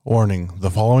Warning,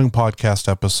 the following podcast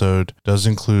episode does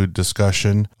include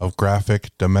discussion of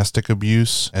graphic domestic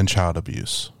abuse and child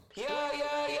abuse. You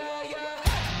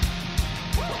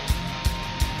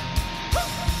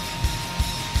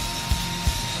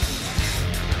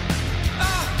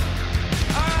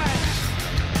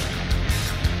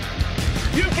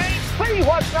can't see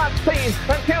what's not seen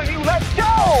until you let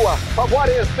go of what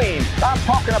is seen. I'm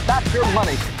talking about your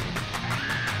money.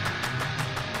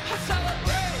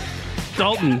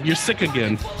 Dalton, you're sick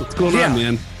again. What's going on,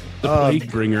 man? The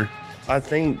plague bringer. I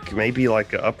think maybe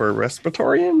like an upper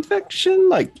respiratory infection,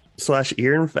 like /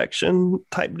 ear infection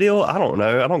type deal. I don't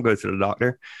know. I don't go to the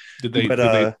doctor. Did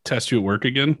they test you at work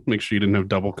again? Make sure you didn't have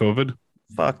double COVID?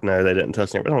 Fuck no, they didn't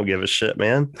test me. I don't give a shit,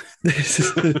 man.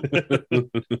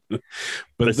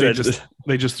 But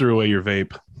they just threw away your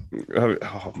vape.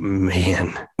 Oh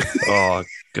man. Oh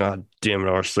god damn it.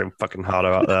 I was so fucking hot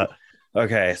about that.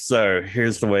 Okay, so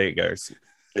here's the way it goes.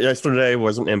 Yesterday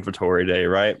was an inventory day,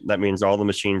 right? That means all the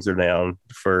machines are down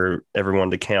for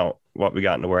everyone to count what we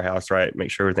got in the warehouse, right?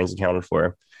 Make sure everything's accounted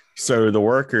for. So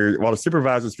while the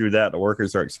supervisors do that, the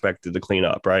workers are expected to clean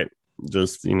up, right?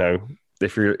 Just,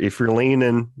 if you're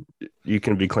leaning, you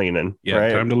can be cleaning. Yeah,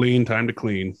 right? Time to lean, time to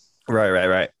clean.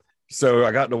 Right. So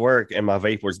I got to work and my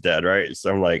vape was dead, right?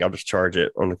 So I'm like, I'll just charge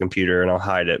it on the computer and I'll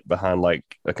hide it behind like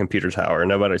a computer tower.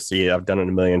 Nobody see it. I've done it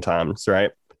a million times,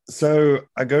 right? So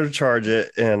I go to charge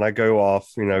it and I go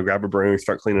off, grab a broom,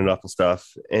 start cleaning up and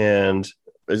stuff. And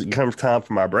it comes time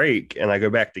for my break and I go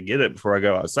back to get it before I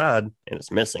go outside and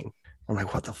it's missing. I'm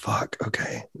like, what the fuck?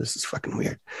 Okay, this is fucking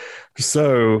weird.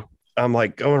 So I'm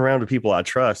like going around to people I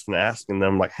trust and asking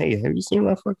them like, hey, have you seen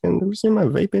my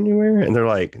vape anywhere? And they're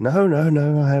like, no,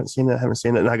 I haven't seen it.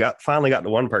 And I finally got to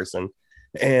one person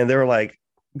and they were like,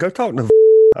 go talk to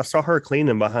I saw her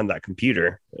cleaning behind that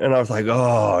computer. And I was like,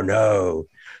 oh no,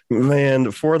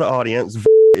 man. For the audience,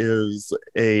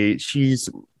 she's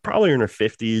probably in her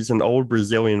 50s, an old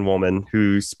Brazilian woman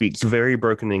who speaks very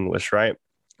broken English, right?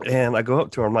 And I go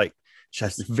up to her, I'm like, she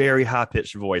has this very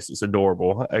high-pitched voice. It's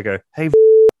adorable. I go, hey,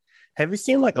 have you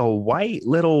seen like a white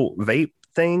little vape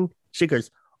thing? She goes,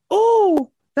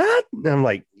 oh, that? And I'm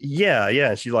like,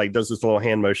 yeah. She like does this little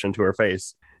hand motion to her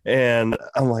face. And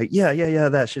I'm like, yeah,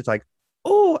 that. She's like,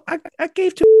 oh, I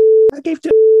gave to,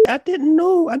 I didn't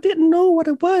know what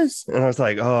it was. And I was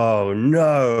like, oh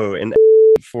no. And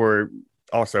for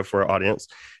our audience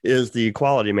is the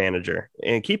quality manager.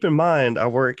 And keep in mind, I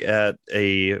work at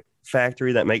a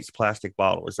factory that makes plastic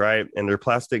bottles, right? And they're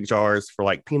plastic jars for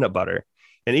like peanut butter.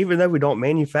 And even though we don't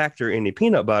manufacture any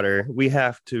peanut butter, we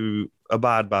have to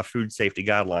abide by food safety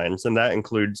guidelines. And that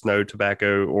includes no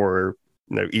tobacco or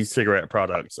e-cigarette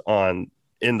products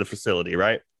in the facility,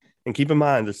 right? And keep in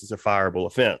mind, this is a fireable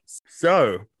offense.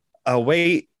 So I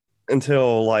wait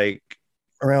until like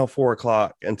around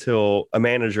 4:00 until a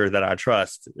manager that I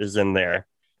trust is in there.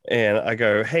 And I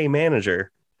go, hey,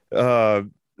 manager,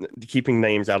 keeping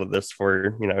names out of this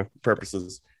for,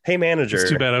 purposes. Hey, manager. It's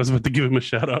too bad I was about to give him a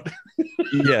shout out.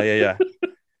 Yeah.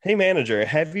 Hey, manager,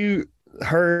 have you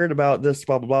heard about this,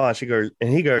 blah, blah, blah? And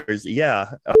he goes,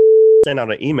 yeah. I sent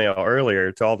out an email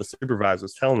earlier to all the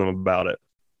supervisors telling them about it.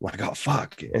 I'm like, oh,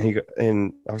 fuck.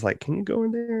 And I was like, can you go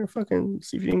in there and fucking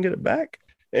see if you can get it back?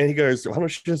 And he goes, why don't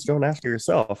you just go and ask her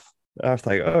yourself? And I was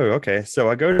like, oh, okay. So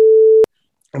I go to,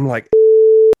 I'm like,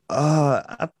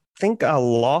 I think I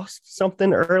lost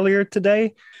something earlier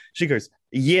today. She goes,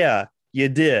 yeah, you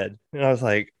did. And I was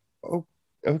like, oh,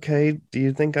 okay. Do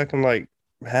you think I can like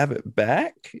have it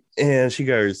back? And she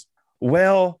goes,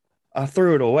 well, I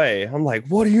threw it away. I'm like,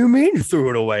 what do you mean you threw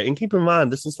it away? And keep in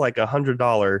mind, this is like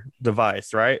 $100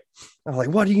 device, right? I'm like,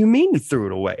 what do you mean you threw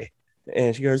it away?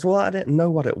 And she goes, well, I didn't know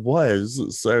what it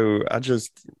was. So I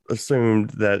just assumed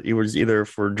that it was either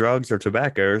for drugs or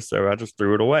tobacco. So I just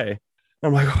threw it away.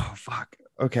 I'm like, oh, fuck.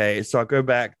 Okay. So I go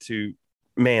back to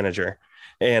manager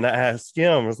and I asked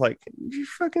him, I was like,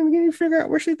 can you figure out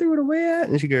where she threw it away at?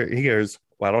 And he goes,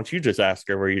 why don't you just ask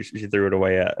her where she threw it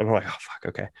away at? And I'm like, oh, fuck,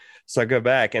 okay. So I go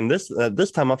back, and this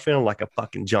time I'm feeling like a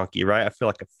fucking junkie, right? I feel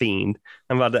like a fiend.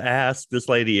 I'm about to ask this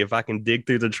lady if I can dig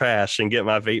through the trash and get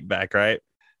my vape back, right?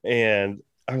 And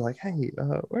I was like, hey,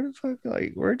 where the fuck,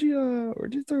 like, where'd you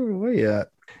throw it away at?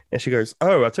 And she goes,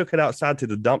 oh, I took it outside to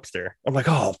the dumpster. I'm like,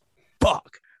 oh,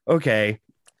 fuck. Okay.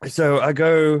 So I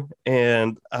go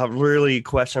and I really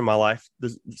question my life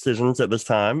decisions at this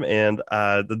time. And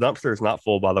the dumpster is not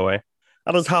full, by the way.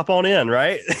 I just hop on in,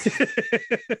 right?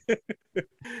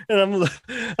 And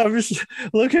I'm just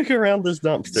looking around this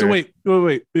dumpster. So wait.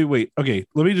 Okay,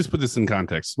 let me just put this in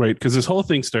context, right? Because this whole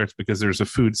thing starts because there's a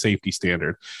food safety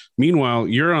standard. Meanwhile,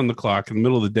 you're on the clock in the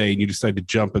middle of the day and you decide to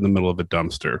jump in the middle of a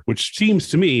dumpster, which seems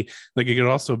to me like it could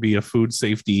also be a food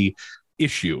safety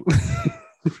issue.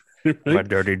 Right? My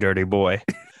dirty boy.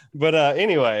 But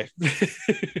anyway,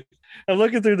 I'm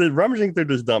rummaging through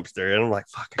this dumpster, and I'm like,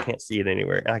 fuck, I can't see it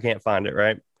anywhere. I can't find it,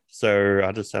 right? So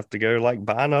I just have to go like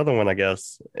buy another one, I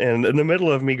guess. And in the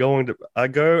middle of me I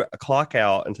clock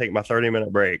out and take my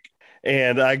 30-minute break.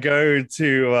 And I go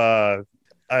to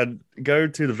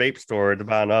the vape store to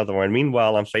buy another one.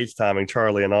 Meanwhile, I'm FaceTiming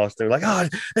Charlie and Austin. Like, oh,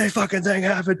 this fucking thing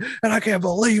happened, and I can't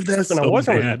believe this. And so I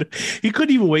wasn't. He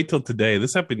couldn't even wait till today.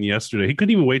 This happened yesterday. He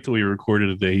couldn't even wait till we recorded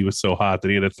today. He was so hot that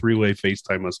he had a 3-way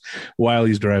FaceTime us while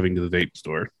he's driving to the vape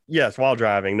store. Yes, while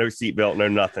driving, no seatbelt, no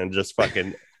nothing, just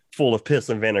fucking full of piss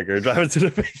and vinegar driving to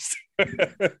the vape store.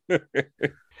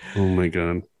 Oh my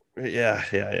god. Yeah.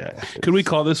 Could we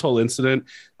call this whole incident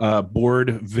Bored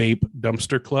Vape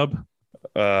Dumpster Club?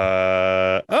 We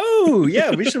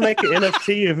should make an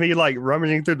NFT of me like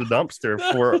rummaging through the dumpster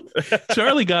for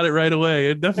Charlie got it right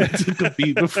away. It definitely took a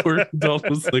beat before Dalton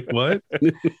was like, what?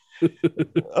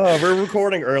 We're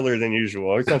recording earlier than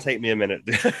usual. It's gonna take me a minute.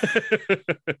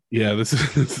 Yeah, this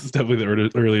is definitely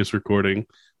the earliest recording.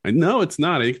 No, it's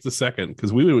not. I think it's the second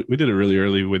because we did it really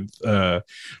early with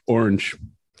Orange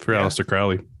for Aleister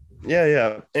Crowley.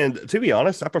 Yeah. And to be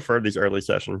honest, I prefer these early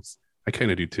sessions. I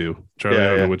kind of do too. Charlie, I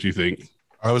don't know what you think.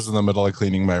 I was in the middle of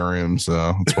cleaning my room,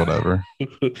 so it's whatever.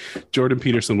 Jordan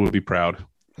Peterson would be proud.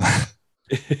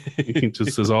 He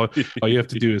just says, all you have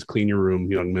to do is clean your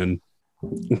room, young men.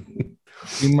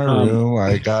 In my room,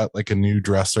 I got like a new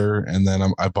dresser, and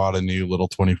then I bought a new little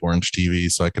 24-inch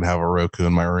TV so I can have a Roku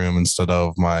in my room instead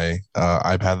of my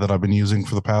iPad that I've been using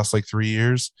for the past like 3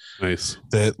 years. Nice.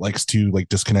 That likes to like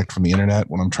disconnect from the internet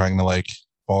when I'm trying to like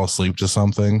fall asleep to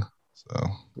something. So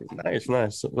nice.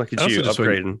 Look at you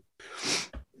upgrading.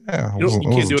 Yeah, you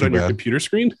can't do it on your computer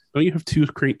screen. Don't you have 2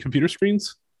 computer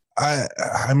screens? I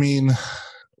mean,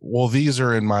 well, these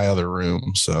are in my other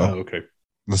room, so okay.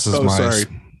 This is sorry.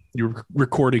 Your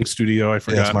recording studio. I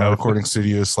forgot. Yes, my recording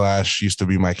studio / used to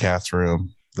be my cat's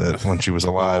room. That when she was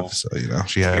alive, so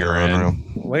she had her own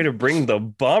room. Way to bring the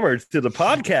bummer to the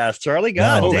podcast, Charlie.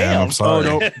 God damn! Man, I'm sorry.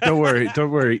 Oh, no,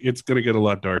 don't worry. It's gonna get a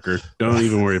lot darker. Don't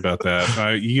even worry about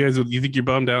that. You guys, you think you're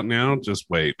bummed out now? Just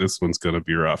wait. This one's gonna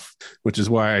be rough. Which is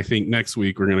why I think next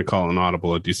week we're gonna call an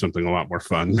audible and do something a lot more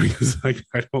fun because I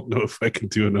don't know if I can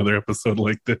do another episode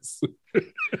like this.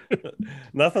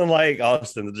 Nothing like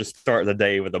Austin to just start the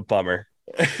day with a bummer.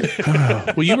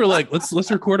 Well, you were like,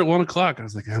 let's record at 1 o'clock. I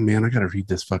was like, oh man, I gotta read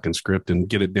this fucking script and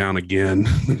get it down again.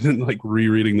 And like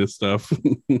rereading this stuff.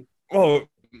 Well,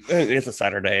 it's a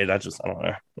Saturday. I don't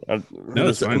know. No,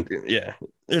 it's fine. Yeah,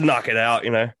 just knock it out.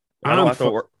 I don't have to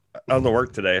work. I have to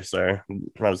work today, so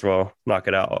might as well knock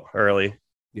it out early.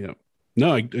 Yeah.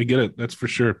 No, I get it. That's for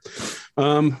sure.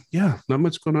 Yeah, not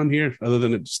much going on here other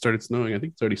than it started snowing. I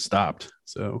think it's already stopped.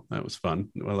 So that was fun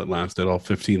while it lasted, all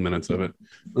 15 minutes of it.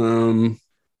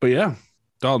 But yeah,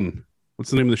 Dalton, what's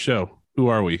the name of the show? Who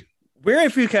are we? We're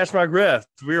If You Catch My Grift.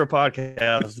 We're a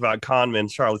podcast about con men,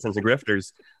 charlatans, and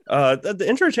grifters. The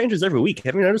intro changes every week.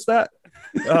 Have you noticed that?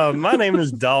 My name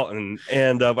is Dalton,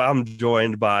 and I'm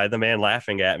joined by the man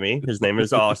laughing at me. His name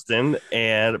is Austin,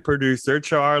 and producer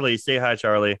Charlie. Say hi,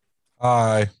 Charlie.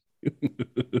 Hi.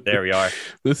 There we are.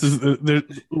 This is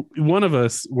one of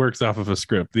us works off of a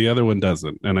script, the other one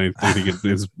doesn't, and I think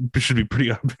it should be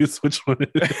pretty obvious which one it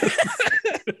is.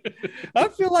 I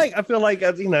feel like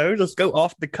just go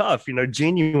off the cuff,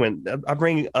 genuine. I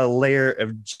bring a layer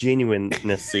of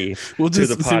genuineness to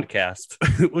the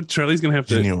podcast. Well, Charlie's gonna have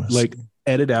to like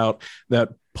edit out that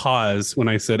pause when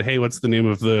I said, "Hey, what's the name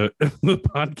of the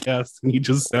podcast?" And you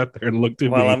just sat there and looked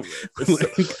at me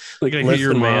like I hit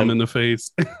your mom in the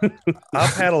face.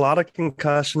 I've had a lot of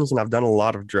concussions and I've done a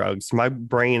lot of drugs. My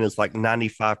brain is like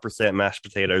 95% mashed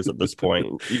potatoes at this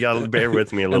point. You got to bear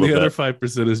with me a little bit. The other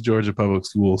 5% is Georgia Public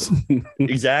Schools.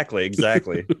 Exactly.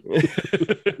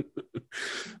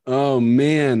 Oh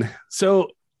man. So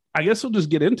I guess we'll just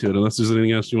get into it unless there's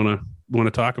anything else you want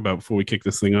to talk about before we kick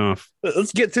this thing off.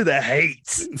 Let's get to the hate.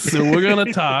 So we're going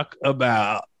to talk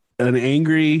about an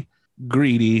angry,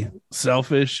 greedy,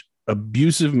 selfish,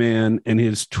 abusive man and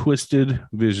his twisted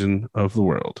vision of the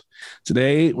world.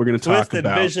 Today, we're going to talk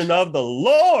about vision of the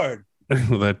Lord.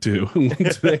 Well, that too.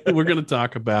 Today we're going to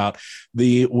talk about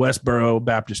the Westboro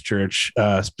Baptist Church,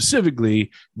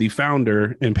 specifically the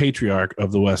founder and patriarch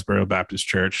of the Westboro Baptist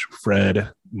Church,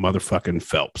 Fred motherfucking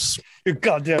Phelps. You're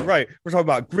goddamn right. We're talking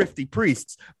about grifty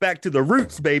priests. Back to the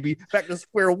roots, baby. Back to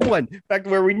square one. Back to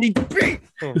where we need to be.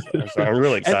 I'm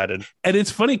really excited. And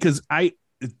it's funny because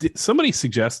somebody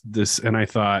suggested this, and I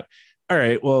thought, all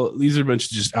right, well, these are a bunch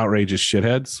of just outrageous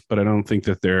shitheads, but I don't think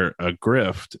that they're a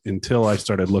grift until I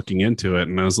started looking into it.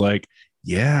 And I was like,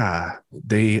 yeah,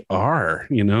 they are,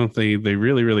 they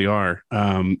really, really are.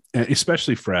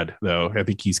 Especially Fred, though. I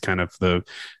think he's kind of the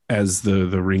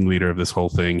ringleader of this whole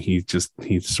thing. He's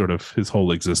sort of, his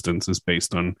whole existence is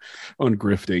based on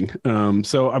grifting.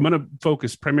 So I'm going to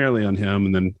focus primarily on him.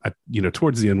 And then,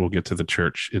 towards the end, we'll get to the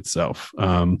church itself.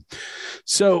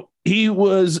 So he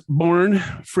was born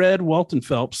Fred Walton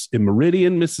Phelps in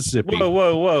Meridian, Mississippi.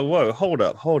 Whoa. Hold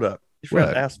up. You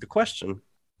forgot to ask a question.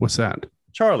 What's that?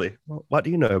 Charlie, what do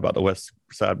you know about the West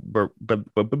Side?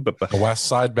 The West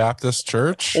Side Baptist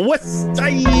Church? West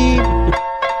Side!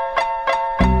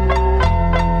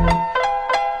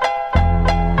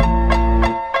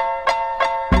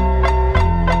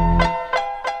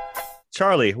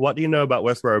 Charlie, what do you know about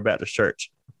Westboro Baptist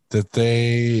Church? That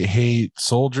they hate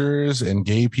soldiers and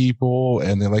gay people,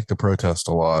 and they like to protest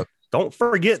a lot. Don't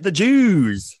forget the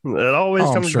Jews. It always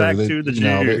comes back to the Jews.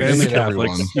 And the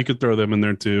Catholics. You could throw them in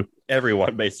there too.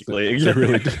 Everyone, basically.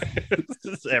 Really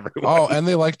everyone. Oh, and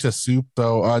they like to sue,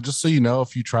 though. Just so you know,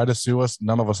 if you try to sue us,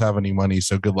 none of us have any money,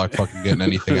 so good luck fucking getting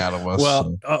anything out of us.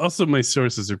 Well, also my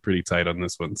sources are pretty tight on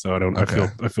this one, so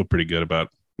I feel pretty good about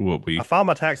what we. I file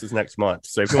my taxes next month,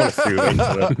 so if you want to sue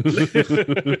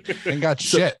me, ain't got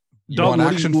shit. You want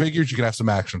action figures? You can have some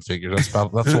action figures.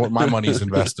 That's what my money's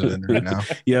invested in right now.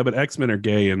 Yeah, but X-Men are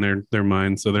gay and they're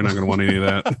mine, so they're not going to want any of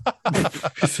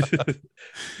that.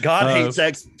 God hates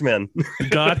X-Men.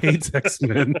 God hates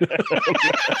X-Men.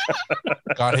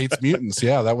 God hates mutants.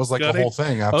 Yeah, that was like the whole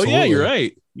thing. Absolutely. Oh yeah,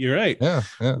 you're right. Yeah.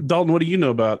 Dalton, what do you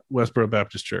know about Westboro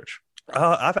Baptist Church?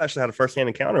 I've actually had a first-hand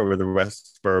encounter with the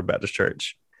Westboro Baptist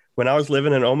Church. When I was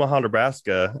living in Omaha,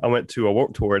 Nebraska, I went to a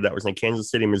Warped Tour that was in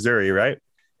Kansas City, Missouri, right?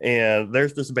 And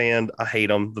there's this band, I hate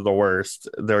them, they're the worst.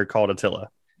 They're called Attila.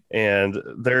 And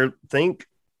they're, think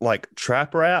like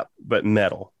trap rap, but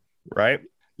metal, right?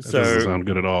 That doesn't sound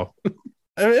good at all.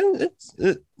 I mean,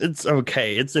 it's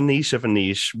okay. It's a niche of a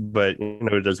niche, but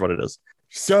it is what it is.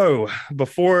 So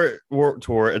before Warped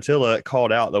Tour, Attila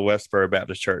called out the Westboro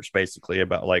Baptist Church basically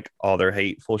about like all their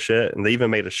hateful shit. And they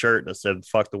even made a shirt that said,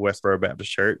 fuck the Westboro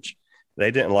Baptist Church. They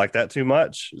didn't like that too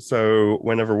much. So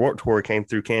whenever Warped Tour came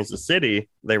through Kansas City,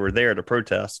 they were there to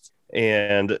protest.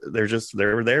 And they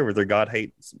were there with their God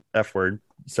hates F word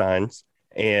signs.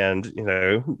 And,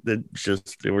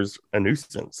 it was a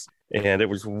nuisance. And it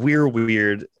was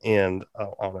weird. And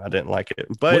I didn't like it.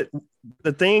 But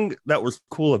the thing that was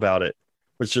cool about it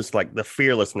was just like the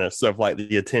fearlessness of like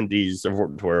the attendees of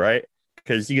Warped Tour, right?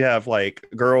 Because you have like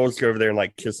girls go over there and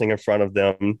like kissing in front of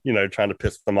them, trying to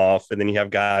piss them off. And then you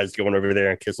have guys going over there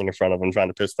and kissing in front of them, trying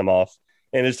to piss them off.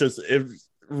 And it's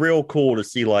real cool to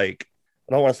see, like,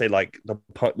 I don't want to say like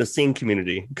the scene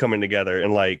community coming together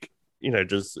and like,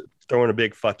 just throwing a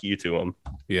big fuck you to them.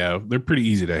 Yeah, they're pretty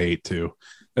easy to hate too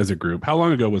as a group. How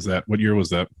long ago was that? What year was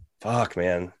that? Fuck,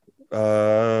 man.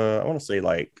 I want to say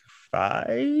like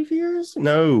 5 years.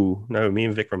 No, me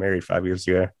and Vic were married 5 years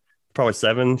ago. Probably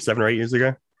 7 or 8 years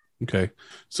ago. Okay.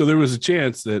 So there was a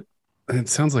chance that it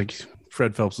sounds like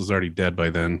Fred Phelps was already dead by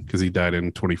then because he died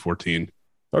in 2014.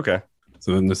 Okay.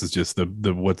 So then this is just the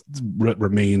what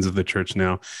remains of the church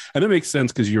now. And that makes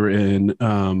sense because you were in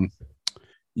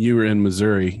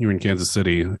Missouri, you were in Kansas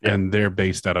City, and they're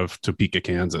based out of Topeka,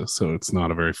 Kansas. So it's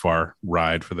not a very far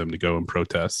ride for them to go and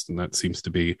protest. And that seems to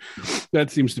be a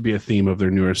theme of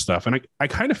their newer stuff. And I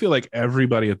kind of feel like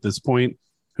everybody at this point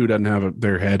who doesn't have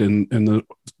their head in the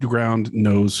ground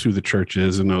knows who the church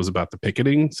is and knows about the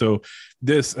picketing. So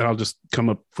this, and I'll just come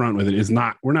up front with it,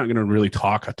 we're not going to really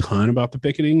talk a ton about the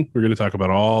picketing. We're going to talk about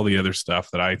all the other stuff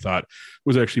that I thought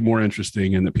was actually more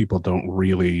interesting and that people don't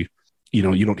really, you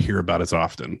don't hear about as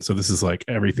often. So this is like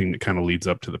everything that kind of leads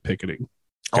up to the picketing.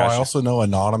 Gotcha. Oh, I also know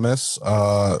Anonymous,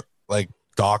 like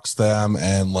doxed them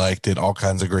and like did all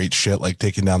kinds of great shit, like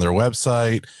taking down their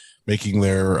website, making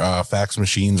their fax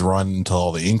machines run until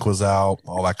all the ink was out,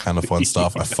 all that kind of fun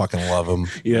stuff. I fucking love them.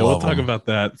 Yeah, we'll talk about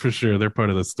that for sure. They're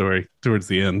part of the story towards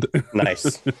the end.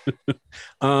 Nice.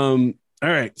 All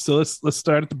right, so let's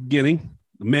start at the beginning.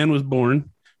 The man was born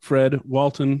Fred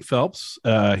Walton Phelps.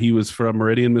 He was from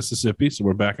Meridian, Mississippi. So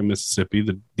we're back in Mississippi,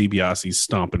 the DiBiase's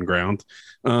stomping ground.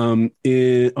 On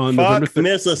November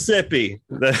Mississippi.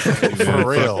 For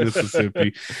real.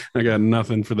 Mississippi. I got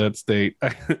nothing for that state.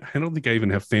 I don't think I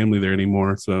even have family there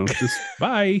anymore. So just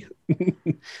bye.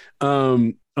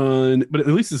 But at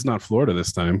least it's not Florida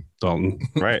this time, Dalton.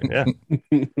 Right. Yeah.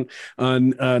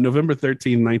 On November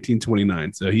 13,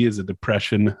 1929. So he is a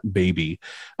Depression baby.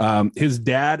 His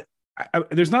dad,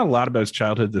 there's not a lot about his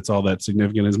childhood that's all that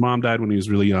significant. His mom died when he was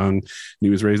really young, and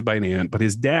he was raised by an aunt. But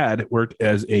his dad worked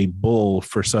as a bull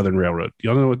for Southern Railroad.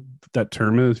 Y'all know what that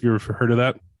term is? Have you ever heard of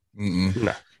that?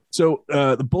 No. So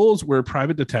the bulls were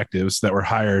private detectives that were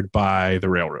hired by the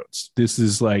railroads. This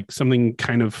is like something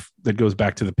kind of that goes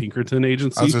back to the Pinkerton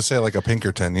agency. I was going to say like a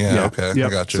Pinkerton. Yeah. Okay. Yep. I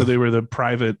got you. So they were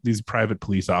these private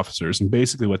police officers. And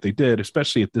basically what they did,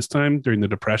 especially at this time during the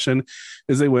Depression,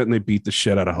 is they went and they beat the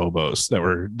shit out of hobos that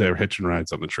were hitching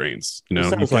rides on the trains. You know,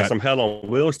 sounds like some Hell on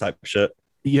Wheels type of shit.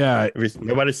 Yeah.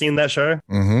 Nobody seen that show?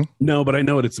 Mm-hmm. No, but I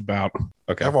know what it's about.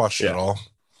 Okay. I've watched it all.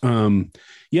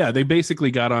 Yeah, they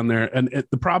basically got on there, and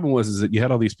the problem was that you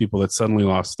had all these people that suddenly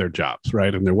lost their jobs,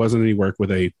 right? And there wasn't any work where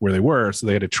they were, so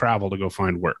they had to travel to go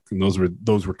find work, and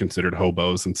those were considered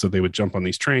hobos, and so they would jump on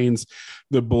these trains.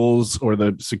 The bulls or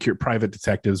the secure private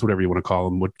detectives, whatever you want to call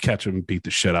them, would catch them, beat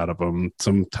the shit out of them.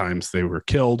 Sometimes they were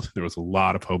killed. There was a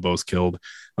lot of hobos killed,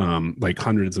 like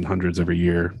hundreds and hundreds every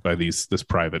year by this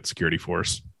private security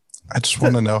force. I just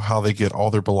want to know how they get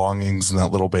all their belongings in that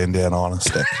little bandana on a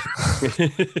stick.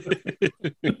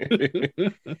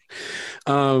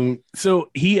 So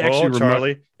he actually,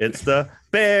 Charlie, it's the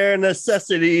bare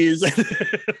necessities.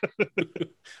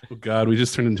 Oh God, we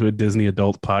just turned into a Disney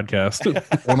adult podcast.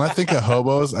 When I think of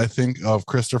hobos, I think of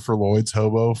Christopher Lloyd's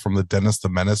hobo from the Dennis the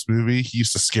Menace movie. He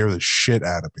used to scare the shit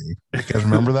out of me. You guys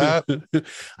remember that?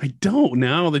 I don't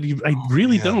now that I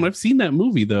really don't. I've seen that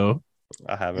movie though.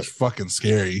 I haven't. It's fucking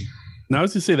scary. Now I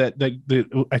was gonna say that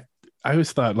I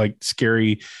always thought like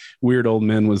scary, weird old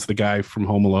men was the guy from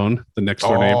Home Alone, the next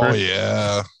door neighbor. Oh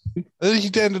yeah, he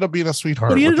ended up being a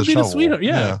sweetheart. But he ended with up being the a sweetheart.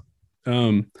 Yeah.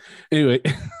 Anyway,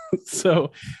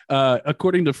 so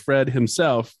according to Fred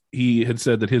himself, he had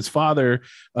said that his father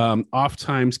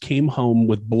oftentimes came home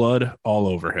with blood all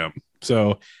over him.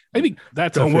 So I think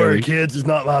that's don't worry, kids, it's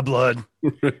not my blood.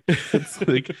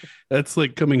 that's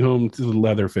like coming home to the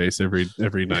Leatherface every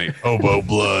night. Hobo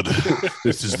blood.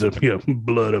 This is the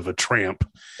blood of a tramp.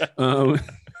 It's not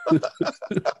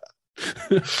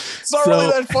really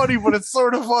that funny, but it's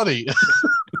sort of funny.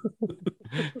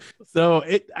 So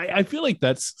I feel like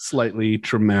that's slightly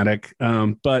traumatic.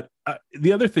 But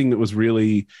the other thing that was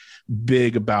really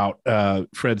big about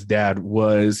Fred's dad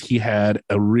was he had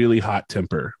a really hot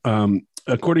temper.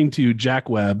 According to Jack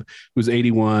Webb, who's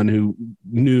 81, who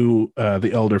knew the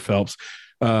elder Phelps,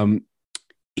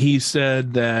 he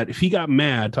said that if he got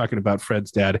mad, talking about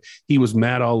Fred's dad, he was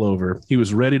mad all over. He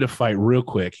was ready to fight real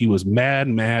quick. He was mad.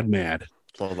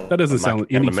 That doesn't sound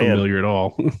any familiar at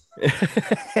all.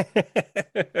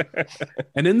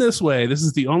 And in this way, this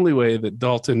is the only way that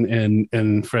Dalton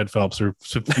and Fred Phelps are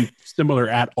similar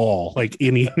at all. Like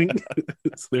anything,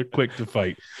 they're quick to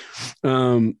fight.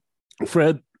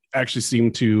 Fred actually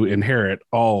seemed to inherit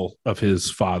all of his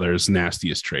father's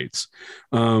nastiest traits.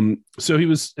 So he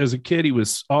was, as a kid, he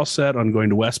was all set on going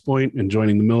to West Point and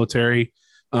joining the military.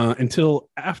 Until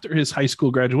after his high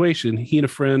school graduation, he and a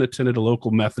friend attended a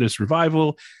local Methodist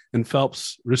revival, and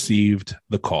Phelps received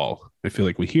the call. I feel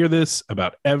like we hear this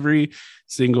about every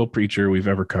single preacher we've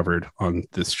ever covered on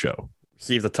this show.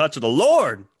 Receive the touch of the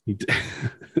Lord.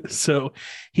 So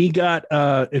he got,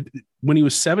 when he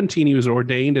was 17, he was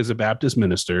ordained as a Baptist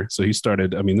minister. So he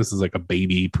started, this is like a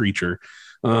baby preacher.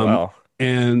 Wow.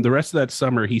 And the rest of that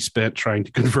summer, he spent trying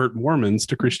to convert Mormons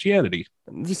to Christianity.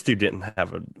 This dude didn't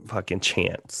have a fucking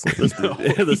chance.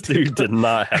 This dude did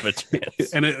not have a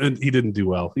chance. And he didn't do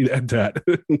well. He had that.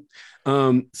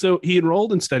 So he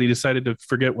enrolled in study, decided to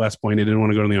forget West Point. He didn't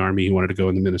want to go in the army. He wanted to go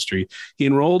in the ministry. He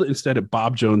enrolled instead at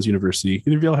Bob Jones University.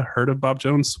 Any of y'all heard of Bob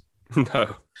Jones? No.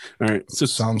 All right. So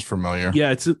sounds familiar.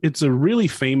 Yeah, it's a really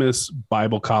famous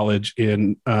Bible college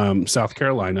in South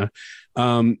Carolina.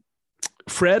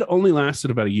 Fred only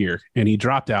lasted about a year, and he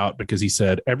dropped out because he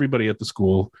said everybody at the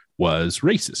school was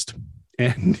racist,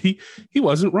 and he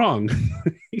wasn't wrong.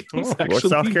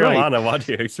 South Carolina, right. What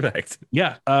do you expect?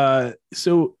 Yeah.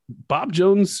 So Bob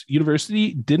Jones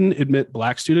University didn't admit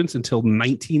black students until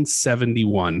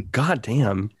 1971. God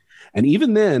damn. And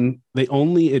even then, they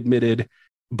only admitted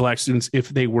black students if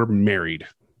they were married.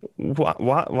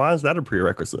 Why is that a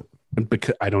prerequisite?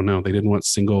 Because I don't know, they didn't want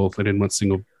single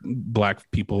black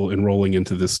people enrolling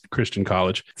into this Christian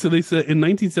college. So they said in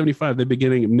 1975 they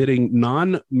began admitting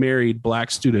non-married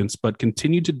black students, but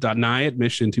continued to deny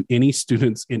admission to any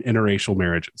students in interracial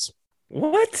marriages.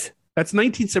 What? That's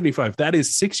 1975. That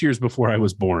is 6 years before I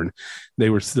was born. They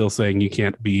were still saying you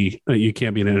can't be in an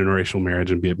interracial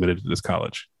marriage and be admitted to this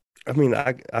college. I mean,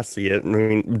 I see it. I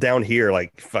mean, down here,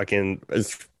 like fucking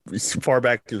as far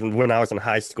back as when I was in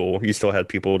high school, you still had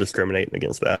people discriminating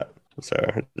against that. So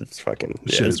it's fucking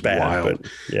shit is bad, wild.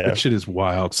 But yeah, that shit is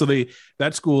wild. So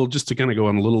that school, just to kind of go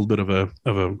on a little bit of a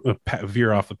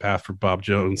veer off the path for Bob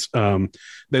Jones,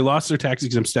 they lost their tax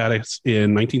exempt status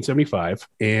in 1975,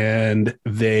 and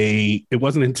it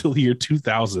wasn't until the year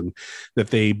 2000 that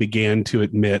they began to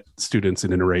admit students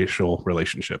in interracial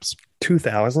relationships.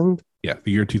 2000? Yeah,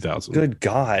 the year 2000. Good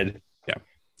God.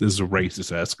 This is a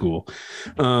racist ass school.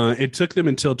 It took them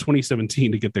until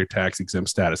 2017 to get their tax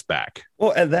exempt status back.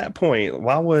 Well, at that point,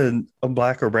 why would a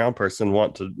black or brown person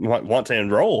want to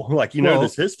enroll? Like,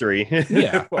 this history.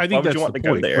 Yeah, I think that's the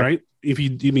point, right? If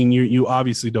you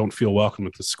obviously don't feel welcome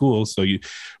at the school, so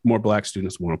more black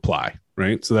students won't apply,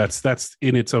 right? So that's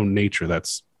in its own nature.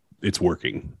 It's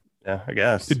working. Yeah, I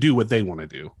guess to do what they want to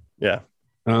do. Yeah.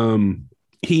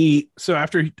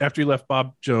 After he left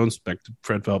Bob Jones, back to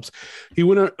Fred Phelps, he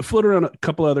floated around a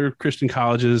couple other Christian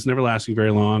colleges, never lasting very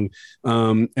long.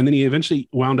 And then he eventually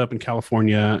wound up in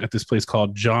California at this place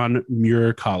called John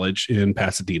Muir College in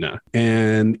Pasadena.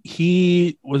 And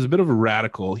he was a bit of a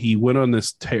radical. He went on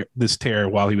this tear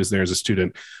while he was there as a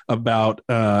student about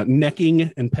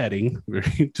necking and petting,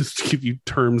 just to give you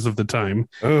terms of the time.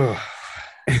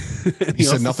 He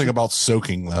said nothing about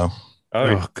soaking, though.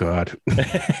 Oh God!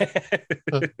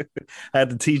 I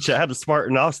had to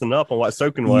smarten Austin up on what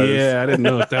soaking was. Yeah, I didn't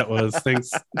know what that was.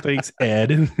 Thanks,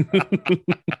 Ed.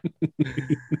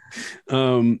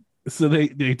 So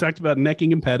they talked about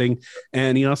necking and petting,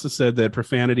 and he also said that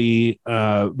profanity.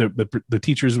 The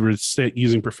teachers were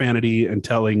using profanity and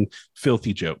telling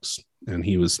filthy jokes, and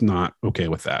he was not okay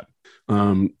with that.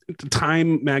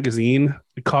 Time magazine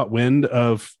caught wind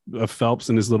of Phelps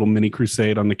and his little mini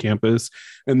crusade on the campus,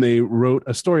 and they wrote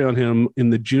a story on him in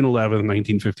the June 11th,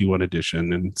 1951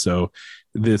 edition. And so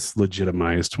this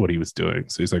legitimized what he was doing.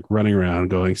 So he's like running around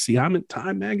going, "See, I'm at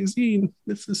Time magazine.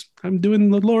 I'm doing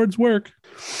the Lord's work."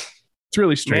 It's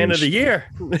really strange. Man of the year.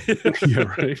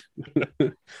 Yeah, right.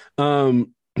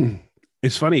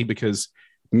 It's funny because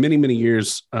many, many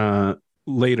years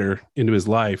later into his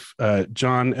life,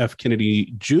 John F.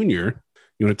 Kennedy Jr.,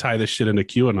 you want to tie this shit into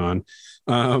QAnon,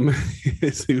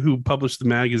 who published the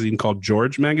magazine called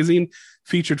George Magazine,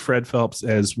 featured Fred Phelps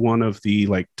as one of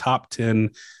the top 10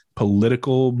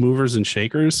 political movers and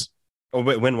shakers. Oh,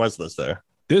 wait, when was this though?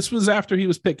 This was after he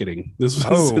was picketing. This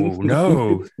was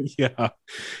no. Yeah.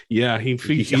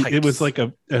 It was like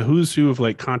a who's who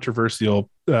of controversial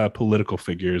political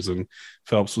figures, and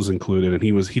Phelps was included. And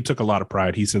he took a lot of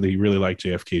pride. He said that he really liked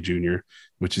JFK Jr.,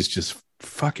 which is just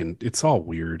fucking. It's all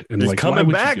weird. And he's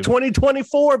coming back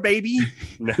 2024, baby.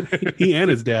 He and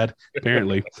his dad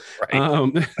apparently,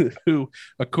 right. Who,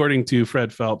 according to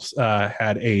Fred Phelps,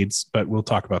 had AIDS. But we'll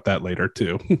talk about that later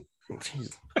too.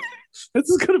 This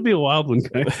is going to be a wild one,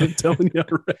 guys. I'm telling you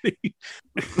already.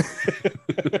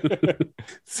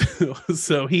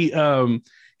 So he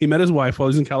met his wife while he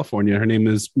was in California. Her name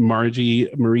is Margie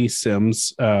Marie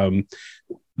Sims.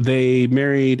 They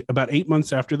married about 8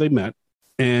 months after they met,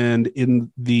 and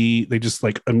they just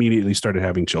immediately started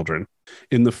having children.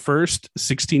 In the first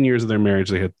 16 years of their marriage,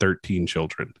 they had 13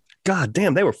 children. God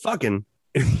damn, they were fucking.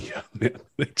 Yeah, man,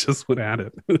 they just went at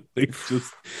it. They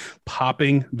just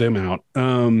popping them out.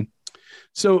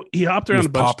 So he hopped around a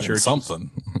bunch of churches.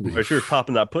 Something. For sure,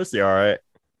 popping that pussy. All right.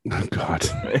 Oh God!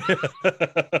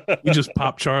 You just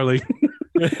popped Charlie.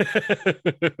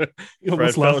 He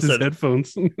almost lost his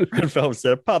headphones. Fred Phelps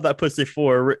said, "Pop that pussy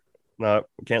for." No,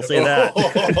 can't say that.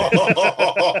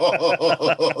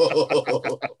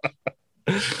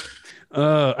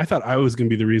 I thought I was going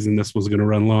to be the reason this was going to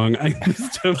run long. I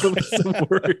was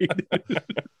worried.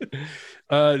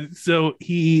 So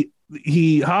he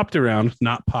hopped around,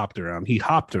 not popped around. He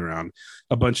hopped around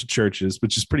a bunch of churches,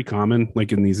 which is pretty common,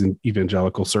 in these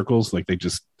evangelical circles. They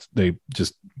just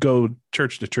go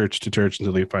church to church to church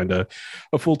until they find a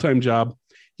full-time job.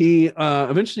 He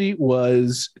eventually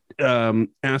was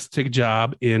asked to take a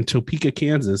job in Topeka,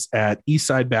 Kansas at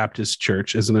Eastside Baptist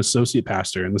Church as an associate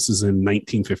pastor. And this is in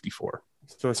 1954.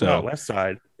 So it's not West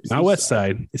Side. Not West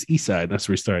Side. It's East Side. That's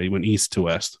where he started. He went east to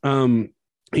west.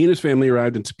 He and his family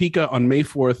arrived in Topeka on May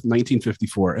 4th,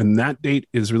 1954. And that date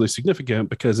is really significant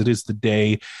because it is the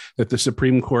day that the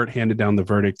Supreme Court handed down the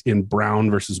verdict in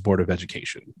Brown versus Board of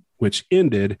Education, which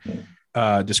ended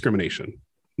discrimination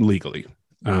legally.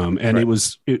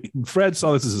 Fred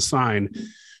saw this as a sign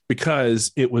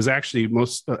because it was actually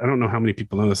I don't know how many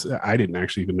people know this. I didn't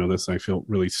actually even know this. I feel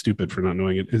really stupid for not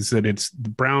knowing it, is that it's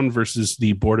Brown versus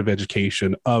the Board of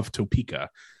Education of Topeka.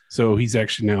 So he's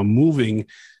actually now moving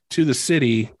to the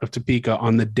city of Topeka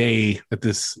on the day that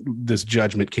this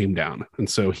judgment came down. And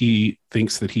so he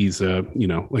thinks that he's an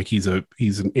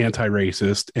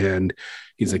anti-racist, and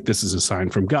he's like, this is a sign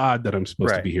from God that I'm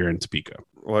supposed to be here in Topeka.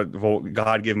 Well,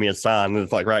 God give me a sign.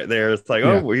 It's like right there. It's like,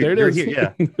 there it is.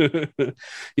 Here. Yeah.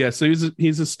 Yeah. So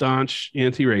he's a staunch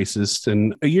anti-racist.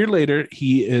 And a year later,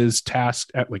 he is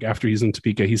tasked after he's in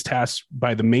Topeka, he's tasked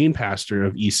by the main pastor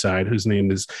of Eastside, whose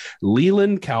name is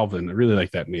Leland Calvin. I really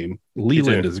like that name.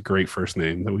 Leland is a great first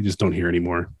name that we just don't hear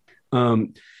anymore. So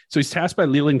he's tasked by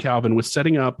Leland Calvin with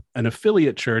setting up an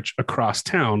affiliate church across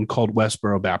town called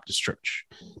Westboro Baptist Church.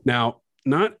 Now,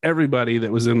 not everybody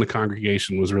that was in the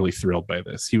congregation was really thrilled by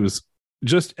this. He was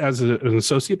just as an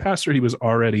associate pastor, he was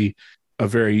already a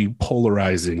very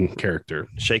polarizing character.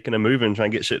 Shaking and moving, trying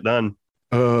to get shit done.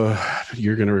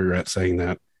 You're going to regret saying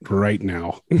that right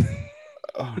now.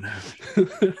 Oh no.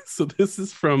 So this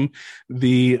is from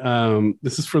the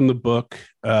book.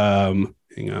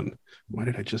 Hang on. Why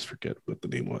did I just forget what the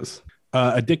name was?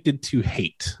 Addicted to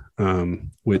Hate,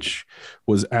 which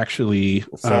was actually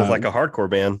sounds like a hardcore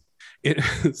band.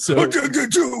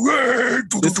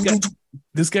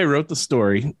 This guy wrote the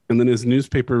story, and then his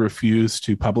newspaper refused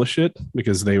to publish it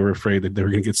because they were afraid that they were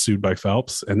going to get sued by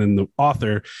Phelps. And then the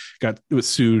author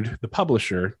sued the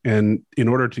publisher, and in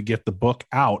order to get the book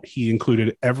out, he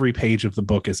included every page of the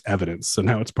book as evidence. So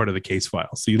now it's part of the case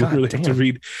file. So you don't really have to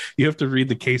read. You have to read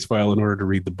the case file in order to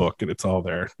read the book, and it's all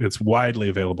there. It's widely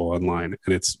available online,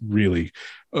 and it's really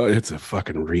it's a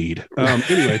fucking read.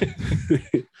 Anyway,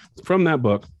 from that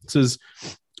book, it says.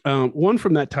 One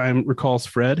from that time recalls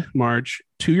Fred, Marge,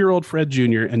 2-year-old Fred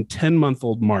Jr., and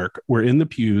 10-month-old Mark were in the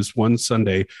pews one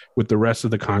Sunday with the rest of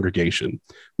the congregation,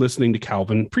 listening to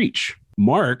Calvin preach.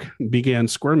 Mark began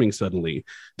squirming suddenly.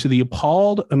 To the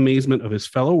appalled amazement of his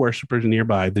fellow worshipers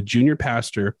nearby, the junior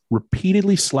pastor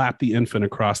repeatedly slapped the infant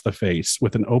across the face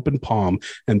with an open palm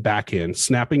and backhand,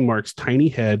 snapping Mark's tiny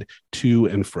head to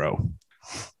and fro.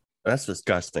 That's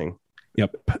disgusting.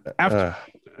 Yep.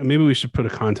 Maybe we should put a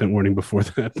content warning before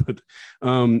that, but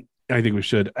I think we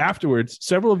should. Afterwards,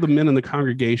 several of the men in the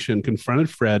congregation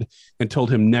confronted Fred and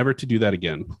told him never to do that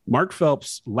again. Mark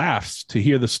Phelps laughs to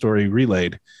hear the story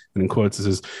relayed, and in quotes, it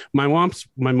says, my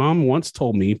mom once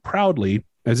told me proudly,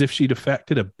 as if she'd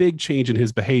effected a big change in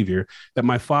his behavior, that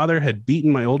my father had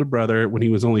beaten my older brother when he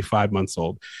was only 5 months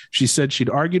old. She said she'd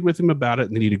argued with him about it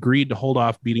and that he'd agreed to hold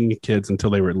off beating the kids until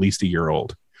they were at least a year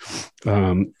old.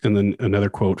 And then another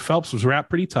quote, Phelps was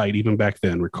wrapped pretty tight even back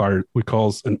then,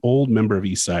 recalls an old member of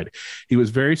Eastside. He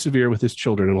was very severe with his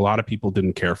children, and a lot of people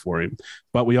didn't care for him,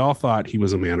 but we all thought he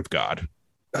was a man of God.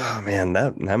 Oh man,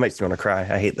 that makes me want to cry.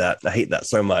 I hate that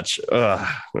so much.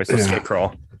 Makes my skin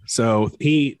crawl. So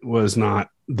he was not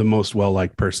the most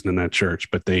well-liked person in that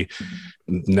church, but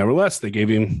nevertheless, they gave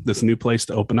him this new place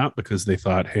to open up because they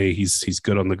thought, hey, he's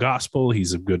good on the gospel.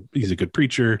 He's a good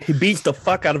preacher. He beats the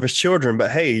fuck out of his children,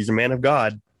 but hey, he's a man of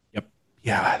God. Yep.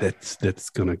 Yeah, that's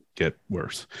going to get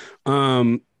worse.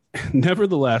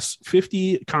 Nevertheless,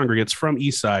 50 congregants from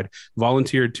Eastside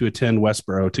volunteered to attend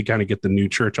Westboro to kind of get the new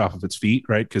church off of its feet,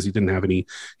 right? Because he didn't have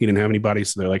anybody.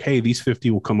 So they're like, hey, these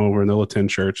 50 will come over and they'll attend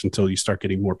church until you start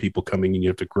getting more people coming, and you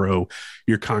have to grow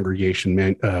your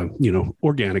congregation,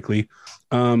 organically.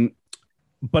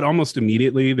 But almost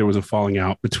immediately there was a falling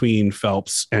out between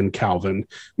Phelps and Calvin.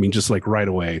 I mean, just like right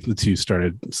away, the two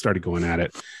started going at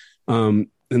it.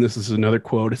 And this is another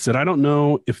quote. It said, I don't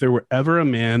know if there were ever a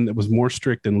man that was more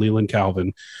strict than Leland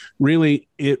Calvin. Really,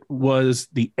 it was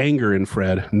the anger in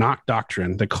Fred, not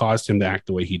doctrine, that caused him to act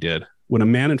the way he did. When a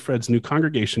man in Fred's new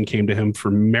congregation came to him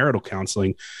for marital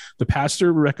counseling, the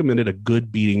pastor recommended a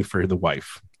good beating for the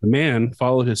wife. The man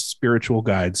followed his spiritual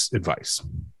guide's advice.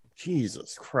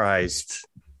 Jesus Christ.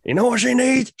 You know what she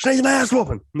needs? She needs an ass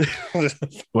whooping.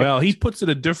 Well, he puts it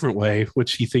a different way,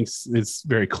 which he thinks is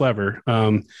very clever.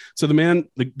 So the man,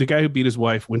 the guy who beat his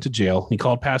wife, went to jail. He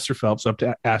called Pastor Phelps up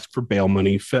to ask for bail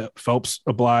money. Phelps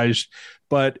obliged,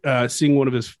 but seeing one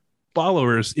of his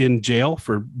followers in jail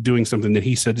for doing something that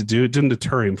he said to do, it didn't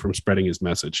deter him from spreading his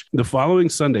message. The following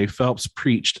Sunday, Phelps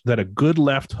preached that a good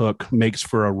left hook makes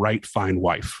for a right fine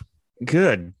wife.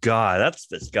 Good God, that's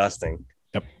disgusting.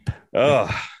 Yep.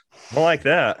 Oh, I like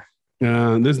that.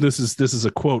 This is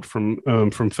a quote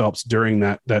from Phelps during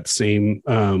that same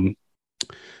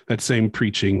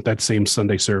preaching, that same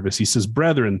Sunday service. He says,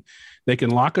 "Brethren, they can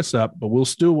lock us up, but we'll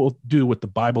still do what the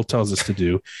Bible tells us to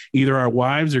do. Either our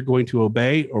wives are going to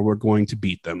obey or we're going to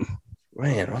beat them."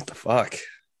 Man, what the fuck?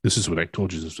 This is what I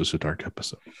told you. This was a dark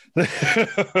episode.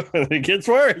 It gets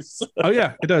worse. Oh,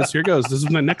 yeah, it does. Here goes. This is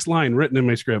my next line written in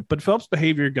my script. But Phelps'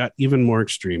 behavior got even more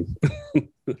extreme.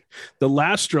 The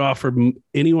last straw for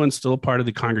anyone still a part of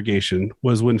the congregation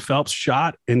was when Phelps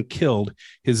shot and killed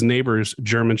his neighbor's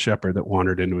German Shepherd that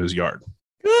wandered into his yard.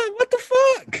 What the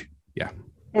fuck? Yeah.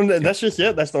 That's just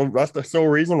it. That's the sole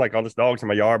reason. Like, all this dog's in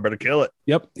my yard, better kill it.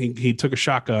 Yep. He took a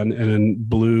shotgun and then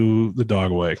blew the dog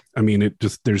away. I mean,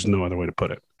 there's no other way to put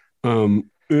it.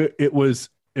 It was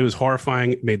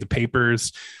horrifying. It made the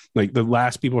papers. Like, the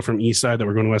last people from East Side that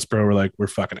were going to Westboro were like, "We're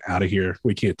fucking out of here.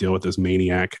 We can't deal with this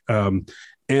maniac."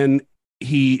 And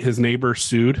his neighbor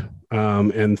sued,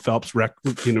 and Phelps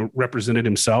represented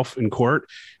himself in court,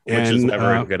 Which is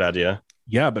never a good idea.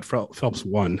 Yeah, but Phelps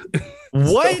won.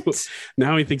 What? So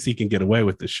now he thinks he can get away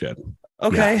with this shit.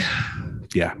 Okay.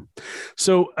 Yeah.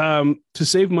 So to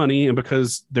save money, and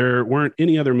because there weren't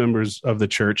any other members of the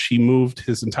church, he moved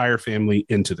his entire family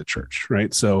into the church,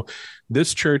 right? So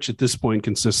this church at this point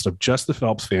consists of just the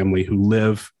Phelps family who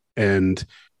live and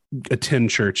attend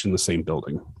church in the same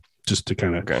building, just to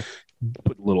kind of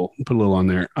put a little on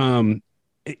there.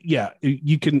 Yeah,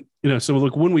 you can, so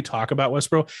look, when we talk about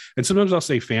Westboro, and sometimes I'll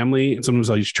say family and sometimes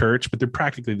I'll use church, but they're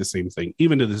practically the same thing.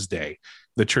 Even to this day,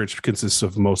 the church consists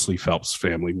of mostly Phelps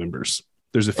family members.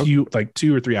 There's a few, like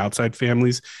 2 or 3 outside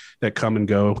families that come and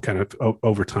go kind of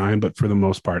over time, but for the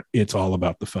most part, it's all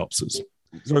about the Phelpses.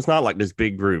 So it's not like this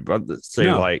big group. I'd say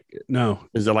no.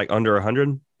 Is it like under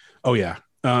 100? Oh yeah.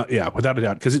 Yeah, without a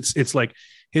doubt. Because it's like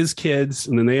his kids,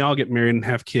 and then they all get married and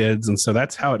have kids. And so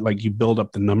that's how it, like, you build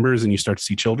up the numbers and you start to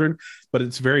see children, but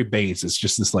it's very base. It's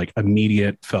just this like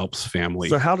immediate Phelps family.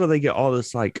 So how do they get all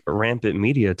this like rampant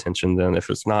media attention then, if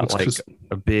it's not like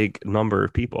a big number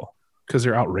of people? Because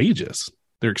they're outrageous.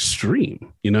 They're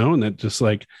extreme, and that just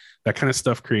like that kind of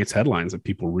stuff creates headlines that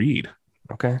people read.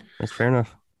 Okay. That's fair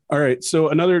enough. All right. So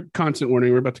another content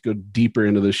warning. We're about to go deeper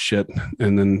into this shit,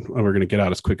 and then we're going to get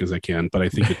out as quick as I can. But I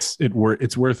think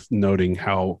it's worth noting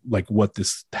how, like, what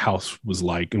this house was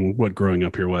like and what growing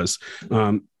up here was.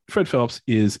 Fred Phelps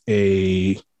is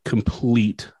a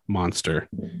complete monster.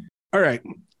 All right.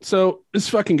 So this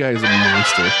fucking guy is a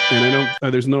monster,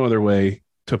 and there's no other way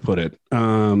to put it.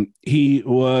 He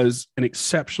was an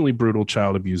exceptionally brutal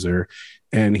child abuser,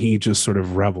 and he just sort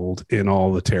of reveled in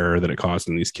all the terror that it caused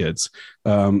in these kids.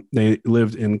 They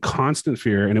lived in constant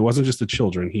fear, and it wasn't just the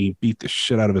children. He beat the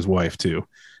shit out of his wife too.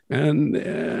 And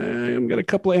I've got a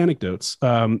couple of anecdotes.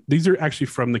 These are actually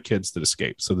from the kids that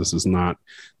escaped. So this is not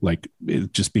like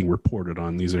just being reported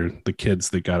on. These are the kids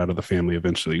that got out of the family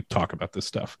eventually talk about this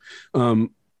stuff.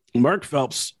 Mark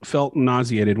Phelps felt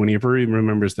nauseated whenever he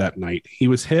remembers that night. He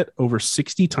was hit over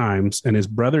 60 times, and his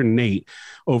brother Nate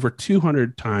over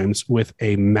 200 times with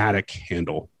a mattock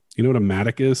handle. You know what a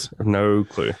mattock is? No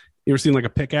clue. You ever seen like a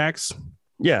pickaxe?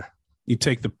 Yeah. You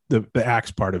take the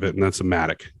axe part of it, and that's a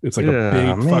mattock. It's like a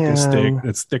big fucking stick.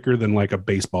 It's thicker than like a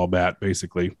baseball bat,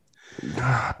 basically.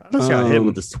 I just got hit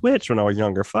with the switch when I was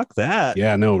younger. Fuck that.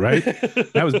 Yeah, no, right?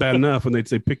 That was bad enough when they'd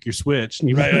say pick your switch, and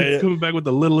you come back with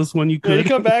the littlest one you could. You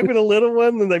come back with a little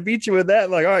one, and they beat you with that.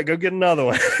 Like, all right, go get another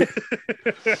one.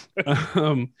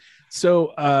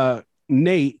 So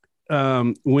Nate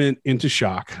went into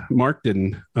shock. Mark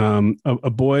didn't. A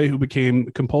boy who became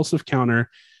a compulsive counter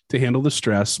to handle the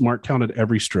stress. Mark counted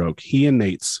every stroke. He and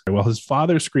Nate's. While his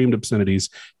father screamed obscenities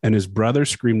and his brother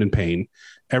screamed in pain.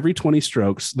 Every 20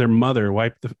 strokes, their mother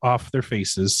wiped off their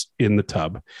faces in the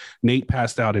tub. Nate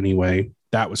passed out anyway.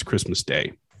 That was Christmas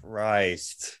Day.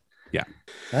 Christ. Yeah.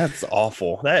 That's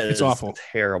awful. It's awful.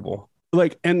 Terrible.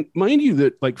 Like, and mind you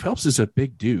that like Phelps is a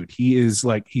big dude. He's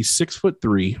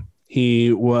 6'3".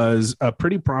 He was a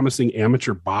pretty promising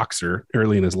amateur boxer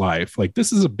early in his life. Like,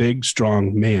 this is a big,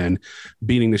 strong man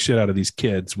beating the shit out of these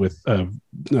kids with a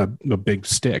big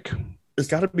stick. There's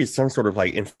got to be some sort of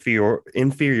like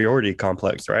inferiority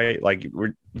complex, right? Like,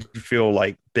 you feel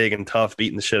like big and tough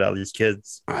beating the shit out of these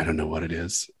kids. I don't know what it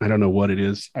is. I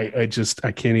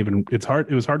can't even.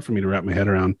 It was hard for me to wrap my head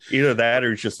around. Either that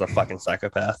or he's just a fucking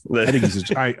psychopath. I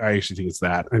think I actually think it's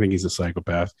that. I think he's a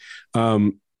psychopath.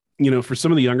 For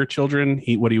some of the younger children,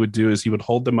 what he would do is he would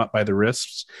hold them up by the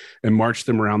wrists and march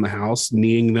them around the house,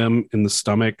 kneeing them in the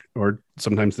stomach or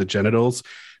sometimes the genitals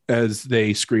as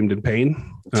they screamed in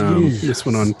pain. This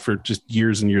went on for just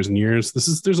years and years and years.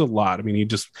 There's a lot. I mean,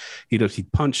 he'd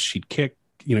punch, he'd kick,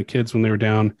 kids when they were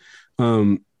down.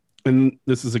 And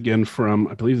this is again from,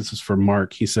 I believe this is from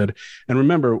Mark. He said, and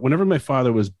remember, whenever my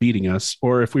father was beating us,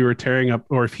 or if we were tearing up,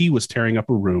 or if he was tearing up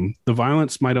a room, the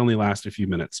violence might only last a few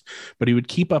minutes, but he would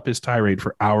keep up his tirade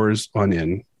for hours on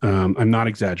end. I'm not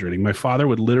exaggerating. My father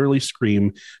would literally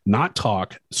scream, not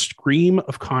talk, scream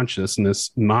of consciousness,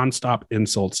 nonstop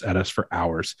insults at us for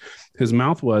hours. His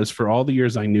mouth was, for all the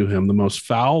years I knew him, the most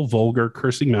foul, vulgar,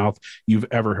 cursing mouth you've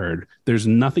ever heard. There's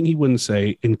nothing he wouldn't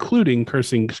say, including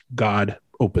cursing God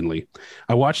openly.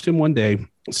 I watched him one day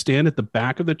stand at the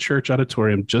back of the church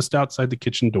auditorium just outside the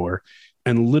kitchen door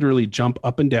and literally jump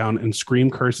up and down and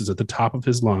scream curses at the top of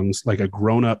his lungs like a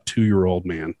grown-up 2-year-old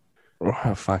man.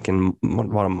 Oh, fucking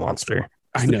what a monster.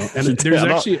 I know. And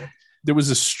there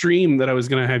was a stream that I was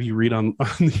going to have you read on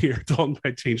the air. I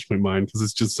changed my mind because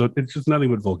it's just nothing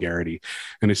but vulgarity.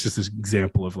 And it's just this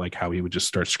example of like how he would just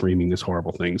start screaming these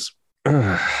horrible things.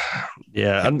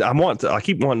 Yeah, I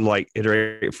keep wanting to like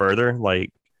iterate further,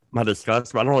 like my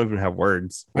disgust, but I don't even have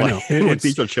words. I know. Like,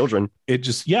 these are children. It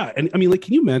just, yeah. And I mean, like,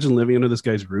 can you imagine living under this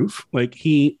guy's roof? Like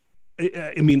he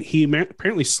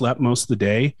apparently slept most of the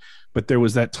day, but there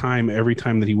was that time every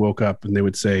time that he woke up and they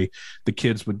would say, the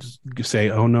kids would say,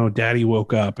 oh no, daddy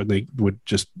woke up, and they would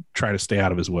just try to stay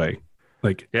out of his way.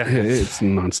 Like, yeah, it's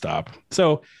nonstop.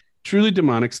 So truly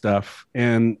demonic stuff.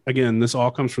 And again, this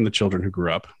all comes from the children who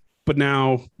grew up. But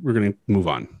now we're going to move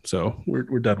on. So we're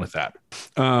done with that.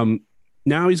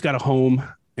 Now he's got a home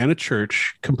and a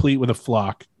church complete with a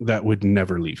flock that would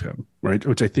never leave him, right?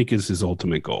 Which I think is his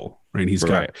ultimate goal, right? He's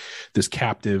got this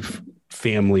captive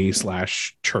family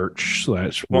 / church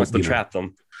 / wants to trap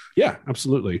them. Yeah,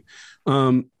 absolutely.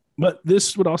 But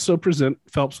this would also present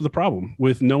Phelps with a problem.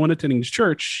 With no one attending his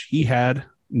church, he had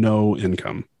no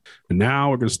income. And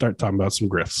now we're going to start talking about some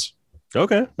grifts.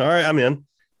 Okay. All right. I'm in.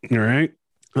 All right.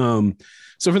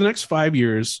 So for the next 5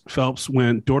 years, Phelps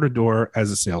went door to door as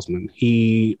a salesman.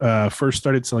 He first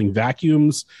started selling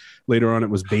vacuums. Later on, it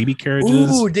was baby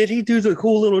carriages. Ooh, did he do the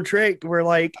cool little trick where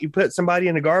like you put somebody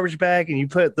in a garbage bag and you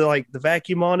put the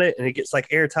vacuum on it and it gets like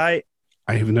airtight?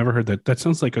 I have never heard that. That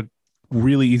sounds like a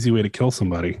really easy way to kill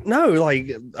somebody. No, like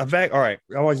all right.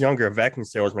 I was younger. A vacuum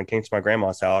salesman came to my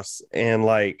grandma's house and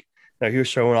like, you know, he was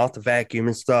showing off the vacuum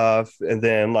and stuff. And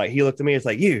then like he looked at me, it's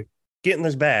like, you get in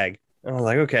this bag. And I was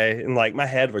like, okay. And like my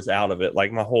head was out of it.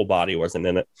 Like my whole body wasn't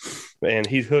in it. And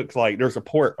he hooked like there's a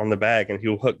port on the bag and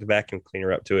he'll hook the vacuum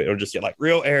cleaner up to it. It'll just get like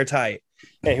real airtight.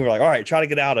 And he was like, all right, try to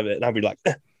get out of it. And I'd be like,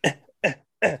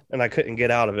 and I couldn't get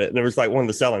out of it. And it was like one of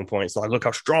the selling points. So like, look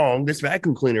how strong this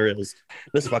vacuum cleaner is.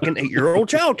 This fucking 8-year-old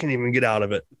child can't even get out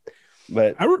of it.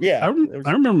 But I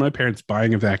remember my parents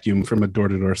buying a vacuum from a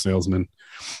door-to-door salesman,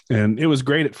 and it was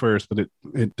great at first, but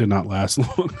it did not last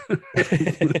long.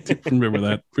 I remember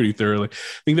that pretty thoroughly.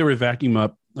 I think they were vacuum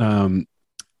up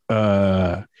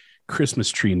Christmas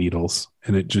tree needles,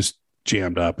 and it just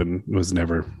jammed up and was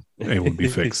never able to be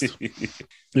fixed.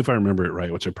 If I remember it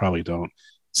right, which I probably don't.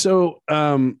 So,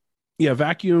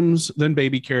 vacuums, then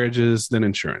baby carriages, then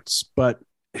insurance. But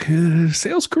his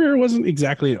sales career wasn't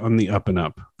exactly on the up and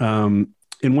up.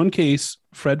 In one case,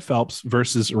 Fred Phelps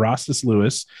versus Erastus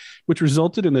Lewis, which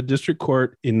resulted in a district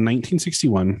court in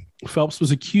 1961, Phelps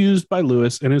was accused by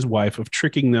Lewis and his wife of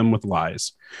tricking them with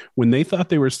lies. When they thought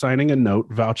they were signing a note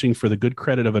vouching for the good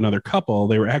credit of another couple,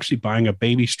 they were actually buying a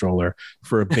baby stroller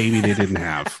for a baby they didn't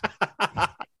have.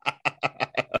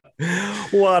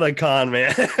 What a con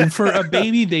man. For a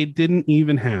baby they didn't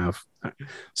even have.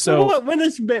 So when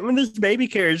this baby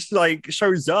carriage like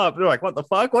shows up, they're like, what the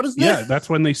fuck? What is this? Yeah, that's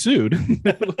when they sued.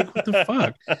 Like, what the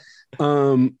fuck?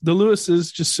 The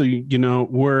Lewises, just so you know,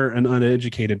 were an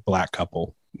uneducated black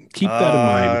couple. Keep that in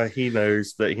mind. He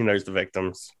knows the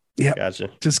victims. Yeah, gotcha.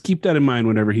 Just keep that in mind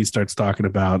whenever he starts talking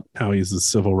about how he's a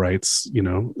civil rights,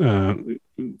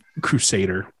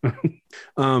 crusader.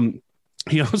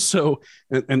 He also,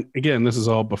 and again, this is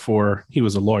all before he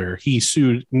was a lawyer, he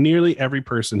sued nearly every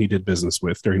person he did business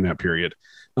with during that period.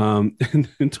 And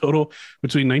in total,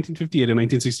 between 1958 and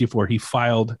 1964, he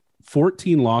filed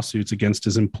 14 lawsuits against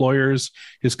his employers,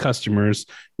 his customers,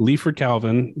 Leaford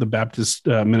Calvin, the Baptist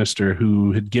minister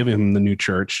who had given him the new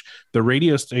church, the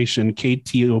radio station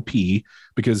KTOP,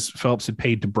 because Phelps had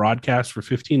paid to broadcast for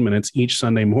 15 minutes each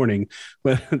Sunday morning,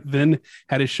 but then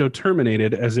had his show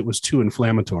terminated as it was too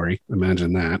inflammatory.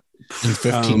 Imagine that. In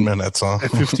 15 minutes, huh?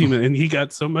 15 minutes. And he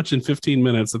got so much in 15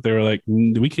 minutes that they were like,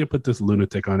 we can't put this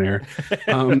lunatic on air.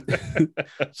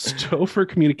 Stouffer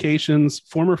Communications,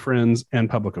 former friends, and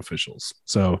public officials.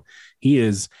 So he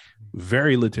is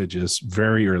very litigious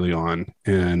very early on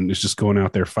and is just going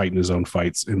out there fighting his own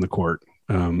fights in the court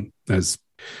as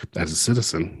a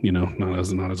citizen, not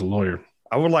as a lawyer.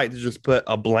 I would like to just put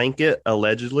a blanket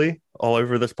allegedly all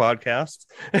over this podcast.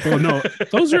 Oh no,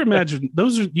 those are imagined.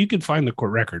 Those are, you can find the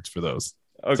court records for those.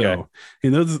 Okay.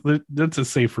 So, that's a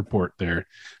safe report there.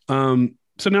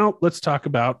 So now let's talk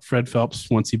about Fred Phelps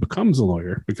once he becomes a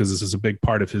lawyer, because this is a big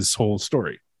part of his whole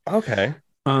story. Okay.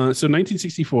 So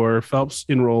 1964, Phelps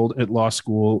enrolled at law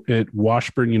school at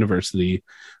Washburn University.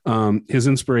 His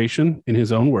inspiration, in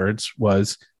his own words,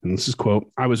 was, and this is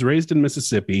quote, "I was raised in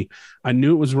Mississippi. I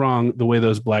knew it was wrong the way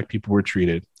those black people were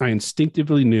treated. I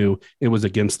instinctively knew it was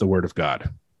against the word of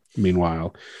God."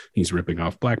 Meanwhile, he's ripping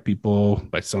off black people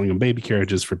by selling them baby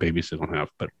carriages for babies they don't have.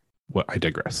 But I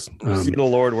digress. See, the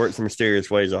Lord works in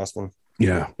mysterious ways, Austin.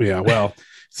 Yeah. Well,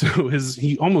 so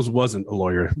he almost wasn't a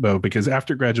lawyer, though, because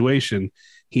after graduation,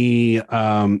 he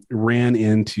ran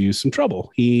into some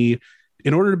trouble. In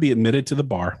order to be admitted to the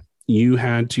bar, you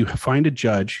had to find a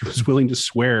judge who was willing to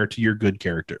swear to your good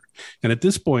character. And at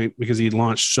this point, because he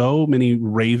launched so many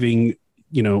raving,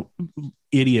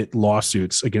 idiot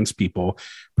lawsuits against people,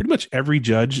 pretty much every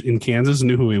judge in Kansas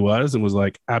knew who he was and was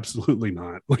like, absolutely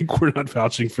not. Like, we're not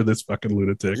vouching for this fucking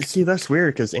lunatic. See, that's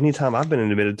weird, because anytime I've been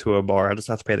admitted to a bar, I just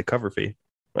have to pay the cover fee.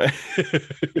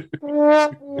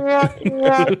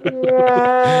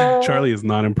 Charlie is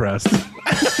not impressed.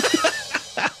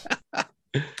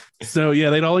 So yeah,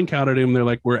 they'd all encountered him. They're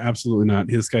like, we're absolutely not.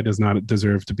 This guy does not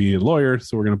deserve to be a lawyer,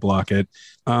 so we're going to block it.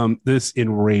 This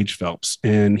enraged Phelps,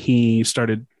 and he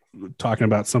started talking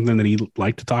about something that he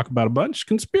liked to talk about a bunch: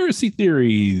 conspiracy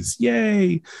theories.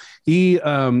 Yay! He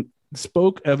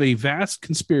spoke of a vast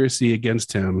conspiracy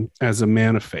against him as a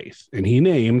man of faith, and he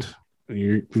named.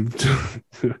 Here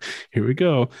we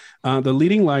go. The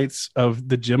leading lights of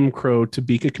the Jim Crow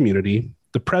Topeka community,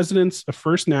 the presidents of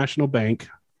First National Bank,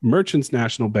 Merchants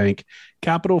National Bank,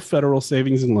 Capital Federal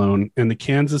Savings and Loan, and the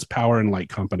Kansas Power and Light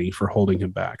Company for holding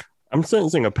him back. I'm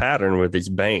sensing a pattern with these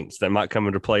banks that might come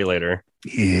into play later.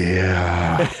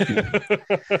 Yeah.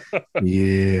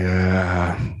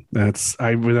 Yeah.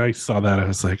 When I saw that, I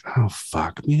was like, oh,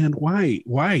 fuck, man. Why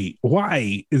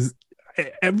is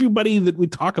everybody that we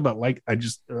talk about, like,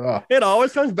 it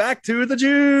always comes back to the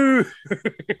Jew.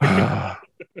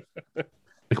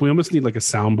 Like, we almost need like a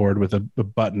soundboard with a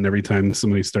button every time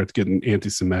somebody starts getting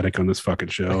anti-Semitic on this fucking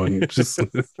show, and just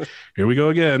here we go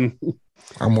again.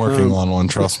 I'm working on one,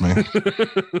 trust me.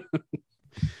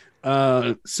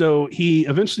 So he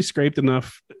eventually scraped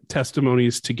enough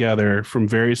testimonies together from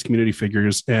various community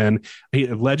figures, and he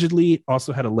allegedly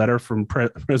also had a letter from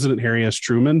President Harry S.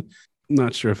 Truman.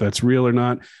 Not sure if that's real or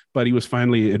not, but he was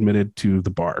finally admitted to the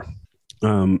bar.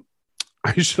 I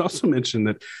should also mention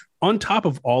that on top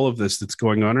of all of this that's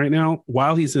going on right now,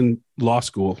 while he's in law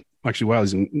school, while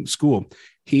he's in school,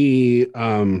 he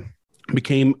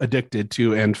became addicted to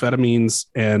amphetamines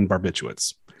and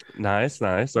barbiturates. Nice.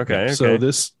 Okay. So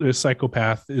this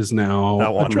psychopath is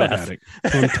now a drug addict.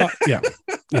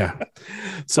 Yeah.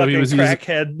 So he was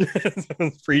crackhead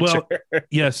preacher. Well,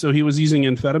 yeah. So he was using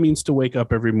amphetamines to wake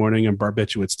up every morning and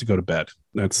barbiturates to go to bed.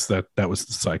 That was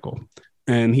the cycle.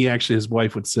 And his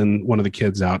wife would send one of the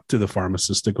kids out to the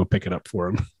pharmacist to go pick it up for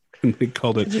him. And they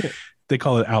call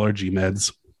it allergy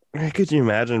meds. Could you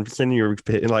imagine sending your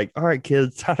like, all right,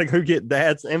 kids, time to go get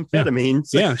dad's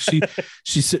amphetamines? Yeah.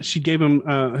 She gave him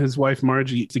his wife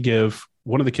Margie to give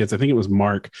one of the kids, I think it was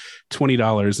Mark,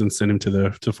 $20 and send him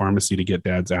to pharmacy to get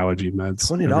dad's allergy meds.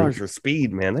 $20 for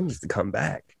speed, man. That needs to come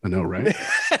back. I know, right?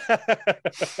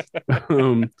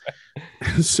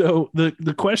 So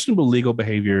the questionable legal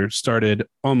behavior started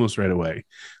almost right away.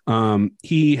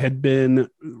 He had been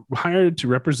hired to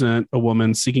represent a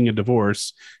woman seeking a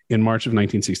divorce in March of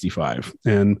 1965,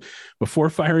 and before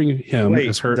firing him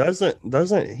as her,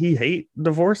 doesn't he hate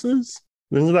divorces?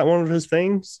 Isn't that one of his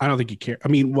things? I don't think he cares. I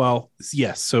mean, well,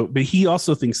 yes. So, but he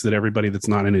also thinks that everybody that's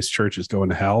not in his church is going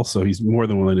to hell. So he's more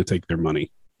than willing to take their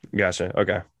money. Gotcha.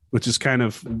 Okay. Which is kind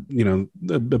of,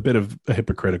 a bit of a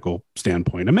hypocritical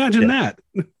standpoint. Imagine that.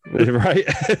 Right.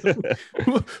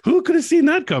 Who could have seen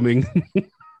that coming?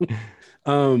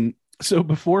 So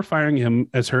before firing him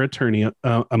as her attorney,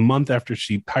 a month after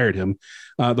she hired him,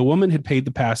 the woman had paid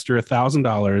the pastor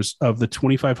 $1,000 of the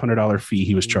 $2,500 fee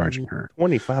he was charging her.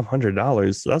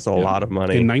 $2,500. That's a lot of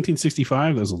money. In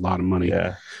 1965, that was a lot of money.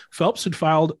 Yeah. Phelps had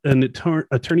filed an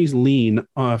attorney's lien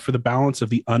for the balance of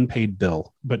the unpaid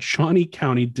bill, but Shawnee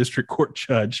County District Court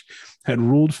judge had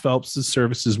ruled Phelps'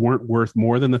 services weren't worth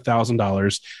more than the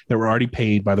 $1,000 that were already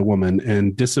paid by the woman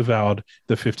and disavowed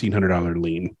the $1,500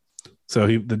 lien. So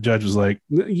the judge was like,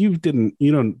 you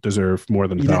don't deserve more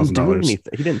than $1,000.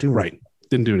 He didn't do right.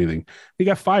 Didn't do anything. He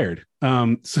got fired.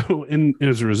 So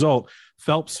as a result,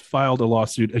 Phelps filed a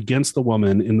lawsuit against the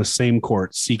woman in the same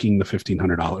court seeking the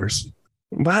 $1,500.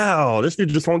 Wow. This dude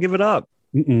just won't give it up.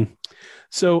 Mm-mm.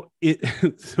 So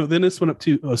so then this went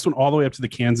all the way up to the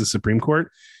Kansas Supreme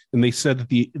Court. And they said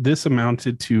that this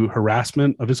amounted to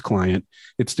harassment of his client.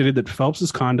 It stated that Phelps's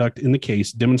conduct in the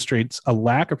case demonstrates a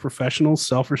lack of professional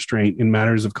self-restraint in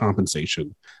matters of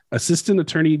compensation. Assistant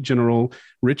Attorney General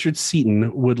Richard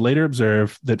Seaton would later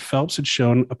observe that Phelps had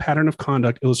shown a pattern of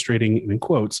conduct illustrating, in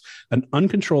quotes, an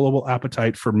uncontrollable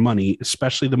appetite for money,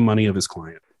 especially the money of his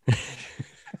client.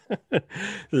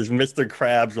 There's Mr.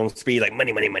 Krabs on speed, like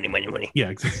money. Yeah,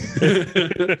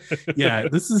 exactly. Yeah,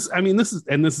 this is a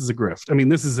grift. I mean,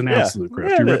 this is an absolute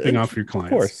grift. You're ripping off your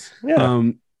clients. Of course. Yeah.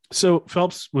 So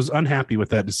Phelps was unhappy with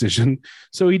that decision.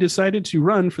 So he decided to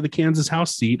run for the Kansas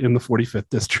House seat in the 45th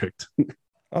district.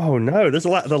 Oh no, there's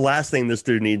the last thing this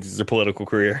dude needs is a political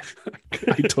career.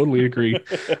 I totally agree.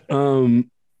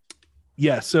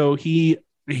 So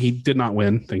he did not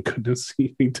win. Thank goodness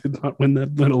he did not win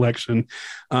that election.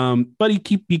 But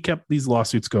he kept these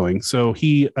lawsuits going. So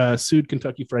he sued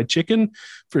Kentucky Fried Chicken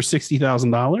for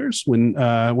 $60,000 when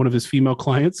one of his female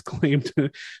clients claimed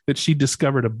that she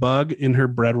discovered a bug in her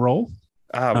bread roll.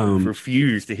 I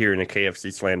refuse to hear any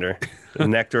KFC slander. The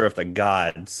nectar of the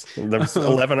gods. There's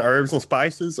 11 herbs and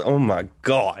spices. Oh my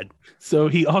God. So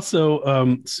he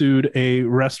also sued a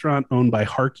restaurant owned by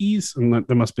Harkey's, and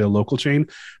there must be a local chain,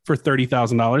 for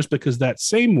 $30,000 because that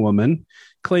same woman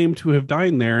claimed to have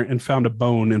dined there and found a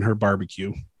bone in her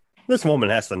barbecue. This woman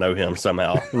has to know him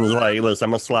somehow. It was like, listen,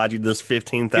 I'm gonna slide you this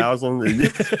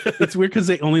 $15,000. It's weird because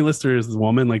they only list her as the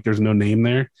woman, like there's no name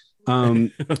there. A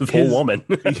woman.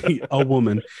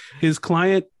 His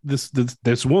client,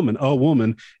 this woman, a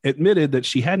woman, admitted that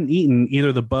she hadn't eaten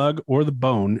either the bug or the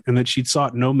bone and that she'd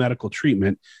sought no medical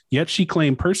treatment. Yet she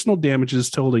claimed personal damages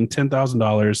totaling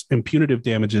 $10,000 and punitive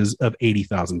damages of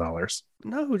 $80,000.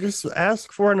 No, just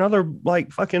ask for another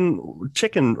like fucking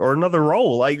chicken or another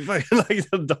roll. Like you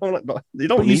don't but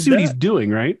need you see that. What he's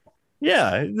doing, right?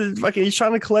 Yeah, fucking he's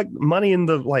trying to collect money in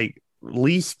the like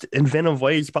least inventive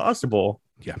ways possible.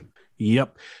 Yeah.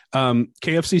 Yep.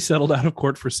 KFC settled out of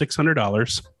court for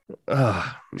 $600.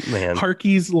 Oh, man.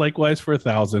 Harkey's likewise for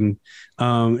 $1,000.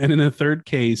 And in a third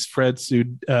case, Fred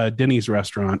sued Denny's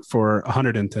restaurant for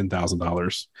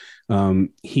 $110,000.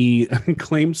 He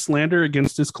claimed slander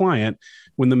against his client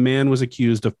when the man was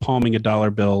accused of palming a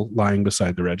dollar bill lying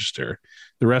beside the register.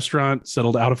 The restaurant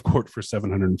settled out of court for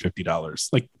 $750.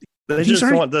 Like they just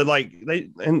want to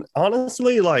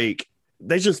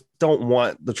they just don't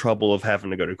want the trouble of having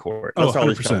to go to court. That's all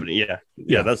this company.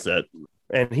 Yeah, that's it.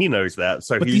 And he knows that.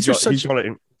 So he's going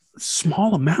to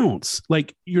small amounts.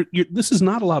 Like this is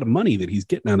not a lot of money that he's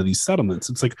getting out of these settlements.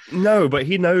 It's like, no, but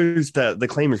he knows that the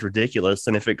claim is ridiculous.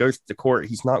 And if it goes to court,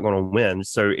 he's not going to win.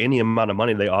 So any amount of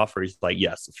money they offer, he's like,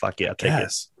 yes, fuck yeah, take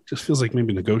it. Just feels like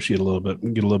maybe negotiate a little bit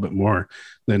and get a little bit more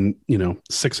than,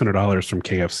 $600 from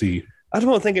KFC. I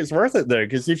don't think it's worth it though,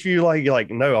 because if you like,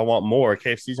 no, I want more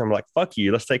KFC's, I'm like, fuck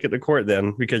you, let's take it to court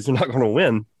then, because you're not going to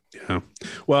win. Yeah.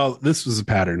 Well, this was a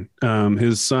pattern.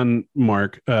 His son,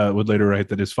 Mark, would later write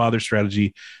that his father's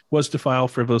strategy was to file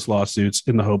frivolous lawsuits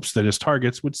in the hopes that his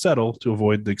targets would settle to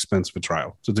avoid the expense of a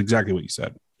trial. So it's exactly what you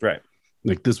said. Right.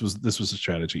 Like this was a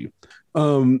strategy.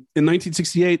 In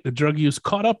 1968, the drug use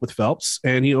caught up with Phelps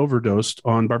and he overdosed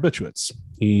on barbiturates.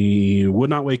 He would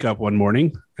not wake up one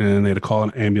morning and they had to call an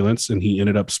ambulance and he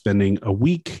ended up spending a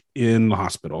week in the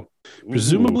hospital,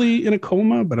 presumably in a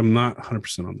coma, but I'm not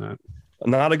 100% on that.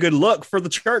 Not a good look for the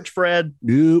church, Fred.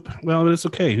 Nope. Well, but it's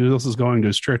okay. Who else is going to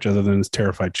his church other than his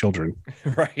terrified children?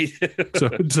 Right. So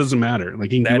it doesn't matter.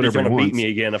 Like he can do whatever he wants. Beat me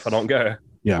again if I don't go.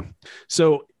 Yeah.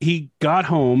 So he got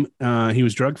home. He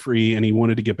was drug free and he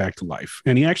wanted to get back to life.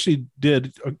 And he actually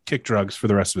did kick drugs for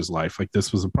the rest of his life. Like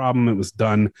this was a problem. It was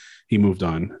done. He moved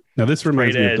on. Now this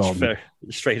reminds me of Dalton.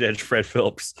 Straight edge Fred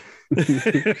Phelps.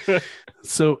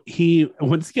 So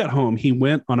once he got home, he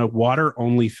went on a water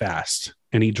only fast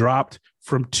and he dropped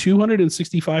from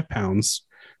 265 pounds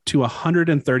to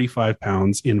 135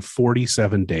 pounds in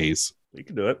 47 days. You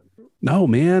can do it. No,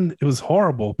 man, it was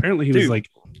horrible. Apparently he was like,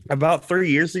 about 3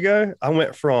 years ago, I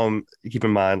went from, keep in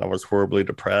mind, I was horribly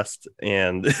depressed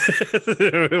and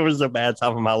it was a bad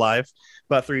time of my life.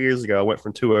 About 3 years ago, I went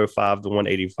from 205 to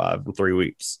 185 in 3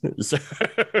 weeks. So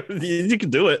you can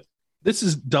do it. This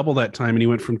is double that time. And he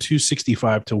went from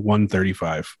 265 to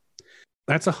 135.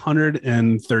 That's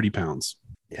 130 pounds.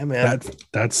 Yeah, man.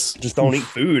 That's just don't eat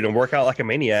food and work out like a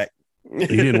maniac. He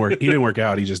didn't work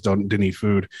out. He just didn't eat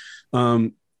food.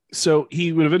 So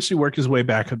he would eventually work his way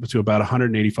back up to about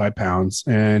 185 pounds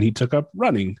and he took up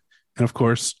running. And of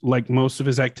course, like most of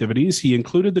his activities, he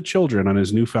included the children on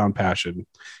his newfound passion.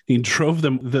 He drove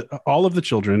all of the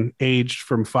children aged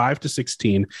from 5 to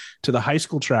 16 to the high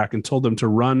school track and told them to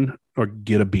run or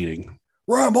get a beating.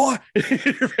 Run, boy.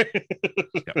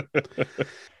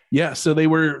 Yeah, so they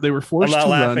were I'm forced not to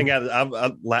laughing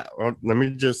run. let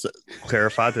me just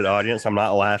clarify to the audience. I'm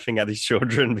not laughing at these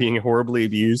children being horribly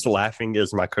abused. Laughing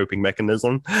is my coping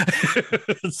mechanism.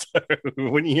 So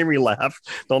when you hear me laugh,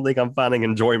 don't think I'm finding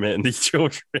enjoyment in these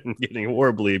children getting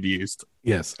horribly abused.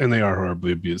 Yes, and they are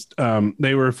horribly abused.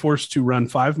 They were forced to run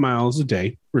 5 miles a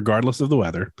day, regardless of the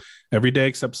weather, every day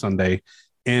except Sunday.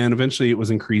 And eventually it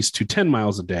was increased to 10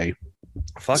 miles a day.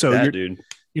 Fuck So that, dude.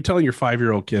 You're telling your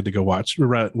 5-year-old kid to go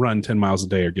run 10 miles a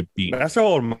day or get beat. That's how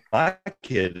old my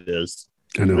kid is.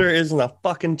 I know. There isn't a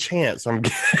fucking chance I'm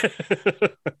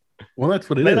Well, that's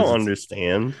what it is. They don't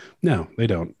understand. No, they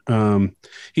don't.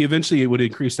 He eventually would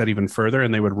increase that even further,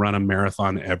 and they would run a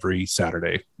marathon every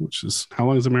Saturday, which is, how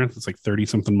long is a marathon? It's like 30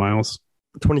 something miles.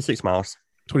 26 miles.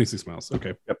 26 miles.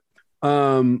 Okay. Yep.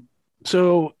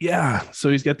 So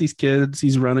he's got these kids,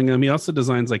 he's running them. He also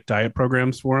designs like diet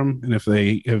programs for them. And if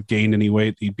they have gained any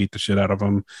weight, he beat the shit out of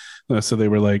them. So they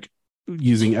were like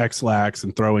using X-Lax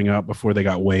and throwing up before they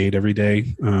got weighed every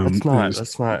day.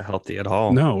 That's not healthy at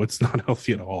all. No, it's not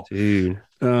healthy at all. Dude.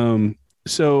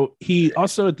 So he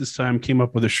also at this time came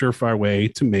up with a surefire way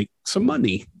to make some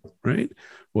money, right?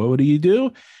 What would you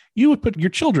do? You would put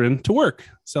your children to work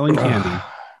selling candy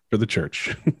for the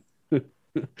church.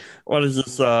 What is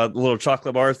this little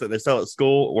chocolate bars that they sell at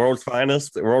school? World's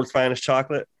finest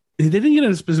chocolate. They didn't get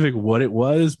into specific what it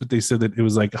was, but they said that it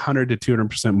was like 100 to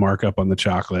 200% markup on the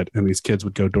chocolate, and these kids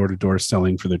would go door to door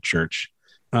selling for the church.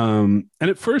 And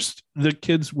at first, the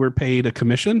kids were paid a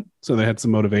commission, so they had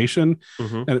some motivation.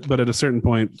 Mm-hmm. But at a certain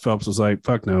point, Phelps was like,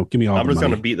 "Fuck no, give me all." I'm just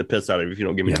going to beat the piss out of you if you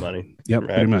don't give me the money. Yep, right?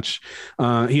 Pretty much.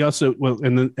 He also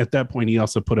and then at that point, he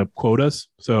also put up quotas.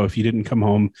 So if you didn't come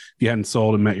home, if you hadn't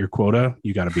sold and met your quota,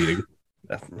 you got a beating.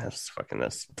 That's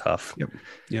tough.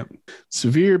 Yep.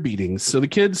 Severe beatings. So the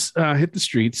kids hit the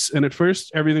streets, and at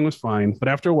first everything was fine, but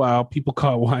after a while, people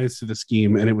caught wise to the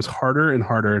scheme, and it was harder and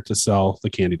harder to sell the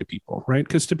candy to people, right?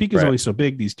 Because Topeka is only so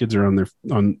big. These kids are on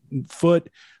foot.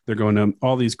 They're going to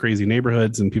all these crazy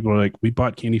neighborhoods, and people are like, "We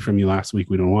bought candy from you last week.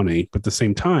 We don't want any." But at the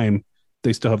same time,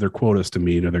 they still have their quotas to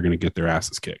meet, or they're going to get their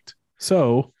asses kicked.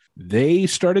 So they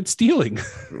started stealing.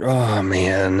 Oh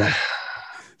man.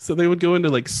 So they would go into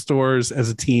like stores as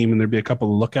a team, and there'd be a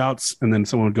couple of lookouts, and then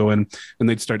someone would go in and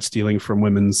they'd start stealing from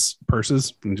women's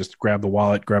purses and just grab the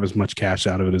wallet, grab as much cash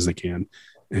out of it as they can.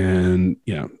 And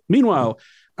meanwhile,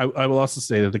 I will also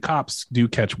say that the cops do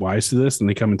catch wise to this, and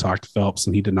they come and talk to Phelps,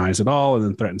 and he denies it all and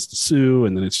then threatens to sue.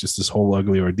 And then it's just this whole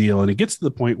ugly ordeal. And it gets to the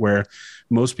point where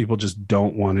most people just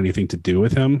don't want anything to do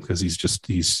with him because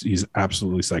he's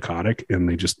absolutely psychotic. And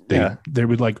they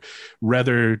would like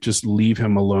rather just leave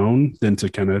him alone than to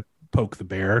kind of poke the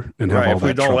bear and have all if we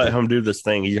that don't trouble. Let him do this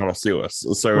thing, he's gonna sue us.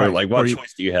 So what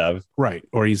choice do you have? Right.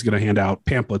 Or he's gonna hand out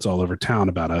pamphlets all over town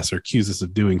about us or accuse us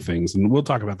of doing things. And we'll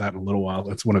talk about that in a little while.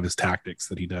 That's one of his tactics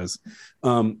that he does.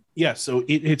 So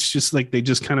it's just like they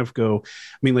just kind of go,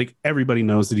 I mean, like everybody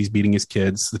knows that he's beating his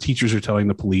kids. The teachers are telling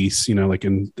the police, and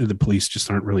the police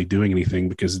just aren't really doing anything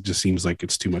because it just seems like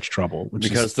it's too much trouble.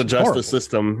 Because the justice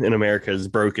system in America is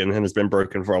broken and has been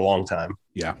broken for a long time.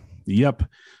 Yeah. Yep.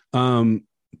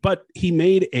 But he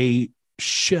made a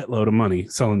shitload of money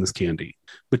selling this candy.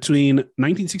 Between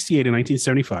 1968 and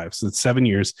 1975, so that's 7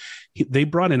 years, they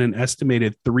brought in an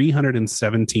estimated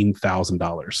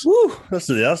 $317,000. Woo, that's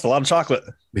a lot of chocolate.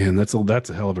 Man, that's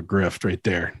a hell of a grift right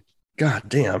there. God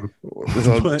damn. There's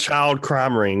a child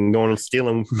crime ring going and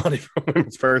stealing money from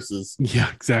women's purses.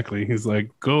 Yeah, exactly. He's like,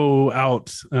 go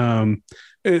out.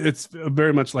 It's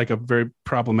very much like a very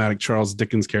problematic Charles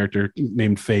Dickens character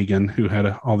named Fagin, who had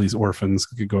all these orphans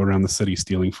who could go around the city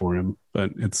stealing for him.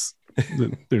 But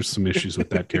there's some issues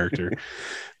with that character.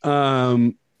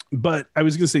 But I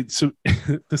was going to say, so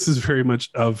this is very much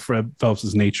of Fred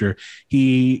Phelps's nature.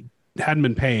 He hadn't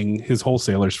been paying his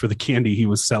wholesalers for the candy he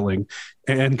was selling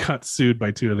and got sued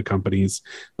by two of the companies.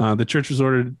 The church was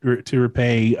ordered to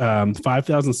repay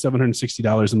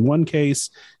 $5,760 in one case,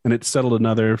 and it settled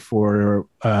another for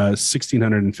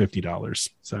 $1,650.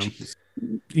 So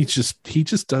he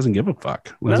just doesn't give a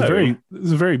fuck. This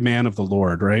is a very man of the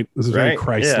Lord, right? This is a very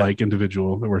Christ-like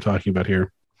individual that we're talking about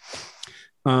here.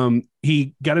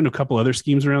 He got into a couple other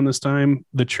schemes around this time.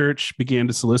 The church began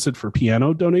to solicit for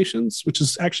piano donations, which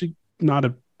is actually not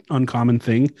uncommon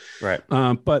thing. Right.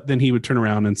 But then he would turn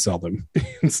around and sell them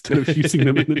instead of using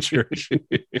them in the church.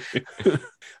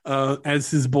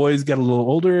 As his boys got a little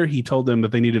older, he told them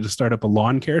that they needed to start up a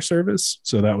lawn care service.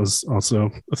 So that was also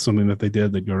something that they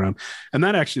did. They'd go around. And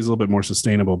that actually is a little bit more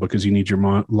sustainable because you need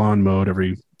your lawn mowed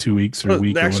every 2 weeks or a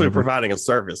week. They're actually whatever. providing a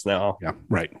service now. Yeah,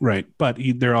 right. But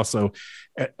they're also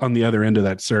on the other end of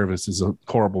that service is a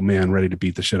horrible man ready to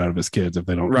beat the shit out of his kids if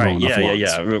they don't. Right. mow enough lawns.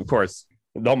 Yeah. Of course.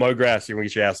 Don't mow grass. You're going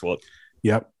to get your ass whooped.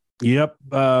 Yep.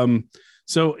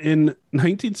 So in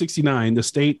 1969, the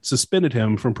state suspended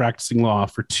him from practicing law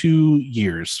for 2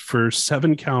 years for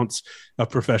 7 counts of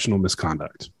professional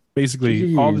misconduct.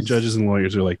 Basically, all the judges and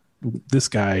lawyers are like, this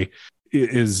guy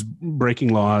is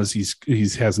breaking laws. He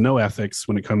has no ethics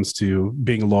when it comes to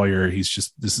being a lawyer.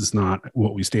 This is not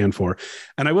what we stand for.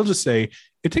 And I will just say,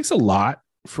 it takes a lot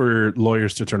for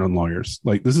lawyers to turn on lawyers.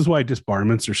 Like, this is why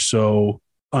disbarments are so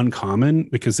uncommon,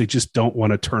 because they just don't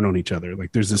want to turn on each other.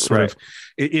 Like, there's this sort of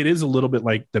it is a little bit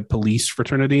like the police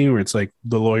fraternity, where it's like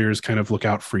the lawyers kind of look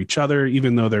out for each other,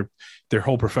 even though their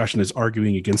whole profession is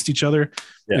arguing against each other.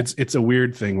 It's a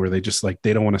weird thing where they just like,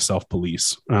 they don't want to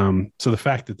self-police. So the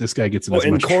fact that this guy gets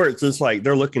in courts, it's like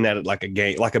they're looking at it like a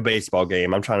game, like a baseball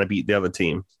game. I'm trying to beat the other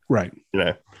team, right?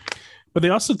 But they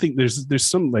also think there's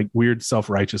some like weird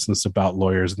self-righteousness about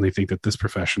lawyers, and they think that this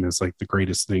profession is like the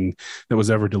greatest thing that was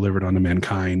ever delivered unto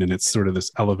mankind, and it's sort of this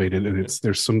elevated, and it's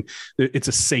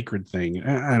a sacred thing.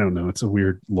 I don't know, it's a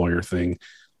weird lawyer thing.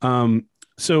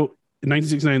 So in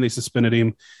 1969 they suspended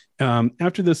him.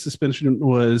 After the suspension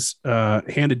was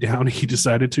handed down, he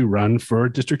decided to run for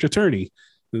district attorney.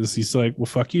 He's like, well,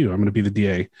 fuck you, I'm going to be the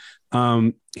DA.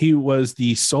 He was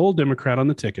the sole Democrat on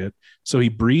the ticket, so he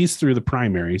breezed through the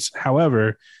primaries.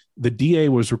 However, the DA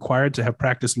was required to have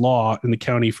practiced law in the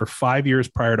county for 5 years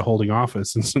prior to holding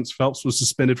office. And since Phelps was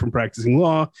suspended from practicing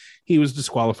law, he was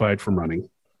disqualified from running.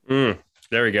 There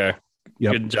we go.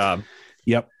 Yep. Good job.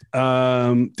 Yep.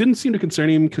 Didn't seem to concern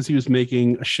him because he was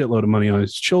making a shitload of money on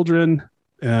his children.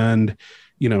 And,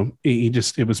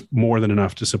 it was more than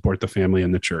enough to support the family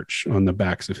and the church on the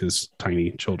backs of his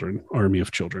tiny army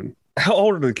of children. How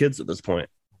old are the kids at this point?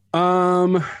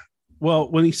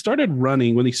 Well, when he started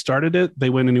it,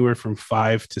 they went anywhere from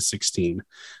 5 to 16.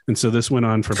 And so this went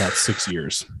on for about 6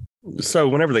 years. So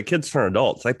whenever the kids turn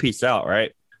adults, they peace out,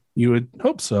 right? You would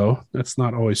hope so. That's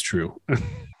not always true.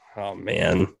 Oh,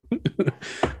 man.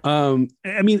 I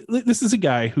mean, this is a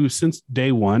guy who since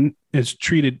day one has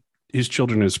treated his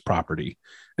children as property.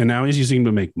 And now he's using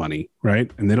them to make money, right?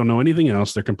 And they don't know anything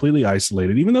else. They're completely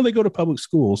isolated. Even though they go to public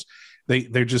schools,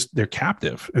 they're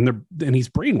captive, and he's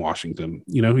brainwashing them.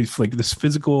 He's like this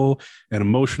physical and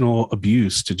emotional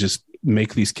abuse to just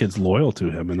make these kids loyal to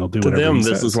him, and they'll do whatever he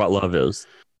says. This is what love is.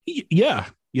 Yeah.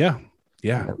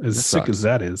 As sick as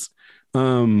that is.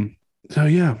 So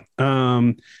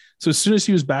as soon as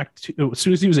he was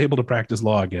able to practice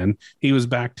law again, he was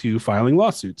back to filing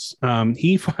lawsuits.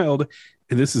 He filed,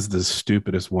 and this is the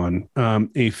stupidest one,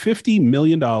 a $50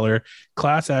 million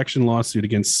class action lawsuit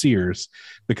against Sears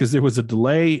because there was a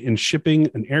delay in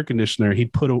shipping an air conditioner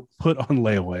he'd put on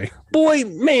layaway. Boy,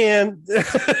 man,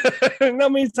 how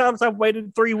many times I've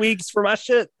waited 3 weeks for my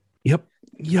shit? Yep.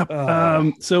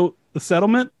 So the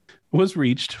settlement was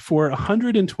reached for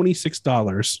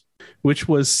 $126, which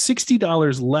was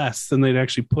 $60 less than they'd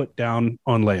actually put down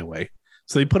on layaway.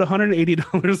 So they put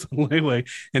 $180 on layaway,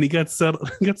 and he got settled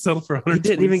for $126. He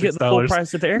didn't even get the full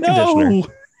price of the air conditioner.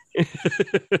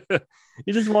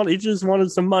 He just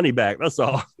wanted some money back. That's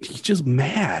all. He's just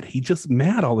mad.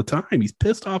 All the time. He's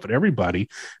pissed off at everybody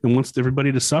and wants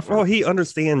everybody to suffer. Well, he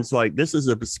understands like this is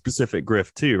a specific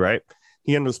grift too, right?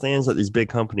 He understands that these big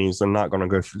companies are not going to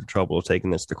go through the trouble of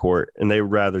taking this to court, and they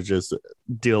rather just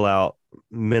deal out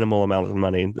minimal amount of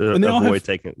money to avoid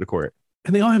taking it to court.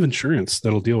 And they all have insurance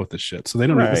that'll deal with this shit, so they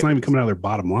don't. Right. It's not even coming out of their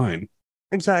bottom line.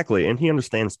 Exactly, and he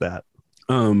understands that.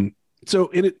 So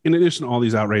in addition to all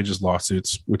these outrageous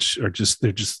lawsuits, which are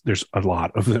there's a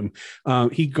lot of them,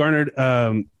 he garnered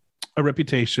a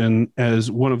reputation as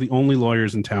one of the only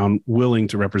lawyers in town willing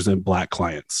to represent Black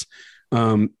clients.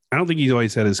 I don't think he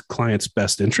always had his clients'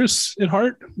 best interests at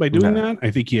heart by doing that.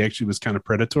 I think he actually was kind of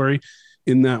predatory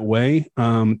in that way.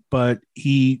 But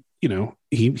he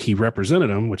represented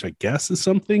them, which I guess is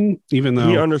something, even though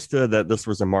he understood that this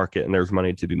was a market and there was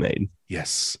money to be made.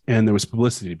 Yes. And there was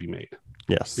publicity to be made.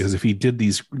 Yes. Because if he did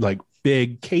these like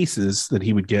big cases, that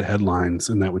he would get headlines,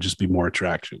 and that would just be more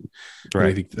attraction. Right.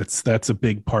 And I think that's a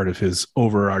big part of his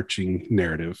overarching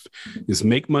narrative is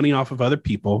make money off of other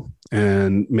people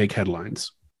and make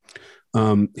headlines.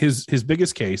 His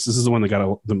biggest case, this is the one that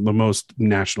got the most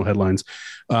national headlines.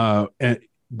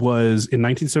 was in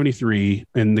 1973,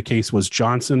 and the case was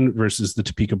Johnson versus the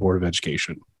Topeka Board of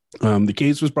Education. The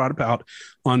case was brought about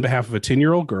on behalf of a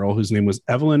 10-year-old girl whose name was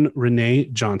Evelyn Renee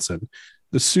Johnson.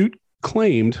 The suit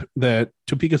claimed that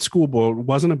Topeka School Board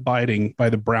wasn't abiding by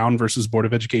the Brown versus Board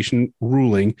of Education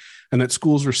ruling, and that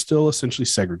schools were still essentially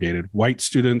segregated, white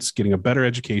students getting a better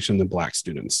education than black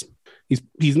students.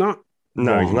 He's not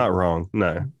No, wrong, he's not wrong.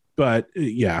 No. but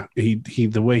yeah, he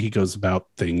the way he goes about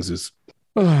things is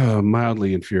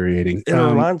mildly infuriating. It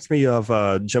reminds me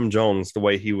of Jim Jones, the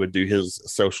way he would do his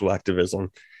social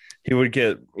activism. He would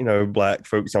get, black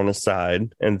folks on his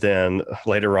side, and then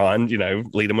later on,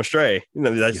 lead them astray.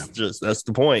 That's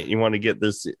the point. You want to get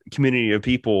this community of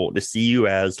people to see you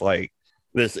as like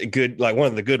this good, like one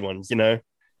of the good ones, and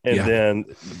then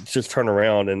just turn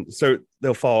around, and so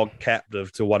they'll fall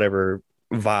captive to whatever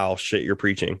vile shit you're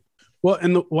preaching. Well,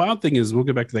 and the wild thing is, we'll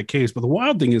get back to that case, but the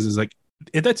wild thing is like,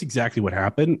 that's exactly what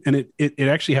happened. And it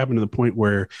actually happened to the point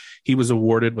where he was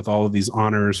awarded with all of these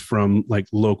honors from like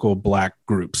local black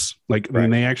groups. Like, right. I mean,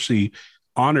 they actually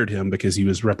honored him because he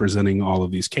was representing all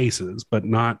of these cases, but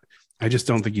I just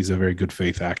don't think he's a very good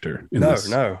faith actor.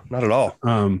 No, not at all.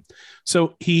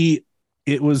 So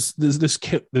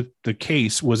the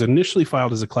case was initially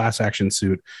filed as a class action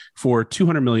suit for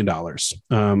 $200 million,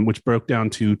 which broke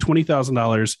down to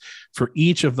 $20,000 for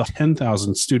each of the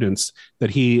 10,000 students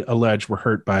that he alleged were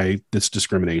hurt by this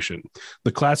discrimination.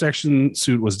 The class action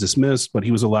suit was dismissed, but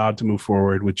he was allowed to move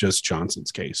forward with just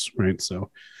Johnson's case. Right.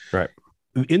 So, right.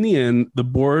 In the end, the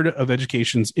Board of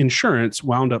Education's insurance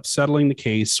wound up settling the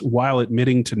case while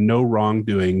admitting to no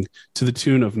wrongdoing to the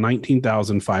tune of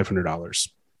 $19,500.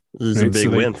 This is a big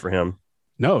win for him.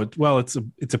 No, it's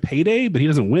a payday, but he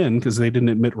doesn't win because they didn't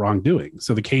admit wrongdoing.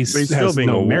 So the case has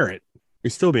no merit.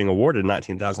 He's still being awarded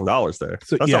 $19,000 there.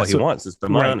 So, that's all he wants is the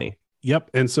money. Right. Yep.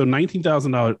 And so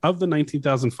 $19,000 of the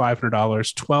 $19,500,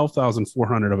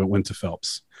 $12,400 of it went to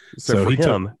Phelps. So for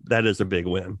him, that is a big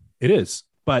win. It is.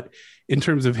 But in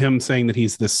terms of him saying that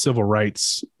he's this civil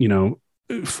rights,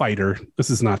 fighter, this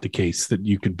is not the case that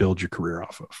you could build your career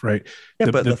off of, right?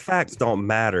 Yeah, but the facts don't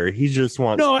matter. He just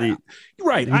wants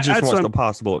right. He just wants the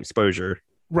possible exposure.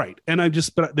 Right. And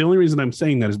but the only reason I'm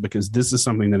saying that is because this is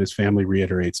something that his family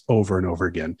reiterates over and over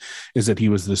again, is that he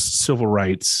was this civil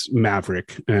rights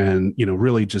maverick and,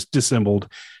 really just dismantled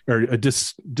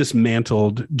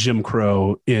Jim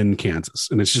Crow in Kansas.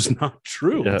 And it's just not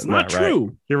true. Yeah, it's not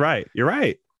true. Right. You're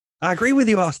right. I agree with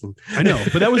you, Austin. I know,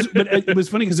 but it was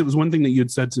funny because it was one thing that you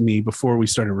had said to me before we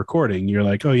started recording. You're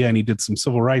like, oh yeah, and he did some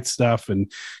civil rights stuff,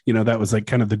 and that was like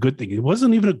kind of the good thing. It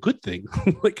wasn't even a good thing.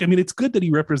 It's good that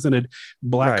he represented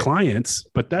black clients,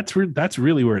 but that's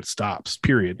really where it stops.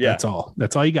 Period. Yeah.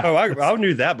 That's all you got. Oh, I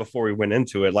knew that before we went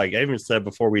into it. Like I even said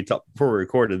before we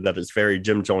recorded that it's very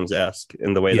Jim Jones-esque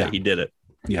in the way that he did it.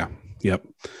 Yeah. Yep.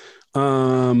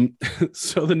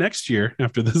 So the next year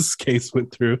after this case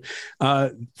went through,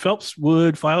 Phelps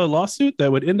would file a lawsuit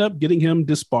that would end up getting him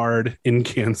disbarred in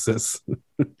Kansas.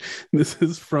 This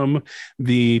is from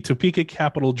the Topeka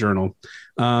Capital Journal.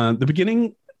 The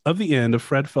beginning of the end of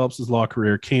Fred Phelps's law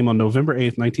career came on November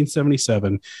 8th,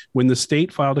 1977, when the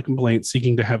state filed a complaint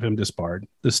seeking to have him disbarred.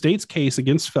 The state's case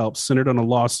against Phelps centered on a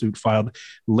lawsuit filed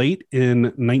late in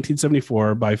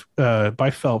 1974 by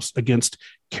Phelps against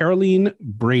Caroline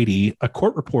Brady, a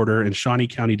court reporter in Shawnee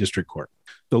County District Court.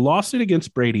 The lawsuit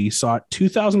against Brady sought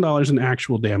 $2,000 in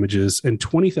actual damages and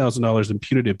 $20,000 in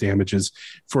punitive damages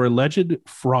for alleged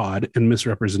fraud and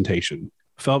misrepresentation.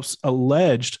 Phelps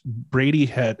alleged Brady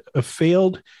had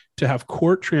failed to have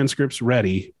court transcripts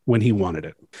ready when he wanted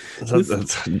it.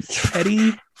 This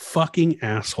petty fucking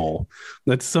asshole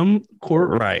that some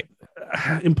court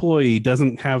employee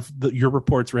doesn't have your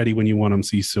reports ready when you want them,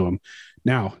 so you sue him.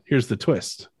 Now, here's the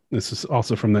twist. This is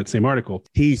also from that same article.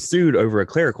 He sued over a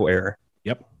clerical error.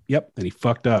 Yep. And he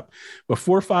fucked up.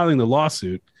 Before filing the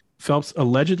lawsuit, Phelps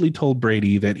allegedly told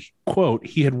Brady that, quote,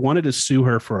 he had wanted to sue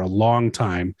her for a long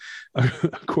time,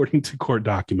 according to court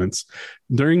documents.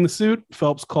 During the suit,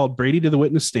 Phelps called Brady to the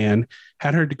witness stand,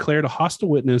 had her declared a hostile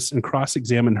witness, and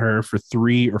cross-examined her for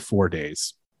 3 or 4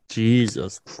 days.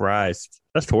 Jesus Christ.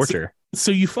 That's torture.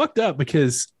 So you fucked up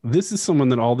because this is someone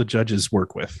that all the judges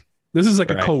work with. This is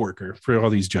like a coworker for all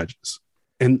these judges.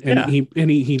 And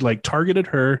he like targeted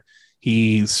her.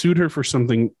 He sued her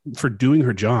for doing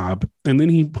her job, and then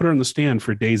he put her on the stand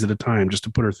for days at a time just to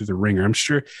put her through the ringer. I'm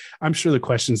sure the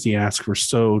questions he asked were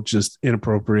so just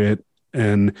inappropriate,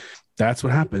 and that's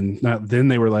what happened. Now, then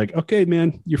they were like, "Okay,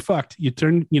 man, you're fucked. You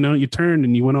turned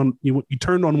and you went on. You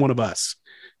turned on one of us,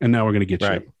 and now we're gonna get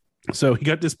you." So he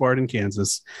got disbarred in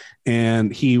Kansas,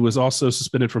 and he was also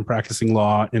suspended from practicing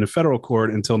law in a federal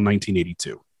court until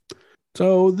 1982.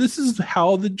 So this is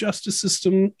how the justice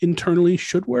system internally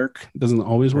should work. It doesn't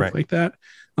always work like that.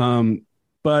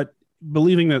 But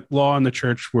believing that law and the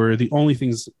church were the only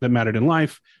things that mattered in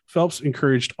life, Phelps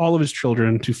encouraged all of his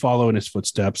children to follow in his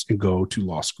footsteps and go to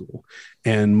law school.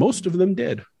 And most of them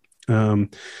did.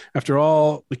 After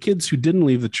all, the kids who didn't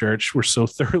leave the church were so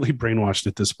thoroughly brainwashed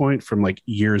at this point from like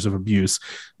years of abuse,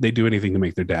 they'd do anything to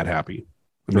make their dad happy.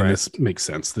 I mean, this makes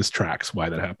sense. This tracks why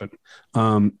that happened.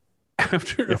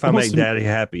 If I make daddy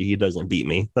happy, he doesn't beat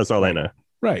me. That's all I know.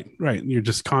 Right. You're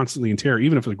just constantly in terror,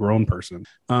 even if it's a grown person.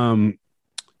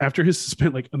 After his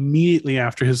suspension, like immediately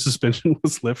after his suspension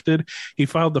was lifted, he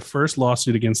filed the first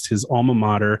lawsuit against his alma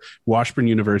mater, Washburn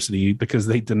University, because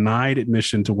they denied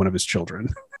admission to one of his children.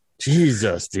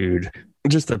 Jesus, dude.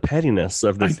 Just the pettiness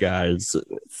of this guy is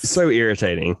so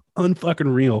irritating.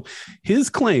 Unfucking real. His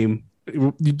claim,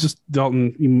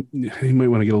 Dalton, you might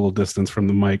want to get a little distance from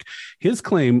the mic. His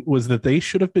claim was that they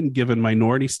should have been given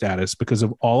minority status because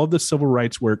of all of the civil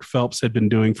rights work Phelps had been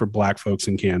doing for black folks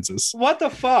in Kansas. What the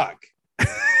fuck?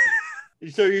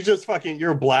 So you're just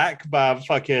you're black by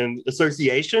fucking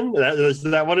association? Is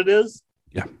that what it is?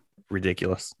 Yeah.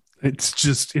 Ridiculous. It's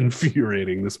just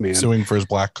infuriating, this man. Suing for his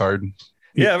black card.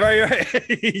 Yeah, right.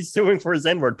 He's suing for his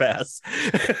N-word pass.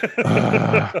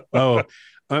 I will.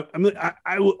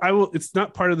 It's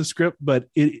not part of the script, but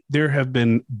there have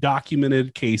been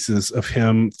documented cases of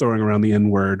him throwing around the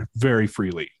N-word very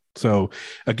freely. So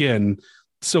again,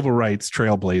 civil rights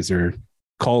trailblazer,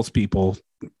 calls people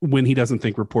when he doesn't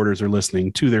think reporters are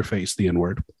listening to their face the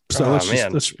N-word. So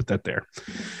let's put that there.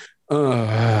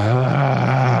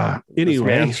 Anyway, this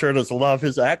man sure does love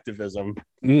his activism.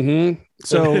 Mm-hmm.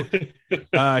 So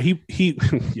he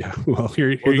yeah. Well, here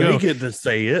you go. They get to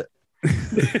say it.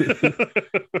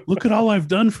 Look at all I've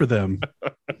done for them.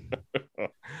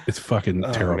 It's fucking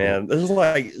terrible, man. That's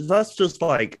just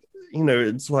like,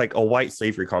 it's like a white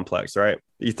savior complex, right?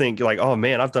 You think like, oh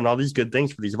man, I've done all these good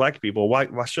things for these black people. Why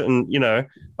shouldn't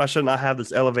I have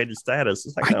this elevated status?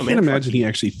 It's like, I can't imagine he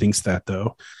actually thinks that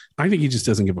though. I think he just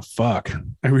doesn't give a fuck.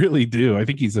 I really do. I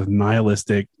think he's a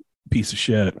nihilistic piece of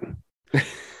shit.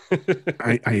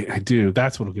 I do.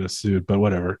 That's what'll get us sued, but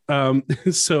whatever.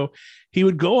 So he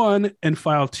would go on and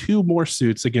file 2 more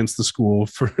suits against the school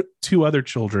for 2 other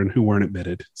children who weren't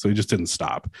admitted. So he just didn't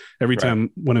stop. Every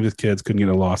time one of his kids couldn't get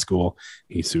a law school,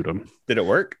 he sued him. Did it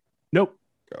work? Nope.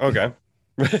 Okay.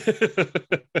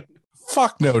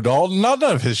 Fuck no, Dalton. None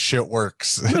of his shit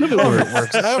works. None of it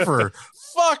works ever.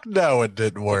 Fuck no, it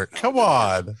didn't work. Come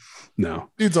on. No.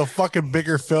 Dude's a fucking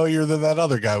bigger failure than that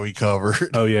other guy we covered.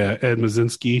 Oh, yeah. Ed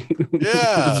Mazinski.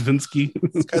 Yeah. Mazinski.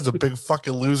 This guy's a big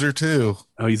fucking loser, too.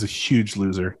 Oh, he's a huge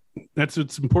loser. It's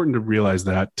important to realize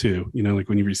that, too. Like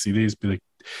when you see these, be like,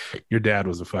 your dad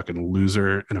was a fucking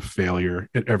loser and a failure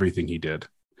at everything he did.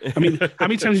 I mean, how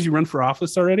many times did you run for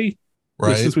office already?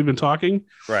 Right. Since we've been talking.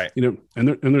 Right. And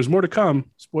there's more to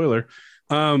come. Spoiler.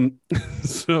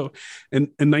 So in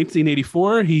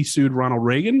 1984, he sued Ronald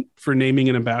Reagan for naming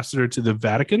an ambassador to the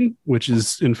Vatican, which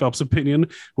is, in Phelps' opinion,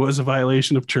 was a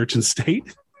violation of church and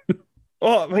state.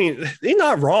 Well, I mean, he's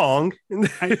not wrong.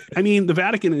 I mean, the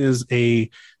Vatican is a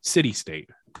city-state,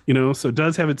 so it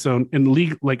does have its own,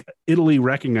 and like Italy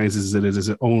recognizes it as its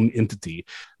own entity.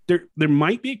 There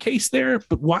might be a case there,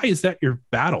 but why is that your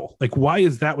battle? Like, why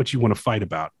is that what you want to fight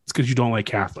about? It's because you don't like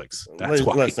Catholics. That's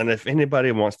why. Listen, if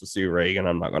anybody wants to sue Reagan,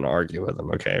 I'm not going to argue with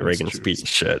him. Okay, Reagan's a piece of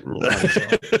shit.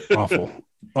 Awful.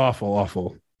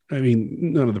 I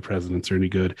mean, none of the presidents are any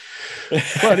good.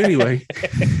 But anyway,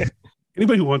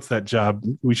 anybody who wants that job,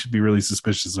 we should be really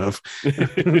suspicious of.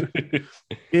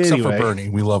 Except for Bernie.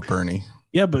 We love Bernie.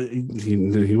 Yeah, but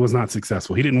he was not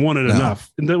successful. He didn't want it enough.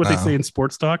 Isn't that what they say in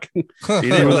sports talk? He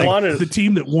didn't want it. The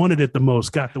team that wanted it the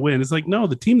most got the win. It's like, no,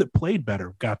 the team that played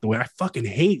better got the win. I fucking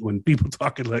hate when people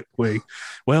talk that way.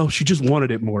 Well, she just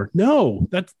wanted it more. No,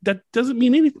 that doesn't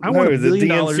mean anything. I want $1 billion.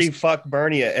 The DNC fuck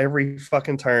Bernie at every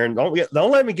fucking turn. Don't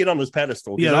let me get on this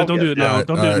pedestal. Yeah, don't do it now.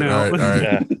 Don't do it now.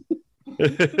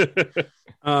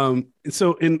 All right.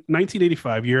 So in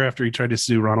 1985, year after he tried to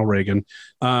sue Ronald Reagan,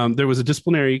 there was a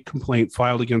disciplinary complaint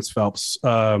filed against Phelps,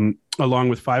 along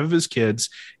with 5 of his kids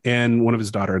and one of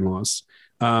his daughter-in-laws.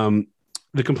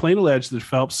 The complaint alleged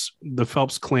that the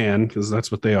Phelps clan, because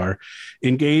that's what they are,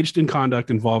 engaged in conduct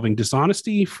involving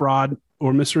dishonesty, fraud,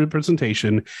 or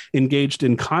misrepresentation, engaged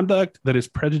in conduct that is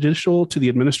prejudicial to the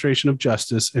administration of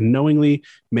justice, and knowingly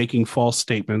making false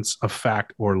statements of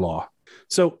fact or law.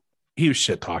 So he was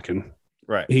shit talking.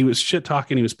 Right. He was shit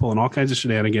talking. He was pulling all kinds of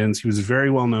shenanigans. He was very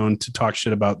well known to talk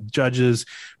shit about judges,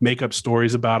 make up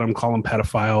stories about them, call them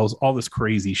pedophiles, all this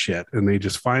crazy shit. And they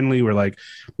just finally were like,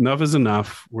 enough is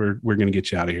enough. We're going to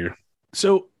get you out of here.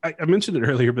 So I mentioned it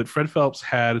earlier, but Fred Phelps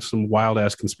had some wild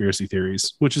ass conspiracy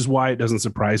theories, which is why it doesn't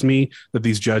surprise me that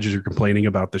these judges are complaining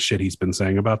about the shit he's been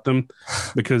saying about them.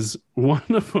 Because one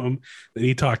of them that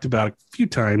he talked about a few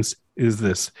times is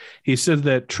this. He said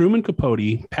that Truman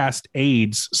Capote passed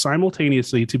AIDS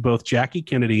simultaneously to both Jackie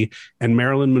Kennedy and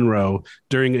Marilyn Monroe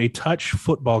during a touch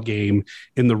football game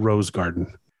in the Rose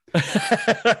Garden.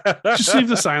 Just leave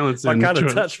the silence. What kind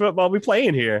of touch football we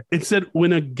playing here? It said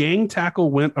when a gang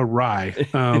tackle went awry,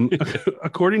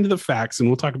 according to the facts, and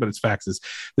we'll talk about its faxes,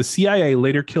 the CIA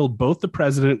later killed both the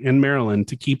president and Marilyn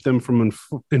to keep them from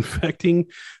infecting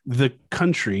the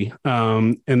country.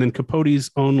 And then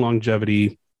Capote's own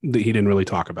longevity that he didn't really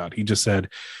talk about. He just said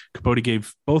Capote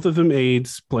gave both of them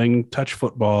AIDS playing touch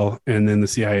football, and then the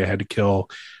CIA had to kill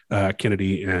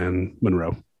Kennedy and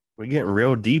Monroe. We're getting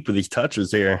real deep with these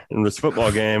touches here in this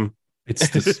football game. It's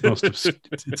this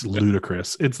it's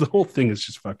ludicrous. It's the whole thing is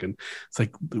just fucking. It's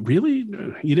like, really?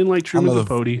 You didn't like Truman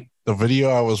Capote? The video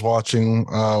I was watching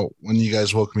when you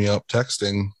guys woke me up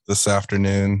texting this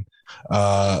afternoon,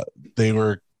 they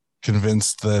were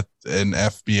convinced that an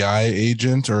FBI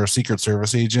agent or a Secret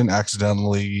Service agent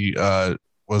accidentally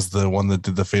was the one that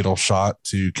did the fatal shot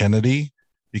to Kennedy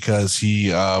because he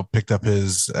picked up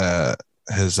his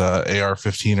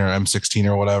AR-15 or M16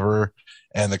 or whatever,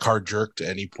 and the car jerked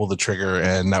and he pulled the trigger,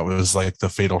 and that was like the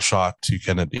fatal shot to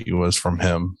Kennedy was from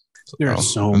him. There are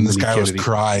so and this many guy Kennedy. was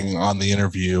crying on the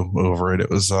interview over it. It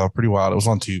was pretty wild. It was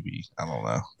on Tubi. I don't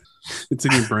know. It's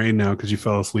in your brain now because you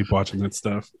fell asleep watching that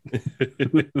stuff.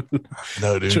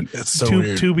 No, dude, it's so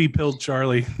weird. Tubi pilled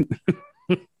Charlie.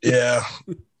 Yeah,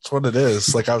 that's what it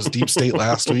is. Like I was deep state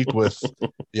last week with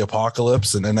the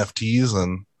apocalypse and NFTs,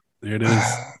 and there it is.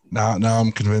 Now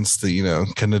I'm convinced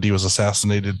that Kennedy was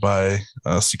assassinated by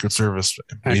a Secret Service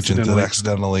agent that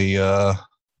accidentally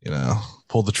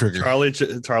pulled the trigger. Charlie's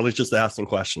just asking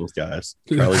questions, guys.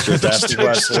 Charlie's just asking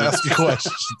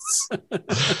questions.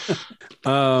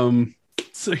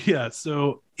 So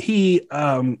he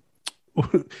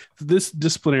this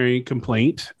disciplinary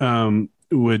complaint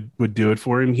would do it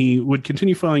for him. He would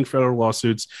continue filing federal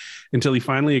lawsuits until he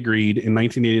finally agreed in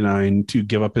 1989 to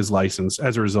give up his license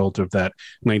as a result of that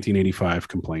 1985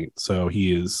 complaint. So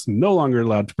he is no longer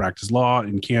allowed to practice law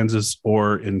in Kansas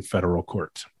or in federal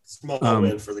court. Small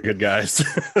win for the good guys.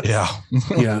 Yeah.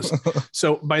 Yes.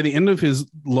 So by the end of his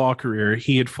law career,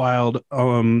 he had filed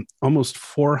almost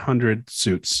 400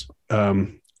 suits.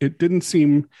 It didn't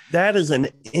seem... That is an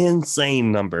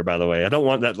insane number, by the way. I don't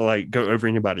want that to go over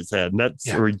anybody's head. That's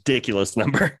a ridiculous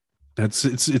number. It's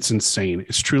insane.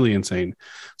 It's truly insane.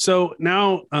 So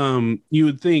now you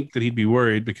would think that he'd be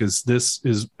worried because this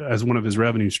is, as one of his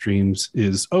revenue streams,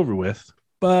 is over with.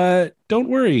 But don't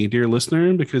worry, dear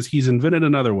listener, because he's invented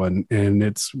another one,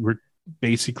 and we're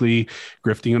basically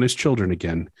grifting on his children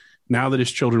again. Now that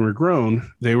his children were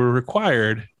grown, they were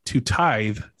required to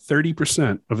tithe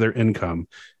 30% of their income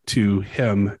to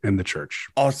him and the church.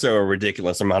 Also a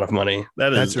ridiculous amount of money.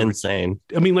 That's insane.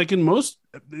 I mean, like in most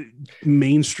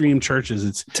mainstream churches,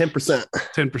 it's 10%.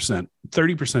 10%.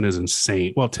 30% is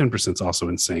insane. Well, 10% is also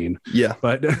insane. Yeah.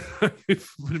 But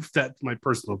if that's my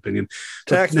personal opinion.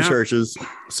 Tax the churches.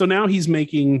 So now he's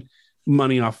making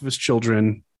money off of his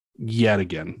children yet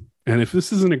again. And if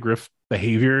this isn't a grift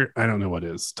behavior, I don't know what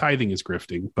is. Tithing is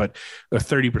grifting, but a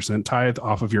 30% tithe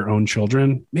off of your own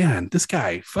children, man, this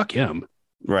guy, fuck him.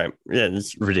 Right. Yeah,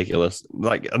 it's ridiculous.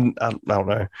 Like, I don't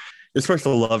know. You're supposed to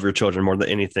love your children more than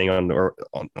anything your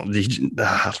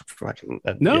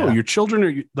children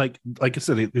are like I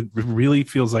said, it really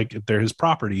feels like they're his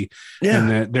property, and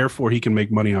that therefore he can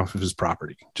make money off of his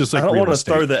property. Just like, I don't want to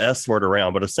throw the S word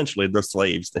around, but essentially they're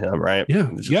slaves to him, right? Yeah.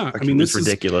 I mean, it's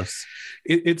ridiculous.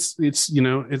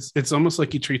 It's almost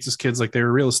like he treats his kids like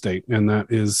they're real estate, and that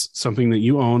is something that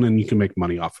you own and you can make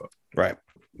money off of. Right.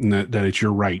 And that it's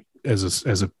your right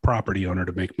as a property owner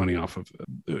to make money off of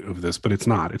this, but it's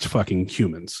not. It's fucking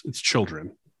humans. It's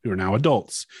children who are now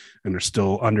adults and are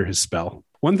still under his spell.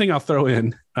 One thing I'll throw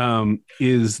in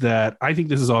is that I think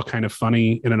this is all kind of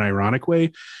funny in an ironic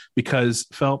way, because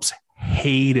Phelps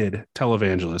hated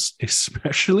televangelists,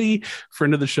 especially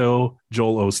friend of the show,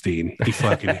 Joel Osteen. He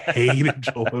fucking hated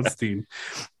Joel Osteen.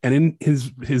 And in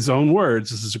his own words,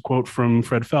 this is a quote from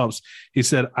Fred Phelps. He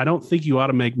said, "I don't think you ought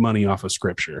to make money off of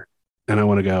scripture." And I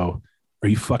want to go, are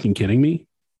you fucking kidding me?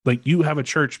 Like, you have a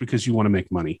church because you want to make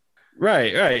money.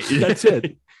 Right. That's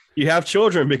it. You have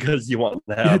children because you want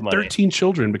to have money. 13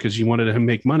 children because you wanted to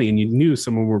make money, and you knew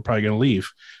someone were probably going to leave.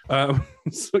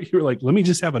 So you were like, let me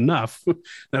just have enough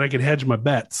that I could hedge my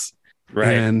bets.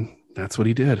 Right. And that's what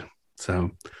he did.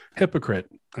 So hypocrite,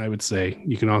 I would say.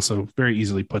 You can also very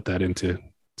easily put that into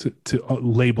to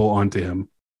label onto him.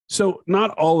 So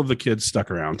not all of the kids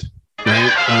stuck around.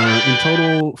 Right. In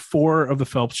total, 4 of the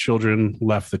Phelps children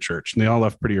left the church, and they all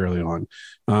left pretty early on.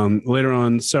 Later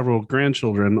on, several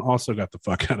grandchildren also got the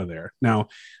fuck out of there. Now,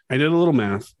 I did a little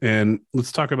math, and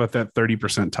let's talk about that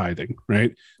 30% tithing,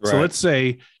 right? So let's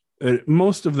say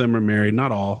most of them are married,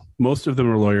 not all. Most of them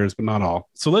are lawyers, but not all.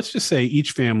 So let's just say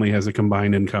each family has a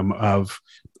combined income of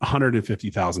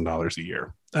 $150,000 a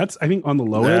year. That's, I think, on the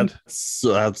low end.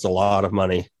 That's a lot of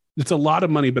money. It's a lot of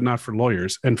money, but not for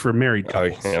lawyers and for married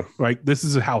couples. Yeah. Right? This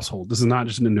is a household. This is not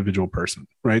just an individual person,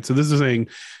 right? So this is saying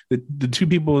that the 2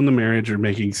 people in the marriage are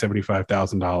making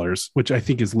 $75,000, which I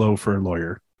think is low for a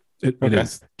lawyer. It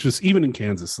is just even in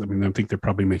Kansas. I mean, I think they're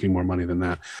probably making more money than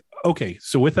that. Okay,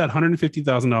 so with that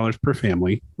 $150,000 per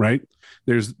family, right?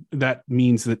 That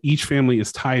means that each family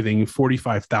is tithing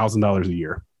 $45,000 a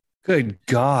year. Good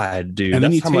God, dude! And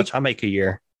that's how much I make a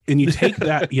year. And you take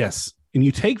that, yes. And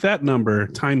you take that number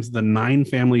times the 9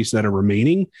 families that are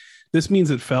remaining. This means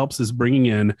that Phelps is bringing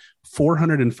in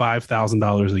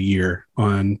 $405,000 a year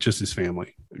on just his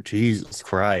family. Jesus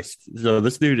Christ. So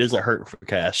this dude isn't hurting for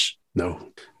cash.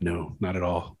 No, not at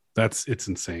all. It's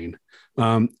insane.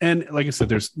 And like I said,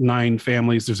 there's 9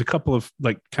 families. There's a couple of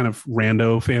like kind of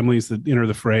rando families that enter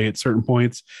the fray at certain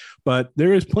points, but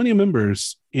there is plenty of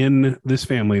members in this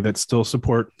family that still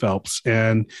support Phelps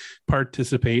and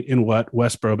participate in what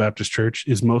Westboro Baptist Church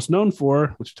is most known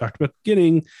for, which we talked about at the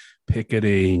beginning,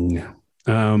 picketing.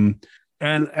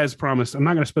 And as promised, I'm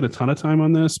not going to spend a ton of time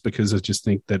on this because I just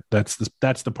think that that's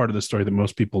the part of the story that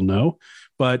most people know.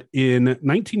 But in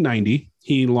 1990,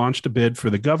 he launched a bid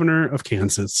for the governor of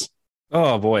Kansas.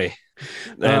 Oh, boy.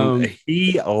 And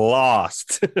he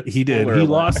lost. He did. He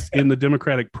lost in the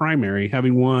Democratic primary,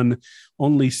 having won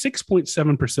only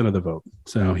 6.7% of the vote.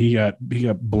 So he got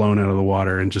blown out of the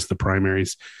water in just the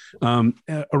primaries.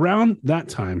 Around that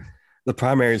time. The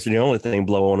primaries are the only thing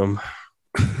blowing him.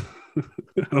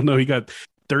 I don't know. He got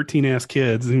 13 ass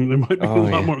kids, and there might be a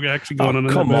lot more actually going on.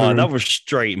 Come on, that was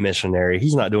straight missionary.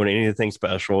 He's not doing anything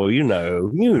special. You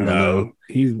know.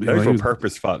 Those were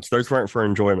purpose fucks. Those weren't for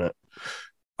enjoyment.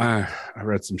 I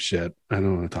read some shit. I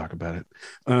don't want to talk about it.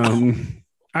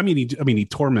 I mean, he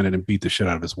tormented and beat the shit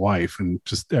out of his wife, and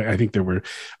just I think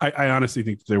I honestly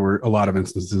think there were a lot of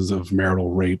instances of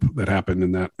marital rape that happened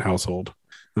in that household.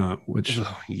 Which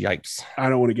yikes, I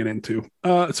don't want to get into.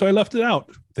 So I left it out.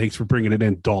 Thanks for bringing it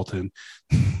in, Dalton.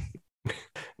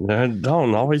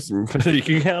 Dalton always you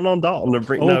can count on Dalton to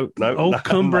bring.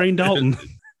 Come brain Dalton.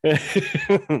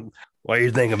 What do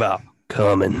you think about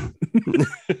coming?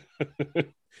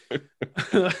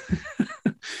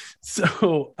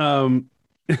 So around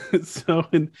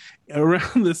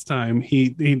this time,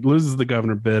 he loses the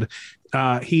governor bid.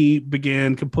 He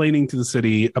began complaining to the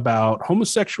city about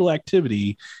homosexual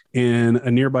activity in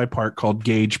a nearby park called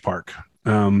Gage Park.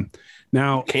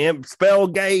 Now, can't spell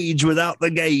gauge without the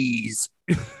gaze.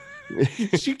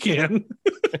 You can.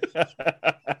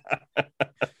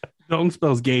 Dalton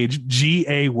spells gauge,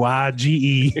 Gayge.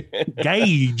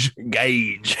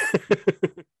 Gauge.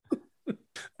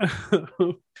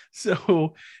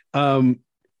 So,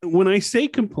 when I say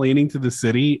complaining to the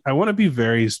city, I want to be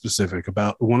very specific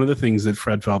about one of the things that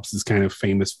Fred Phelps is kind of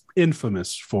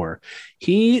infamous for.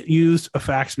 He used a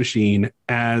fax machine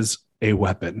as a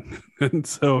weapon. And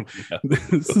so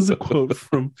this is a quote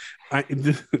from,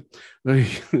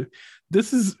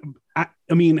 this is, I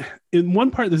mean, in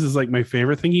one part, this is like my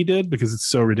favorite thing he did because it's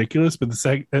so ridiculous. But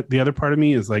the other part of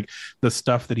me is like the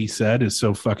stuff that he said is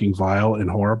so fucking vile and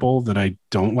horrible that I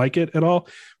don't like it at all.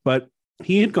 But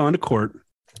he had gone to court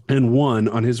and won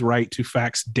on his right to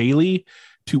fax daily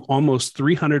to almost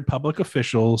 300 public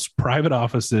officials, private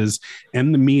offices,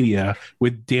 and the media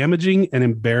with damaging and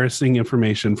embarrassing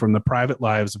information from the private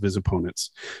lives of his opponents.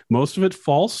 Most of it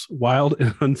false, wild,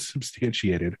 and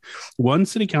unsubstantiated. One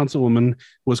city councilwoman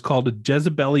was called a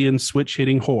Jezebelian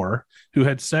switch-hitting whore who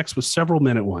had sex with several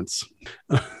men at once.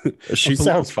 She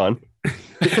sounds fun.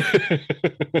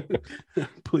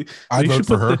 Please, I'd vote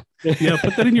for her.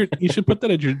 Put that in you should put that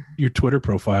at your Twitter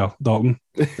profile, Dalton.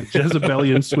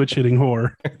 Jezebelian switch hitting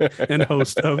whore and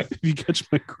host of If You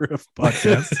Catch My Griff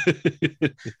podcast.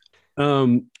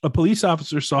 A police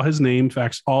officer saw his name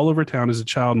faxed all over town as a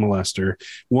child molester,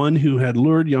 one who had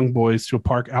lured young boys to a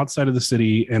park outside of the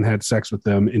city and had sex with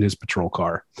them in his patrol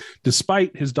car.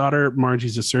 Despite his daughter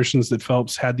Margie's assertions that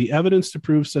Phelps had the evidence to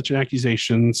prove such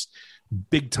accusations,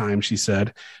 big time, she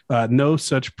said, no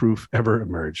such proof ever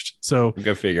emerged. So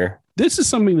go figure. This is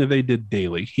something that they did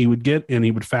daily. He would get and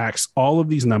he would fax all of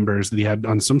these numbers that he had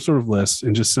on some sort of list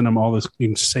and just send them all this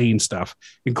insane stuff,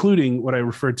 including what I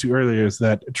referred to earlier is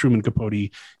that Truman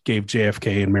Capote gave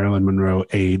JFK and Marilyn Monroe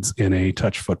AIDS in a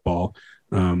touch football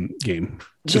game.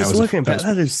 Just looking back,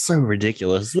 that is so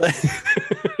ridiculous.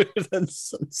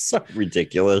 That's so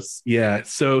ridiculous. Yeah.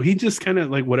 So he just kind of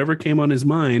like whatever came on his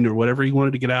mind or whatever he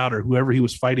wanted to get out or whoever he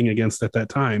was fighting against at that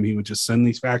time, he would just send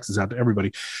these faxes out to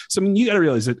everybody. So, I mean, you got to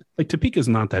realize that like Topeka's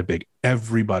not that big.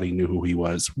 Everybody knew who he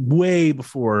was way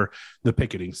before the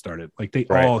picketing started. Like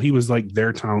he was like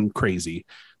their town crazy.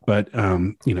 But,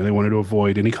 you know, they wanted to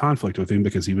avoid any conflict with him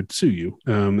because he would sue you.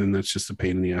 And that's just a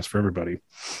pain in the ass for everybody.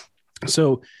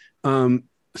 So,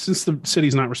 since the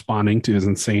city's not responding to his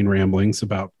insane ramblings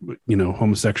about, you know,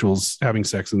 homosexuals having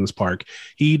sex in this park,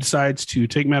 he decides to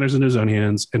take matters into his own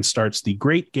hands and starts the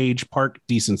Great Gage Park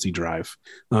Decency Drive.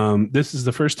 This is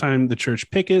the first time the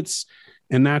church pickets,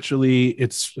 and naturally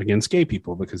it's against gay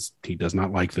people because he does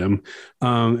not like them.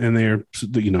 And they're,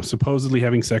 you know, supposedly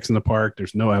having sex in the park.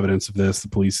 There's no evidence of this. The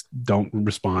police don't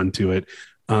respond to it.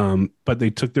 But they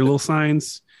took their little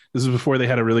signs. This is before they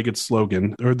had a really good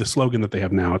slogan, or the slogan that they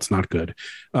have now. It's not good.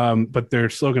 But their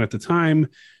slogan at the time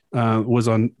was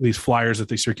on these flyers that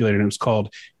they circulated, and it was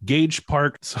called Gage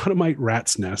Park Sodomite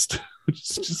Rat's Nest. Which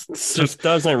just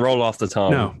doesn't roll off the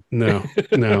tongue. No.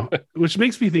 Which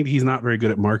makes me think he's not very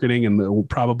good at marketing, and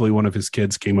probably one of his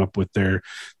kids came up with their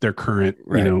current,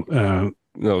 right. You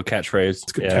know, catchphrase.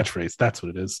 It's a good catchphrase. That's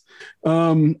what it is.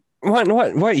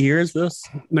 What year is this?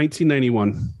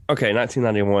 1991. Okay,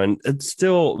 1991. It's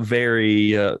still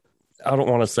very. I don't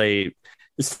want to say.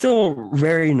 It's still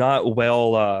very not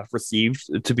well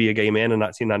received to be a gay man in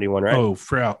 1991, right? Oh,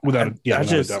 without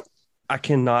a doubt. I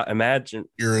cannot imagine.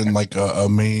 You're in like a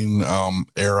main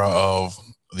era of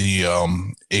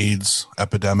the AIDS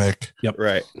epidemic. Yep.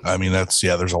 Right. I mean, there's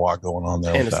a lot going on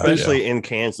there. And especially in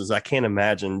Kansas, I can't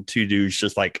imagine two dudes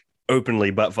just like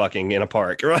openly butt fucking in a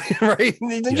park, right?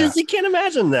 You can't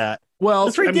imagine that. Well,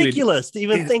 it's ridiculous to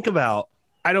even think about.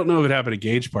 I don't know if it happened at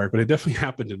Gage Park, but it definitely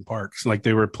happened in parks. Like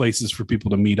there were places for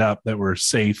people to meet up that were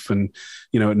safe, and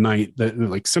you know, at night,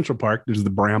 like Central Park, there's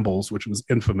the Brambles, which was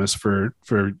infamous for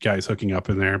guys hooking up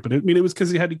in there. But it was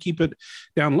because he had to keep it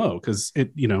down low because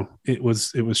it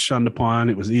was shunned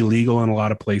upon. It was illegal in a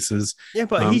lot of places. Yeah,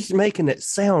 but he's making it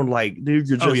sound like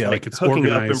dudes are just like it's hooking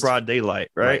organized. Up in broad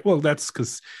daylight, right? Well, that's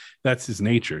because that's his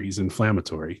nature. He's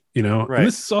inflammatory, you know. Right. And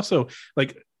this is also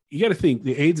like. You got to think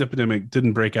the AIDS epidemic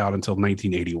didn't break out until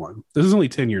 1981. This is only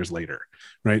 10 years later,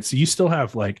 right? So you still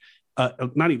have like,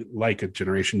 not even like a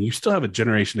generation, you still have a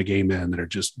generation of gay men that are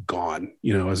just gone,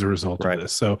 you know, as a result of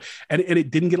this. So, and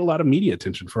it didn't get a lot of media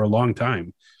attention for a long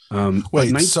time.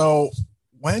 So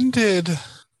when did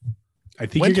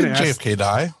JFK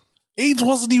die? AIDS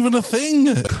wasn't even a thing.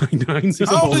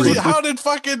 How did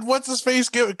fucking what's his face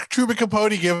Truman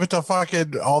Capote give it to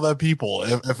fucking all that people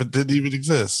if it didn't even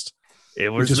exist? It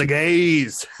was just the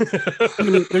gays. I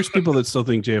mean, there's people that still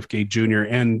think JFK Jr.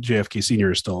 and JFK Sr.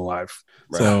 are still alive.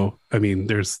 Right. So, I mean,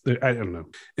 I don't know.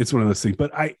 It's one of those things.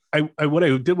 But what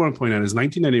I did want to point out is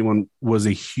 1991 was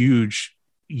a huge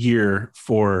year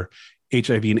for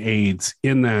HIV and AIDS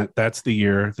in that's the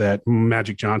year that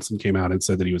Magic Johnson came out and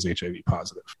said that he was HIV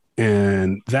positive.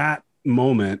 And that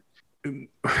moment,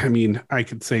 I mean, I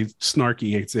could say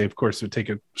snarky. I'd say, of course, it would take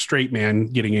a straight man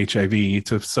getting HIV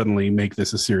to suddenly make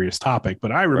this a serious topic.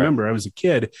 But I remember I was a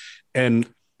kid, and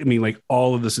I mean, like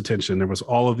all of this attention, there was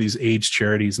all of these AIDS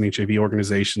charities and HIV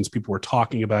organizations. People were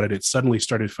talking about it. It suddenly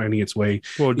started finding its way.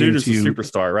 Well, dude is a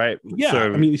superstar, right? Yeah.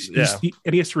 So, I mean,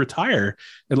 and he has to retire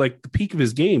at like the peak of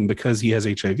his game because he has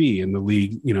HIV in the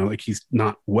league, you know, like he's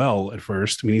not well at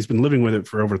first. I mean, he's been living with it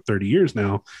for over 30 years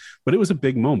now, but it was a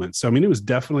big moment. So, I mean, it was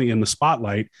definitely in the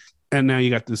spotlight. And now you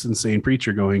got this insane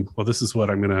preacher going, well, this is what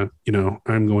I'm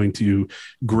going to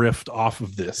grift off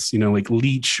of this, you know, like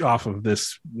leech off of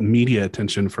this media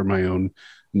attention for my own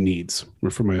needs or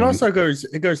for my own. Also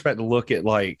it goes back to look at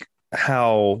like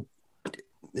how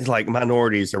like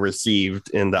minorities are received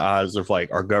in the eyes of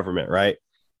like our government, right?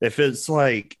 If it's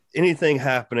like anything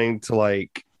happening to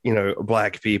like, you know,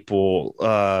 black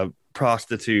people,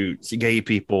 prostitutes, gay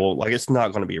people, like it's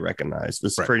not going to be recognized.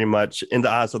 It's pretty much in the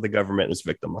eyes of the government is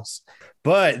victimless.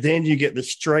 But then you get the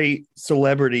straight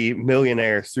celebrity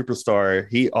millionaire superstar,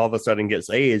 he all of a sudden gets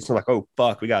AIDS. So like, oh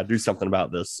fuck, we got to do something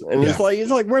about this. And it's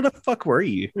like where the fuck were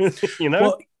you? You know?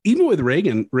 Well, even with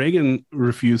Reagan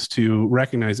refused to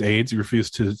recognize AIDS. He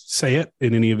refused to say it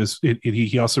in any of his.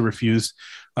 He also refused.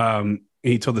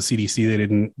 He told the CDC they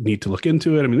didn't need to look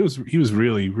into it. I mean, he was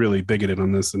really, really bigoted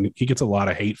on this, and he gets a lot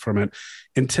of hate from it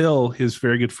until his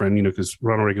very good friend, you know, because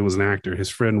Ronald Reagan was an actor,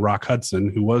 his friend Rock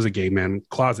Hudson, who was a gay man,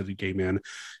 closeted gay man,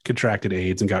 contracted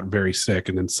AIDS and got very sick.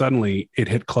 And then suddenly it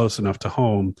hit close enough to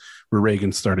home where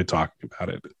Reagan started talking about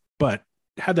it. But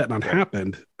had that not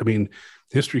happened, I mean,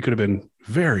 history could have been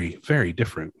very, very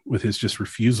different with his just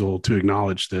refusal to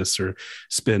acknowledge this or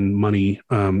spend money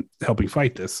helping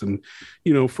fight this. And,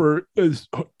 you know, for as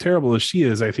terrible as she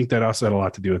is, I think that also had a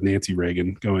lot to do with Nancy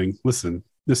Reagan going, listen,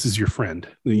 this is your friend.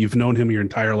 You've known him your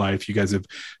entire life. You guys have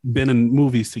been in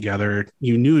movies together.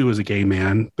 You knew he was a gay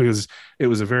man because it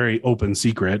was a very open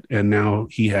secret. And now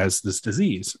he has this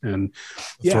disease. And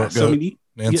yeah, so I mean,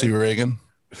 Nancy Reagan.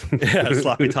 Yeah,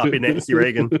 sloppy toppy Nancy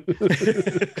Reagan.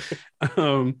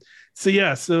 So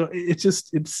yeah, so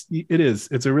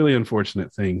it's a really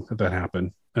unfortunate thing that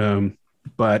happened.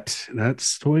 But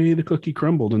that's the way the cookie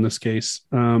crumbled in this case.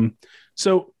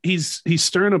 So he's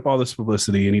stirring up all this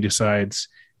publicity, and he decides,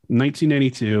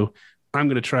 1992, I'm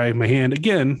going to try my hand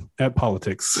again at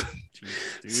politics.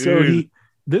 So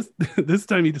this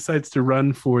time he decides to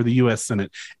run for the U.S.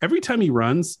 Senate. Every time he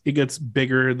runs, it gets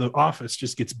bigger. The office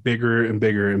just gets bigger and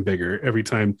bigger and bigger every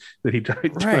time that he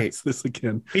tries this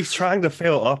again. He's trying to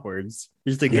fail upwards.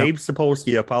 He's the Gabe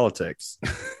Sapolsky of politics.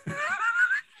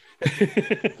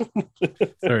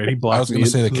 Sorry, he blocked. I was going to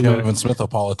say the Kevin Smith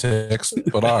of politics,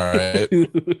 but all right.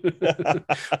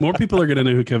 More people are going to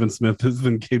know who Kevin Smith is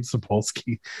than Gabe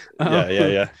Sapolsky.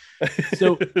 Yeah.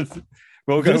 So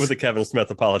we'll go with the Kevin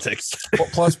Smith of politics.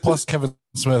 Plus, Kevin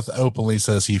Smith openly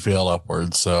says he failed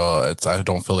upwards, so I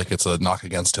don't feel like it's a knock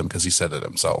against him because he said it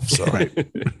himself. So, right.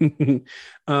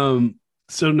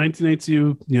 So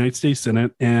 1992, United States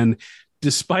Senate, and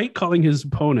despite calling his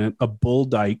opponent a bull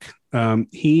dyke,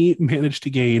 he managed to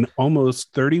gain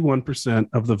almost 31%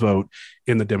 of the vote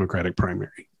in the Democratic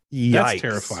primary. Yikes. That's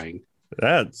terrifying.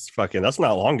 That's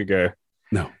not long ago.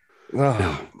 No.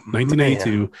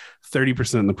 1982,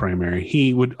 30% in the primary.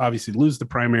 He would obviously lose the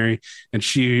primary, and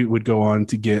she would go on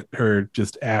to get her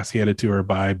just ass handed to her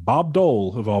by Bob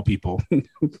Dole, of all people.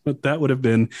 But that would have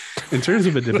been, in terms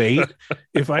of a debate,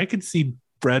 if I could see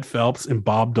Fred Phelps and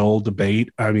Bob Dole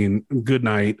debate, I mean, good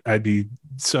night. I'd be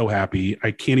so happy.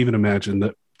 I can't even imagine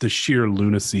the sheer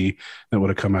lunacy that would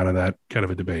have come out of that kind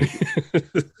of a debate.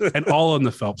 And all on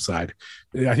the Phelps side.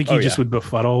 I think he just would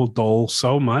befuddle Dole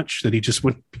so much that he just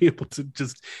wouldn't be able to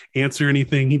just answer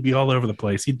anything. He'd be all over the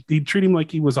place. He'd treat him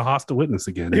like he was a hostile witness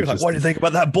again. He'd be like, what do you think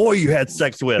about that boy you had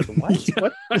sex with?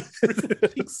 What? What's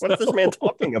this man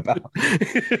talking about?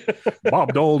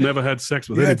 Bob Dole never had sex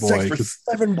with any boy. Sex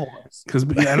for 7 boys. Because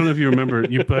I don't know if you remember,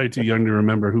 you're probably too young to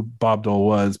remember who Bob Dole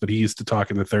was, but he used to talk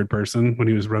in the third person when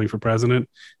he was running for president.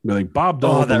 He'd be like, Bob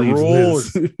Dole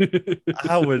believes this.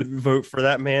 I would vote for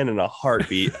that man in a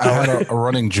heartbeat. I had a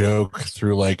running joke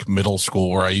through like middle school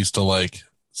where I used to like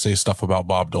say stuff about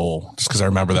Bob Dole just because I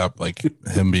remember that, like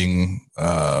him being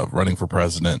running for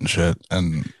president and shit.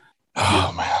 And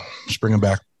oh man, just bringing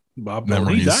back Bob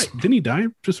memories. Dole. Didn't he die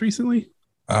just recently?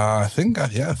 I think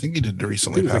he did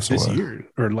recently pass like away. This year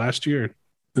or last year.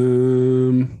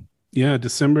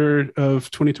 December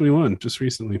of 2021, just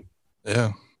recently.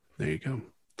 Yeah. There you go.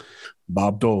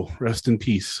 Bob Dole, rest in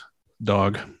peace,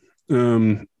 dog.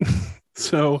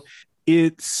 So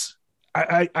it's,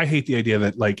 I hate the idea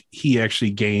that like he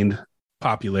actually gained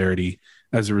popularity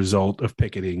as a result of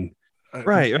picketing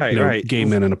right gay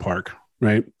men in a park,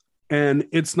 right? And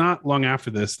it's not long after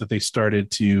this that they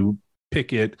started to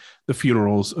picket the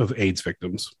funerals of AIDS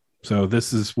victims. So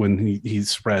this is when he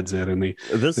spreads it, and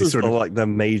this is like the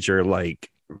major like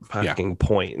fucking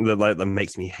point that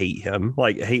makes me hate him.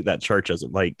 Like hate that church as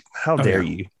like, how dare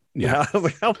you? Yeah,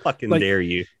 how fucking dare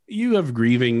you? You have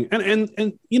grieving,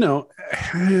 and you know,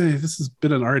 this has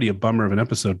been already a bummer of an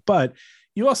episode, but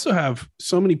you also have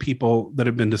so many people that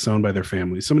have been disowned by their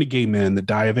families, so many gay men that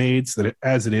die of AIDS that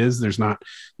as it is, there's not,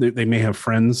 they may have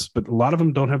friends, but a lot of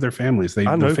them don't have their families.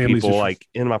 I know people like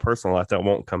in my personal life that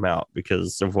won't come out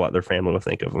because of what their family will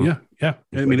think of them. Yeah.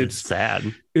 I mean, it's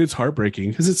sad. It's heartbreaking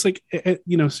because it's like,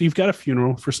 you know, so you've got a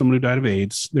funeral for someone who died of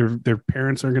AIDS. Their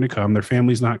parents aren't going to come. Their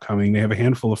family's not coming. They have a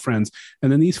handful of friends.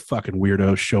 And then these fucking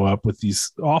weirdos show up with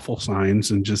these awful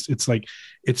signs and just, it's like,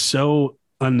 it's so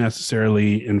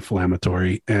unnecessarily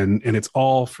inflammatory, and it's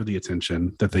all for the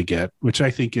attention that they get, which I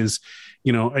think is,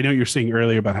 you know, I know you're saying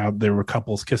earlier about how there were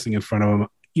couples kissing in front of them.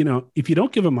 You know, if you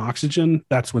don't give them oxygen,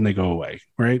 that's when they go away,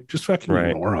 right? Just fucking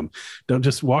ignore them. Don't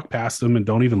just walk past them and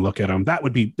don't even look at them. That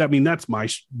would be, I mean,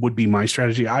 would be my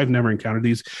strategy. I've never encountered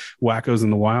these wackos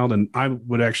in the wild, and I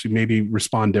would actually maybe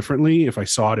respond differently if I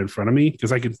saw it in front of me,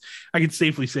 because I could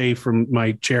safely say from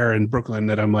my chair in Brooklyn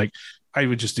that I'm like, I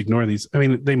would just ignore these. I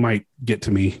mean, they might get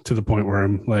to me to the point where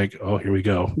I'm like, oh, here we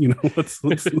go. You know, let's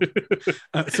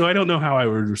so I don't know how I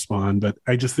would respond, but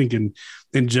I just think in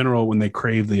general, when they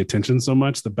crave the attention so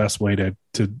much, the best way to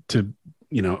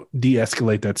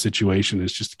de-escalate that situation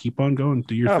is just to keep on going,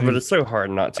 do your thing. But it's so hard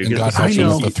not to. And God help me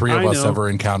if the three of us ever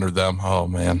encountered them. Oh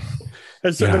man,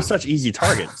 they're such easy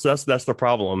targets. So that's the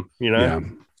problem, Yeah.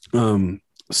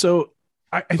 So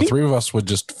I think the three of us would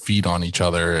just feed on each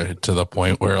other to the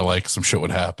point where like some shit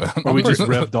would happen. Or we just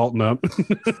rev Dalton up.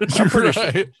 I'm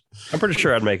pretty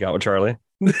sure I'd make out with Charlie.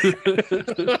 Give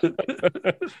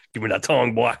me that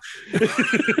tongue, boy.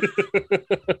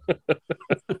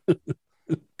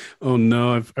 Oh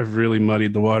no, I've really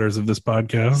muddied the waters of this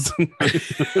podcast.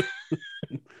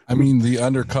 I mean, the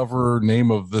undercover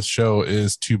name of this show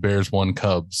is Two Bears, One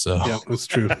Cub. So yeah, that's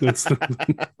true. That's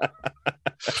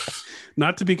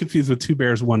not to be confused with Two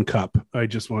Bears, One Cup. I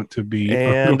just want to be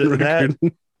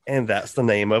and that's the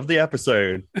name of the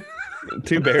episode.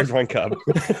 Two Bears, One Cup.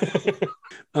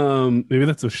 Maybe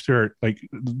that's a shirt, like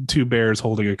two bears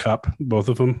holding a cup, both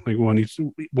of them, like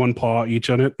one paw each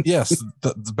on it. Yes,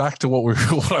 back to what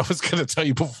I was going to tell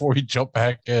you before we jump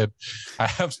back in. I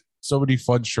have so many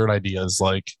fun shirt ideas.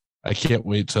 Like I can't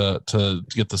wait to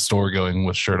get the store going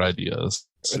with shirt ideas.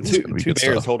 Two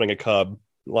bears holding a cub,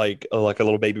 like a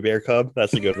little baby bear cub.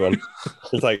 That's a good one.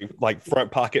 It's like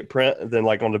front pocket print, and then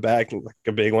like on the back, like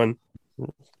a big one.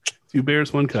 Two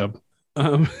bears, one cub.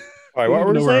 All right, what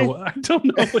were we saying? I don't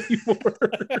know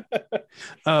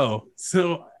anymore.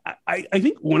 So I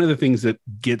think one of the things that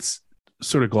gets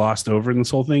sort of glossed over in this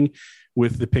whole thing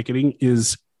with the picketing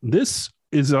is this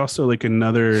is also like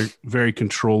another very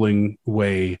controlling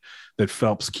way that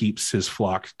Phelps keeps his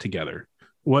flock together.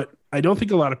 What I don't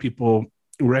think a lot of people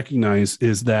recognize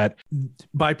is that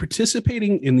by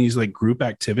participating in these like group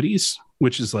activities,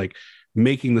 which is like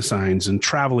making the signs and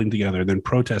traveling together, then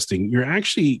protesting, you're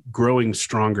actually growing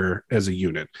stronger as a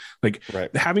unit. Like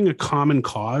having a common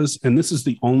cause, and this is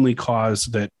the only cause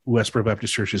that Westboro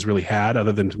Baptist Church has really had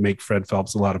other than to make Fred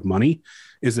Phelps a lot of money,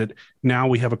 is that now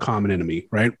we have a common enemy,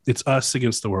 right? It's us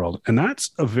against the world. And that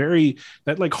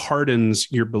like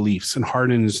hardens your beliefs and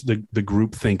hardens the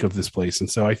group think of this place. And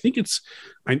so I think it's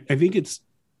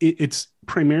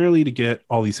primarily to get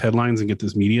all these headlines and get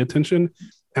this media attention.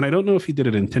 And I don't know if he did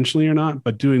it intentionally or not,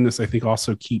 but doing this, I think,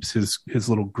 also keeps his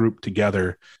little group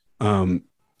together, and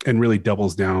really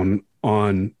doubles down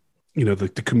on,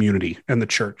 the community and the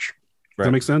church. Does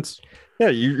that make sense? Yeah,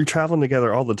 you're traveling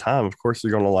together all the time. Of course,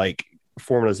 you're going to like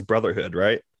form this brotherhood,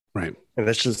 right? Right. And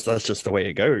that's just the way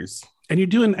it goes. And you're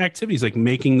doing activities like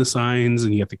making the signs,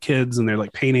 and you have the kids, and they're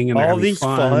like painting, and they're all these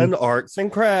fun arts and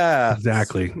crafts.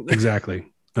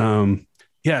 Exactly.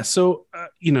 Yeah. So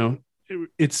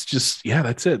it's just,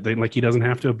 that's it. He doesn't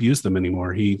have to abuse them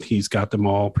anymore. He's got them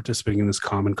all participating in this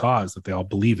common cause that they all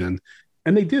believe in,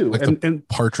 and they do. Like and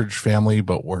Partridge Family,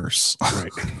 but worse. Right.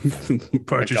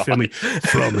 Partridge Family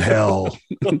from hell.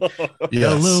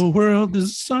 Yes. Hello world is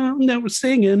a song that we're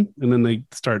singing, and then they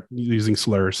start using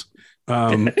slurs.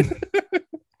 It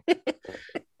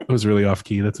was really off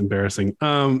key. That's embarrassing.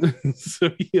 So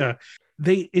yeah.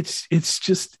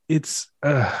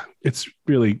 It's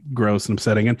really gross and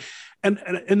upsetting, and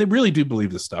they really do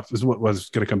believe this stuff is what was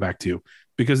going to come back to,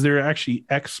 because they're actually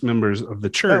ex-members of the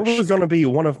church. That was going to be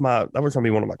one of my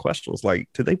questions. Like,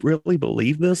 do they really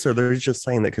believe this, or they're just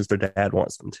saying that because their dad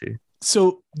wants them to?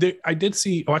 So I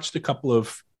watched a couple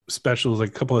of specials, like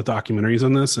a couple of documentaries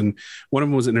on this, and one of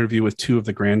them was an interview with two of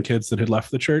the grandkids that had left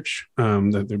the church.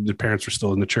 That their parents were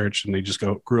still in the church, and they just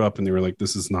grew up, and they were like,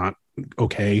 "This is not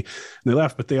okay," and they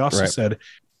left. But they also said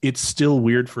it's still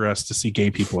weird for us to see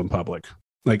gay people in public.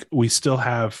 Like, we still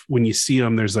have, when you see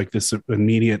them, there's like this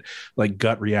immediate like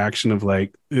gut reaction of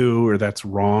like, ooh, or that's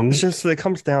wrong. It's just, it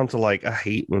comes down to like, I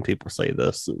hate when people say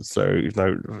this. So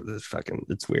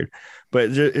it's weird,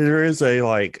 but there is a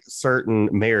like certain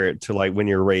merit to like when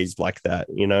you're raised like that,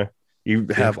 you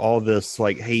have all this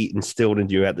like hate instilled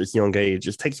into you at this young age. It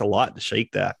just takes a lot to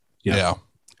shake that. Yeah.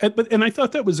 And I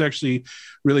thought that was actually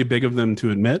really big of them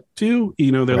to admit to.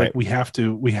 They're like, we have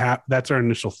that's our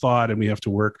initial thought, and we have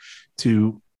to work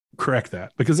to correct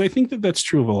that, because I think that that's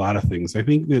true of a lot of things. I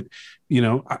think that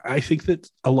I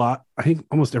think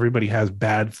almost everybody has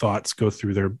bad thoughts go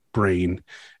through their brain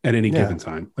at any given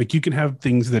time. Like, you can have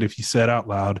things that if you said out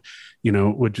loud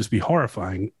would just be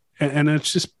horrifying, and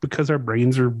it's just because our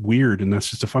brains are weird, and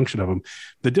that's just a function of them.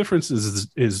 The difference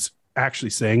is actually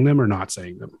saying them or not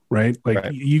saying them, right? Like,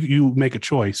 you make a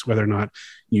choice whether or not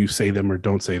you say them or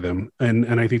don't say them,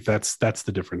 and I think that's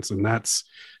the difference, and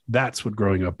that's what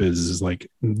growing up is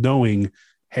like knowing,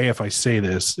 hey, if I say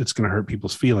this, it's going to hurt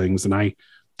people's feelings, and I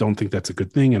don't think that's a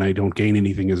good thing, and I don't gain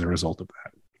anything as a result of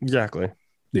that. Exactly.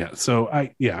 Yeah. So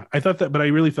I thought that, but I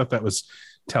really thought that was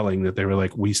telling, that they were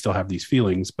like, we still have these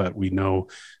feelings, but we know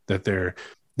that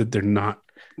that they're not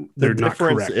The not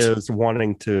difference correct. is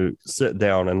wanting to sit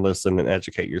down and listen and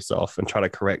educate yourself and try to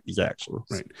correct these actions.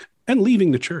 Right. And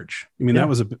leaving the church. I mean, Yeah.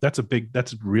 that's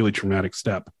a really traumatic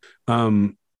step.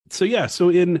 So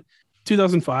in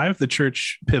 2005, the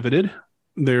church pivoted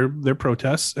their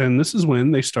protests, and this is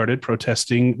when they started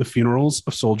protesting the funerals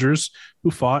of soldiers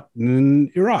who fought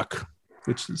in Iraq,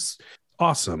 which is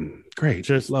awesome. Great.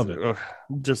 Just Love it.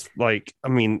 Just like, I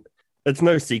mean, it's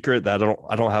no secret that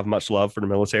I don't have much love for the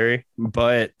military,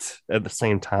 but at the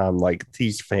same time, like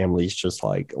these families just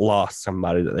like lost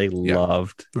somebody that they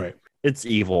loved. Right. It's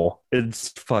evil. It's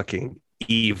fucking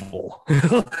evil.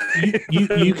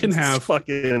 You can It's have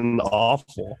fucking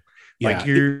awful. yeah, Like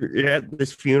you're at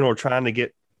this funeral trying to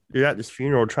get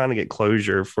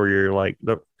closure for your like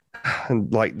the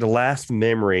last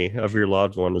memory of your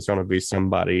loved one is going to be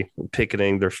somebody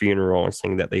picketing their funeral and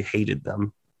saying that they hated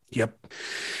them. Yep.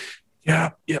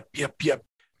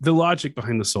 The logic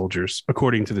behind the soldiers,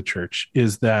 according to the church,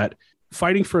 is that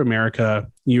fighting for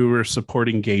America, you were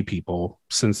supporting gay people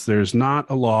since there's not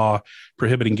a law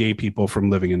prohibiting gay people from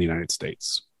living in the United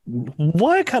States.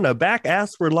 What kind of back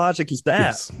assward logic is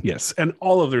that? Yes. And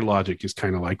all of their logic is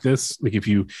kind of like this. Like if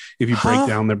you break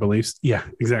down their beliefs. Yeah,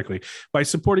 exactly. By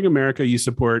supporting America, you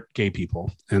support gay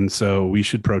people. And so we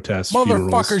should protest.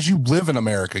 Motherfuckers, funerals. you live in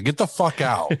America. Get the fuck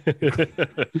out.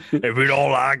 If we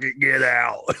don't like it, get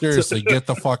out. Seriously, get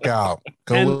the fuck out.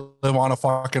 Go live on a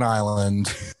fucking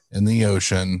island in the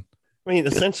ocean. I mean,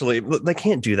 essentially, they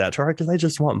can't do that, Charlie, because they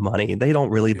just want money. They don't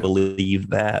really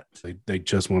believe that. They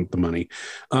just want the money.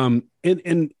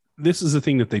 And this is the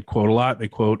thing that they quote a lot. They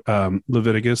quote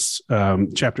Leviticus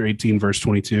chapter 18, verse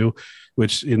 22,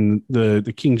 which in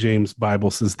the King James Bible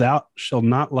says, "Thou shalt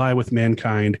not lie with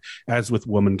mankind as with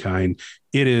womankind.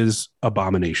 It is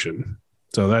abomination."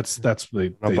 So that's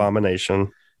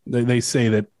Abomination. They say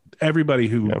that everybody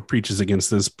who preaches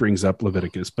against this brings up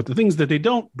Leviticus, but the things that they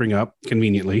don't bring up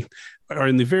conveniently are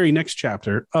in the very next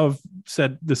chapter of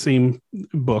the same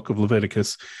book of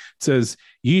Leviticus. It says,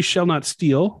 "Ye shall not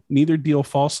steal, neither deal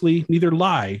falsely, neither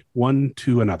lie one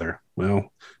to another."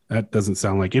 Well, that doesn't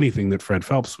sound like anything that Fred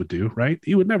Phelps would do, right?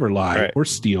 He would never lie or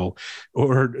steal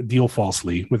or deal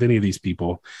falsely with any of these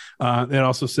people. It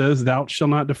also says, "Thou shalt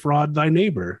not defraud thy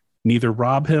neighbor, neither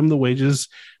rob him. The wages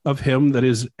of him that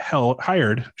is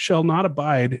hired shall not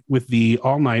abide with thee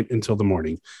all night until the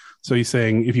morning." So he's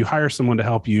saying if you hire someone to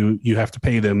help you, you have to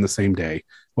pay them the same day.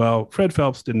 Well, Fred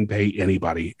Phelps didn't pay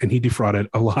anybody, and he defrauded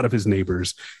a lot of his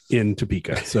neighbors in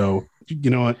Topeka. So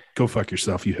you know what? Go fuck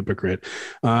yourself, you hypocrite.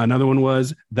 Another one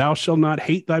was, "Thou shalt not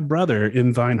hate thy brother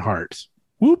in thine heart."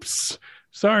 Whoops.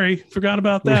 Sorry, forgot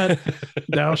about that.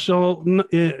 "Thou shalt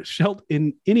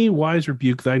in any wise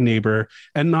rebuke thy neighbor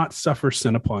and not suffer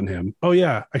sin upon him." Oh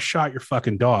yeah, I shot your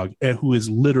fucking dog, who is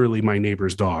literally my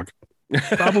neighbor's dog.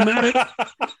 Problematic.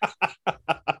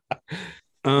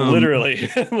 Literally,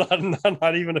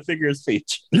 not even a figure of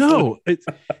speech. No.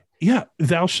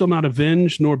 "Thou shalt not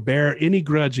avenge nor bear any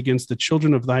grudge against the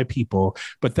children of thy people,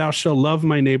 but thou shalt love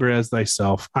my neighbor as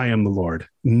thyself. I am the Lord."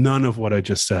 None of what I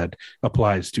just said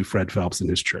applies to Fred Phelps and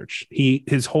his church.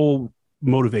 His whole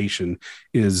motivation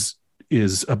is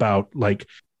about like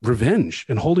revenge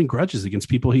and holding grudges against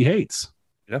people he hates.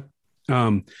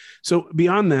 Yeah. So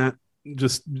beyond that,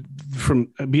 just from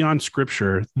beyond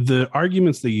scripture, the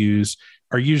arguments they use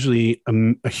are usually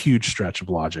a huge stretch of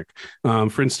logic.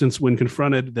 For instance, when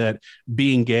confronted that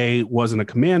being gay wasn't a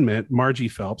commandment, Margie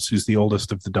Phelps, who's the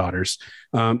oldest of the daughters,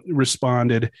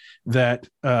 responded that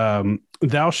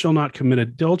 "thou shalt not commit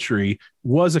adultery"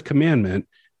 was a commandment,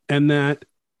 and that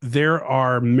there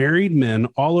are married men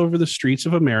all over the streets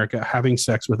of America having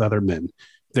sex with other men.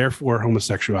 Therefore,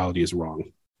 homosexuality is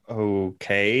wrong.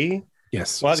 Okay.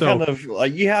 Yes. Well, so, kind of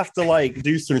like you have to like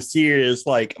do some serious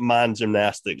like mind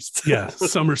gymnastics. Yeah,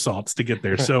 somersaults to get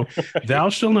there. So, "Thou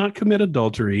shalt not commit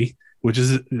adultery," which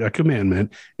is a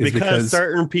commandment, is because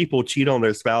certain people cheat on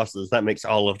their spouses. That makes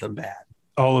all of them bad.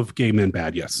 All of gay men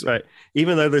bad. Yes. Right.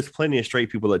 Even though there's plenty of straight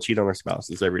people that cheat on their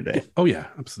spouses every day. Oh yeah,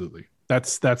 absolutely.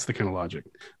 That's the kind of logic.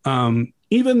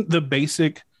 Even the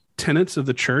basic tenets of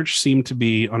the church seem to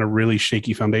be on a really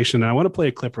shaky foundation. And I want to play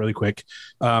a clip really quick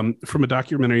from a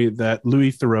documentary that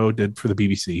Louis Theroux did for the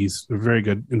BBC. He's a very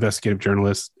good investigative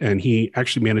journalist, and he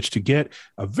actually managed to get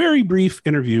a very brief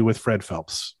interview with Fred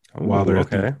Phelps while they're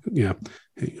okay. Hang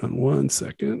on one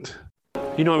second.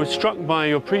 You know, I was struck by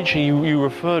your preaching. You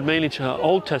referred mainly to the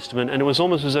Old Testament, and it was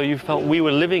almost as though you felt we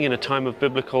were living in a time of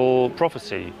biblical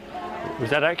prophecy.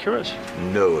 Was that accurate?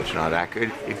 No, it's not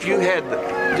accurate. If you had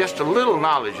just a little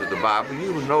knowledge of the Bible,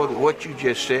 you would know that what you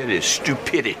just said is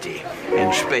stupidity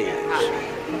in spades.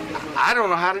 I don't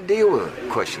know how to deal with a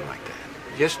question like that.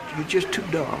 You're just too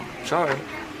dumb. Sorry.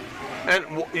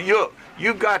 And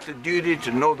you got the duty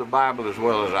to know the Bible as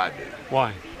well as I do.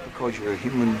 Why? Because you're a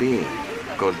human being.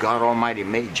 Because God Almighty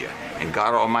made you. And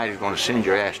God Almighty is going to send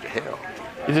your ass to hell.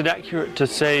 Is it accurate to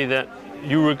say that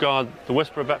you regard the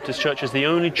Westboro Baptist Church as the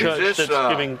only church that's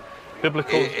giving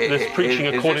biblical, that's preaching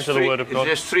according to the Word of God?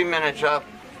 Is this 3 minutes up?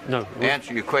 No. The answer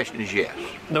to your question is yes.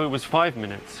 No, it was 5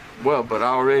 minutes. Well, but I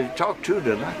already talked 2,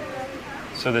 didn't I?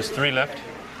 So there's 3 left.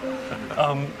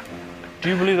 Do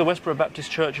you believe the Westboro Baptist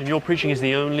Church and your preaching is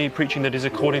the only preaching that is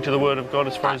according to the Word of God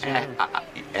as far as you know?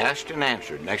 Asked and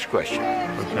answered. Next question.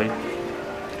 Okay.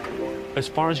 As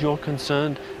far as you're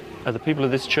concerned, are the people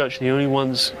of this church the only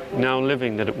ones now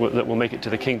living that will make it to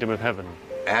the kingdom of heaven?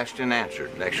 Asked and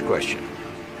answered. Next question.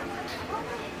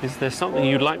 Is there something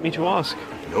you'd like me to ask?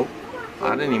 Nope.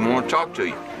 I didn't even want to talk to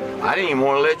you. I didn't even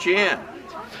want to let you in.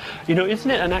 You know, isn't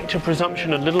it an act of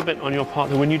presumption a little bit on your part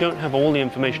that when you don't have all the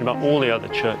information about all the other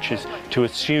churches to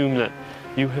assume that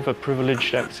you have a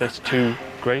privileged access to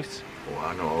grace? Oh,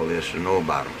 I know all this to know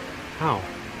about them. How?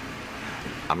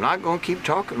 I'm not going to keep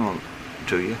talking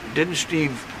to you. Didn't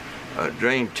Steve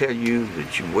Drain tell you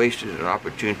that you wasted an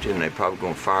opportunity and they're probably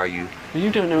going to fire you? You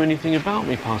don't know anything about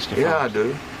me, Pastor. Yeah, I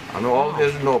do. I know all there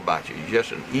is to know about you. You're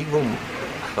just an evil...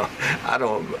 I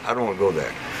don't want to go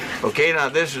there. Okay, now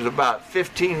this is about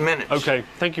 15 minutes. Okay,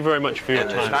 thank you very much for your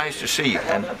time. It's nice to see you,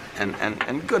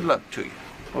 and good luck to you.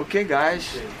 Okay,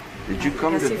 guys, did you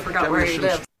come Guess to he forgot where he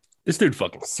lives. This dude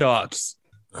fucking sucks.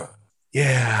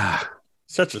 Yeah.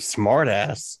 Such a smart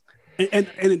ass. And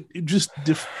it just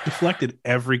deflected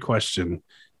every question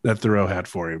that Thoreau had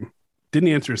for him. Didn't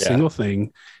answer a single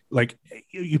thing. Like,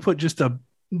 you put just a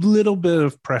little bit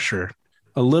of pressure,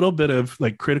 a little bit of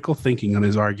like critical thinking on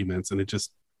his arguments, and it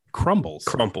just crumbles.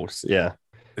 Yeah.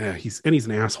 Yeah, he's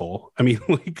an asshole. I mean,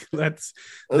 like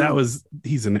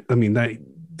he's an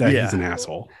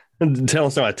asshole. Telling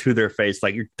somebody to their face,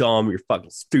 like, you're dumb, you're fucking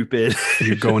stupid,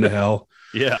 you're going to hell.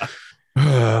 Yeah.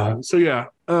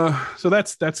 So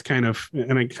that's kind of,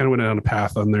 and I kind of went down a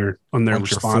path on their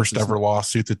response. Your first ever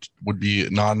lawsuit that would be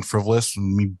non-frivolous,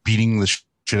 and me beating the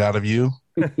shit out of you.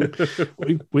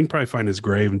 we can probably find his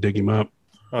grave and dig him up.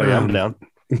 Oh yeah, I'm down.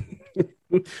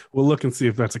 We'll look and see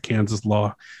if that's a Kansas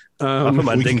law. I put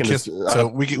my dick in kiss, so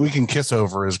we can kiss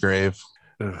over his grave.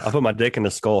 I put my dick in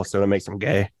the skull so it makes him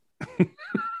gay.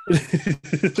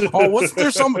 Oh, wasn't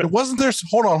there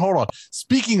hold on.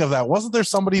 Speaking of that, wasn't there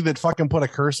somebody that fucking put a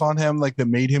curse on him, like that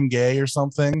made him gay or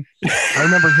something? I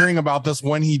remember hearing about this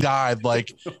when he died.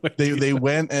 Like they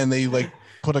went and they like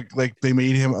they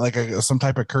made him like some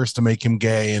type of curse to make him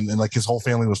gay, and like his whole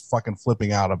family was fucking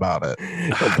flipping out about it.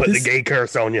 Don't put the gay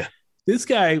curse on you. This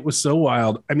guy was so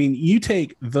wild. I mean, you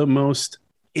take the most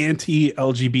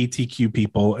anti-LGBTQ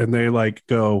people and they like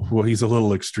go, well, he's a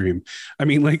little extreme. I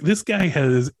mean, like, this guy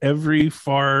has every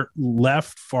far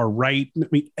left, far right. I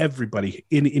mean, everybody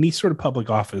in any sort of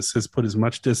public office has put as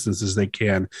much distance as they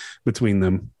can between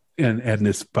them and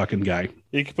this fucking guy.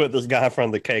 You can put this guy in front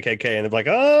of the KKK and they're like,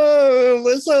 oh,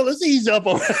 let's ease up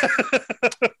on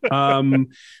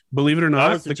believe it or not,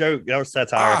 that was a joke. That was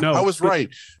satire. No, I was right.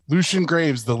 Lucian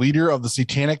Graves, the leader of the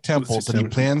Satanic Temple, said he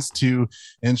plans to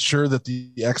ensure that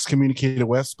the excommunicated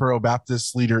Westboro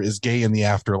Baptist leader is gay in the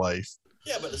afterlife.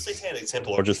 Yeah, but the Satanic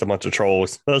Temple are just a bunch of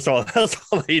trolls. That's all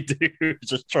they do.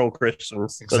 Just troll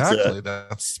Christians. Exactly.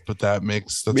 That's perfect.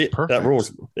 That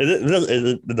rules.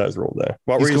 It does rule there.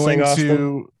 What were you saying,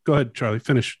 Austin? Go ahead, Charlie.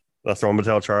 Finish. That's what I'm gonna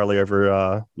tell Charlie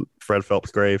over Fred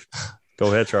Phelps' grave. Go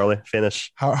ahead, Charlie.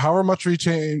 Finish. However much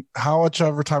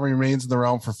ever time remains in the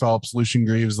realm for Phelps, Lucian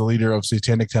Greaves, the leader of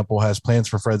Satanic Temple, has plans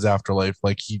for Fred's afterlife,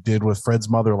 like he did with Fred's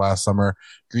mother last summer.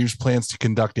 Greaves plans to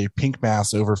conduct a pink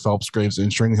mass over Phelps' graves,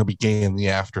 ensuring he'll be gay in the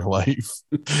afterlife.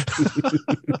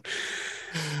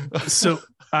 So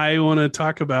I want to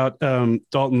talk about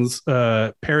Dalton's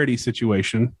parody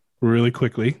situation really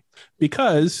quickly,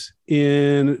 because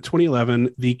in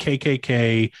 2011, the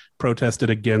KKK protested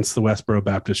against the Westboro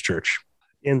Baptist Church.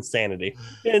 Insanity.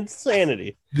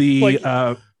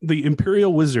 The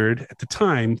Imperial Wizard at the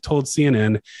time told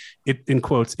CNN, in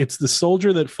quotes, "It's the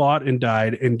soldier that fought and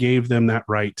died and gave them that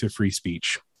right to free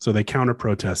speech." So they counter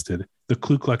protested. The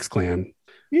Ku Klux Klan.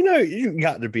 You know, you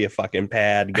got to be a fucking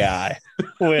bad guy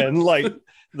when like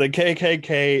the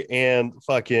KKK and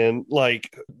fucking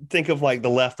like think of like the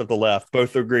left of the left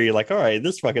both agree like, all right,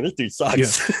 this dude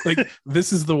sucks. Yeah. Like,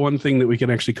 this is the one thing that we can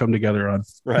actually come together on.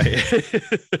 Right.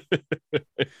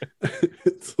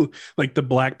 It's like the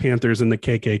Black Panthers and the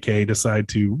KKK decide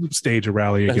to stage a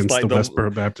rally It's against like the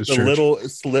Westboro Baptist the Church. little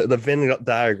the Venn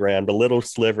diagram, the little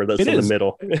sliver that's It in is. the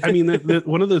middle. I mean,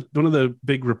 one of the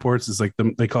big reports is like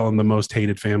they call them the most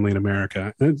hated family in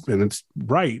America, and it's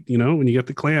right. You know, when you get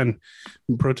the Klan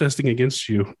protesting against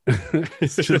you,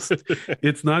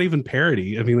 it's not even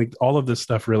parody. I mean, like all of this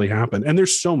stuff really happened, and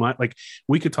there's so much. Like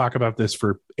we could talk about this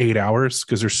for 8 hours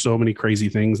because there's so many crazy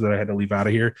things that I had to leave out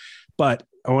of here. But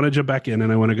I want to jump back in,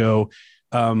 and I want to go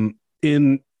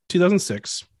in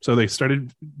 2006. So they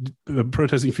started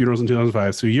protesting funerals in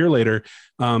 2005. So a year later,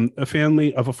 a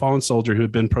family of a fallen soldier who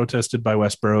had been protested by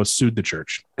Westboro sued the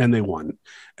church, and they won.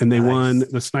 And they won.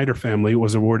 The Snyder family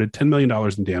was awarded $10 million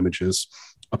in damages.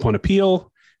 Upon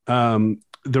appeal, the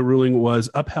ruling was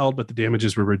upheld, but the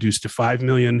damages were reduced to $5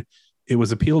 million. It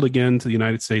was appealed again to the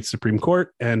United States Supreme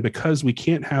Court. And because we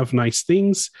can't have nice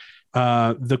things,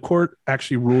 the court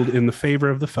actually ruled in the favor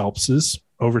of the Phelpses,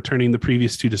 overturning the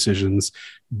previous two decisions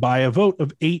by a vote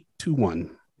of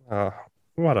 8-1.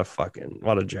 What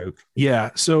a joke. Yeah.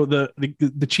 So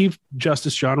the Chief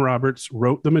Justice John Roberts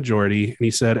wrote the majority, and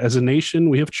he said, as a nation,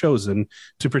 we have chosen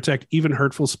to protect even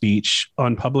hurtful speech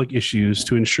on public issues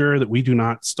to ensure that we do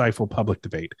not stifle public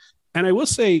debate. And I will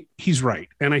say he's right.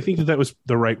 And I think that was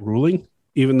the right ruling,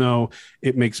 even though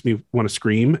it makes me want to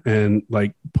scream and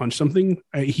like punch something.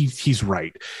 He's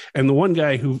right. And the one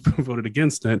guy who voted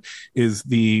against it is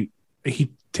he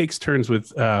takes turns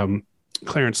with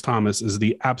Clarence Thomas is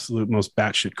the absolute most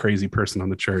batshit crazy person on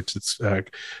the church. It's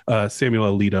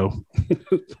Samuel Alito.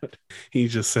 He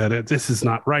just said, this is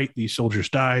not right. These soldiers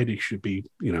died. He should be,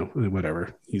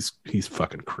 whatever. He's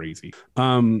fucking crazy.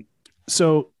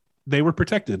 So they were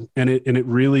protected, and it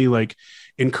really like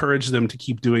encouraged them to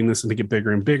keep doing this and to get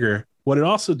bigger and bigger. What it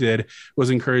also did was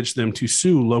encourage them to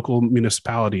sue local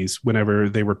municipalities whenever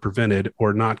they were prevented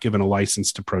or not given a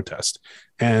license to protest.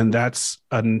 And that's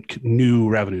a new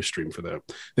revenue stream for them.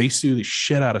 They sue the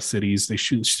shit out of cities. They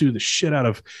sue the shit out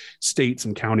of states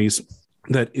and counties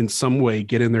that in some way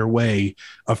get in their way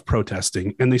of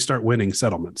protesting, and they start winning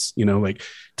settlements, like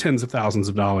tens of thousands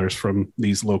of dollars from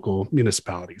these local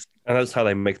municipalities. And that's how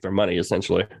they make their money,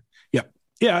 essentially.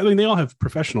 Yeah, I mean, they all have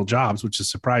professional jobs, which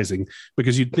is surprising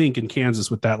because you'd think in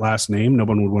Kansas with that last name, no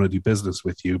one would want to do business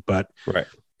with you, but right.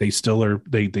 They still are.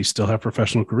 They still have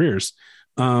professional careers,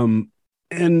 and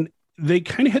they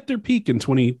kind of hit their peak in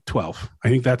 2012. I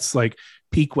think that's like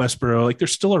peak Westboro. Like they're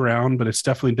still around, but it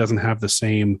definitely doesn't have the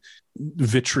same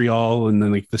vitriol and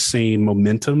then like the same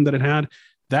momentum that it had.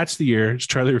 That's the year, as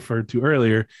Charlie referred to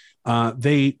earlier.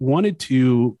 They wanted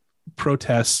to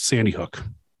protest Sandy Hook.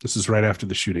 This is right after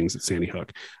the shootings at Sandy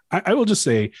Hook. I will just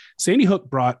say Sandy Hook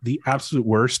brought the absolute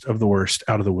worst of the worst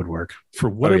out of the woodwork. For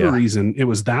whatever reason, it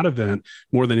was that event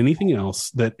more than anything else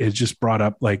that has just brought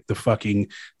up like the fucking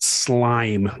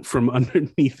slime from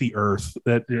underneath the earth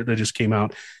that just came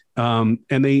out. And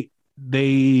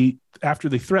they after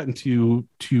they threatened to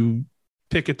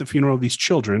picket the funeral of these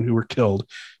children who were killed,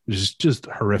 which is just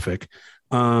horrific.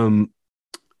 Anonymous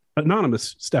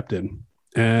stepped in.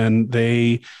 And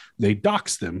they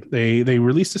doxed them. They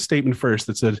released a statement first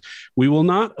that said, "We will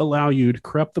not allow you to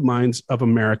corrupt the minds of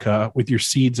America with your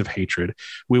seeds of hatred.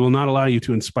 We will not allow you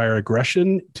to inspire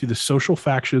aggression to the social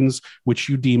factions which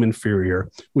you deem inferior.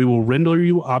 We will render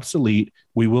you obsolete.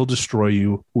 We will destroy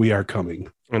you. We are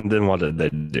coming." And then what did they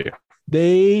do?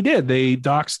 They did. They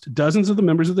doxed dozens of the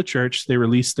members of the church. They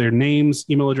released their names,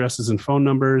 email addresses, and phone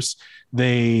numbers.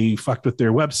 They fucked with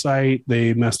their website.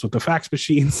 They messed with the fax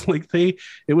machines.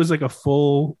 It was like a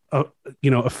full,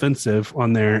 offensive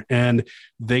on there. And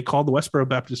they called the Westboro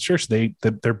Baptist Church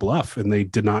their bluff, and they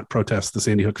did not protest the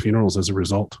Sandy Hook funerals as a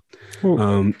result.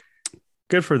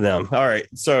 Good for them. All right.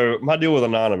 So my deal with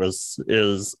Anonymous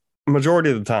is majority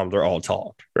of the time they're all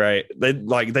talk, right? They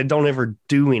don't ever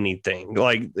do anything.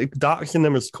 Like doxing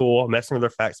them is cool, messing with their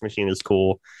fax machine is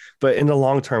cool, but in the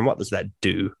long term, what does that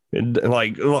do?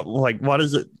 Like what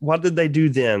is it? What did they do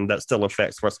then that still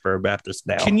affects Westboro Baptist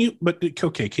now? Can you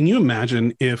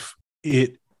imagine if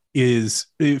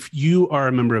you are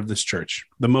a member of this church,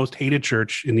 the most hated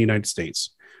church in the United States,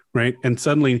 right? And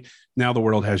suddenly now the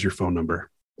world has your phone number.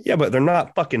 Yeah, but they're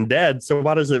not fucking dead. So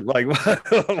why does it what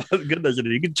good does it do?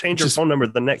 You can change your phone number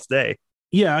the next day.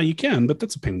 Yeah, you can, but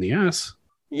that's a pain in the ass.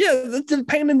 Yeah, that's a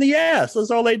pain in the ass. That's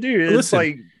all they do.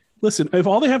 Listen, if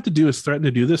all they have to do is threaten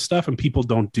to do this stuff and people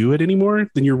don't do it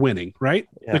anymore, then you're winning, right?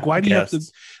 Yeah, why do you have to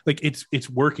it's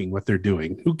working what they're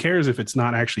doing. Who cares if it's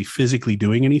not actually physically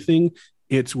doing anything?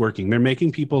 It's working. They're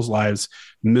making people's lives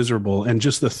miserable. And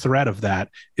just the threat of that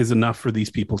is enough for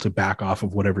these people to back off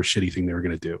of whatever shitty thing they were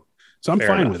going to do. So I'm Fair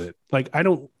fine enough. with it. Like,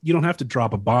 you don't have to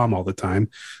drop a bomb all the time.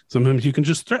 Sometimes you can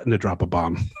just threaten to drop a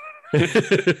bomb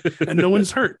and no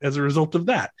one's hurt as a result of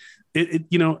that.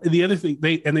 The other thing,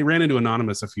 they ran into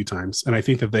Anonymous a few times, and I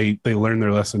think that they learned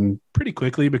their lesson pretty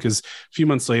quickly, because a few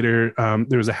months later,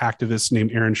 there was a hacktivist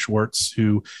named Aaron Schwartz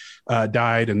who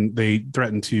died, and they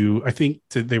threatened to,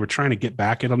 they were trying to get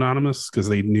back at Anonymous because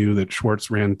they knew that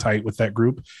Schwartz ran tight with that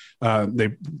group.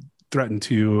 They threatened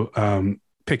to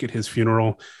picket his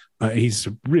funeral. That's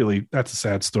a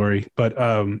sad story, but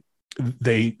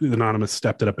Anonymous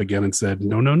stepped it up again and said,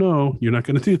 no, you're not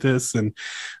going to do this. And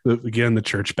again, the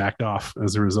church backed off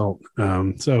as a result.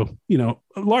 So,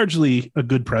 largely a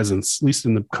good presence, at least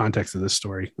in the context of this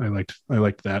story. I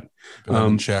liked that.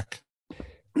 Check.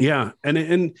 Yeah.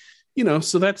 And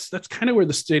so that's kind of where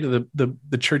the state of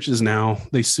the church is now.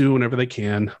 They sue whenever they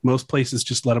can. Most places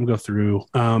just let them go through.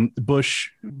 Bush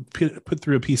put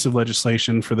through a piece of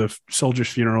legislation for the soldiers'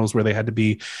 funerals where they had to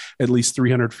be at least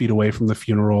 300 feet away from the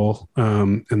funeral.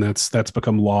 And that's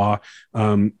become law.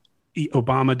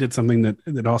 Obama did something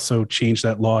that also changed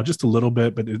that law just a little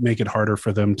bit, but it make it harder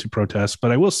for them to protest.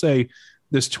 But I will say,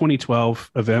 this 2012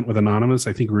 event with Anonymous,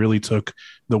 I think, really took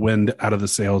the wind out of the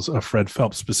sails of Fred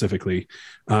Phelps specifically.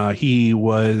 He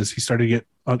started to get,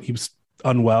 he was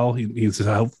unwell. His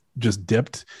health just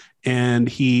dipped, and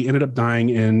he ended up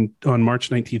dying on March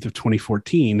 19th of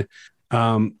 2014.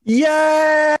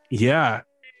 Yeah.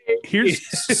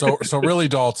 Here's so really,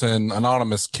 Dalton,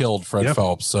 Anonymous killed Fred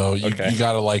Phelps. So you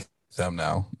got to like them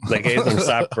now. They gave them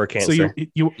cyber cancer. So do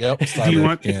you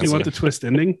want the twist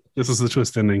ending? This is the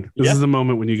twist ending. This is the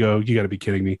moment when you go, you got to be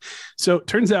kidding me. So it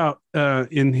turns out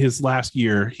in his last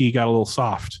year, he got a little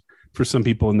soft for some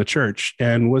people in the church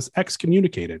and was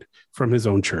excommunicated from his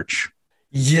own church.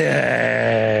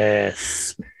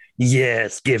 Yes,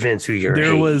 give in to your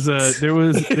there hate. was a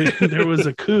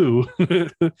coup.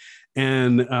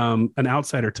 And an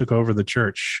outsider took over the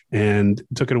church and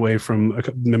took it away from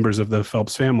members of the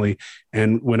Phelps family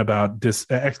and went about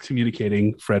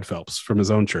excommunicating Fred Phelps from his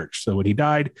own church. So when he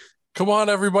died, come on,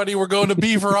 everybody, we're going to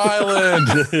Beaver Island.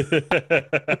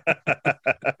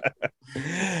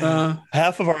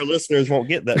 Half of our listeners won't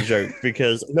get that joke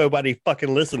because nobody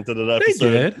fucking listened to that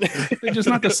episode. They did. They just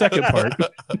not the second part.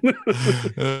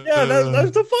 Yeah,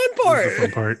 that's the fun part. That's the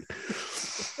fun part.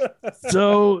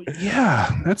 So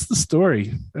yeah, that's the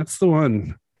story. That's the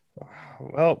one.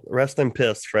 Well, rest in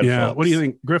piss, Fred. Yeah. Phelps. What do you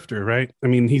think? Grifter, right? I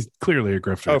mean, he's clearly a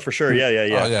grifter. Oh, for sure.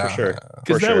 Yeah, for sure.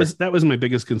 Because that was my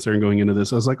biggest concern going into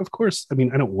this. I was like, of course. I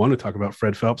mean, I don't want to talk about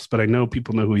Fred Phelps, but I know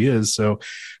people know who he is, so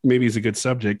maybe he's a good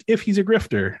subject if he's a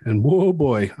grifter. And whoa,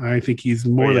 boy, I think he's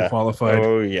more than qualified.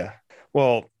 Oh yeah.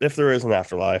 Well, if there is an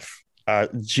afterlife, I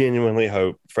genuinely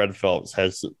hope Fred Phelps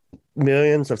has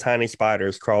millions of tiny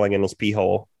spiders crawling in his pee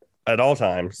hole at all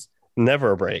times.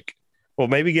 Never a break. Well,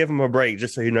 maybe give him a break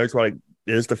just so he knows what it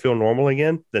is to feel normal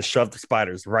again, then shove the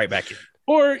spiders right back in.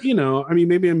 Or, I mean,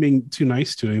 maybe I'm being too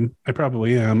nice to him. I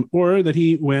probably am. Or that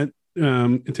he went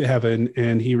into heaven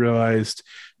and he realized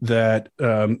that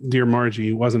Dear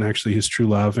Margie wasn't actually his true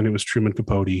love, and it was Truman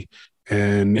Capote.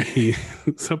 And he's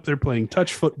up there playing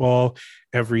touch football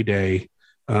every day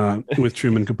with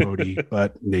Truman Capote,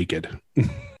 but naked.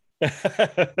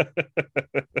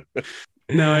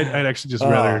 No, I'd actually just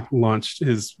rather launch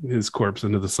his corpse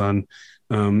into the sun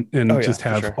and just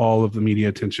have all of the media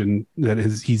attention that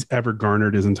he's ever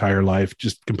garnered his entire life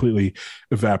just completely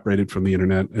evaporated from the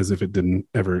internet as if it didn't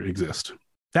ever exist.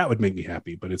 That would make me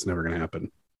happy, but it's never going to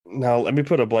happen. Now, let me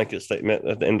put a blanket statement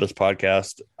at the end of this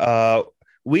podcast.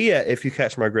 We at If You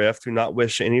Catch My Grift do not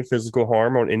wish any physical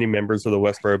harm on any members of the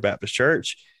Westboro Baptist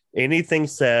Church. Anything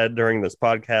said during this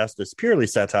podcast is purely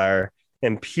satire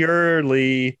and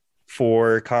purely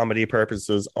for comedy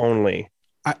purposes only.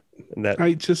 I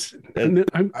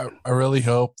really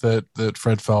hope that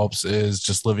Fred Phelps is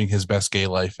just living his best gay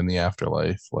life in the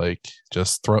afterlife, like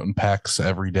just throating pecs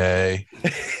every day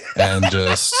and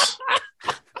just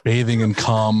bathing in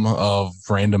cum of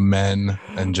random men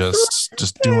and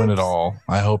just doing it all.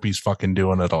 I hope he's fucking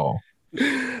doing it all.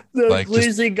 The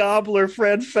Glizzy Gobbler,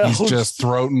 Fred Phelps. He's just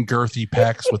throating girthy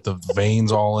pecs with the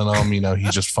veins all in them.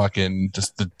 He's just fucking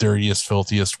just the dirtiest,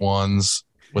 filthiest ones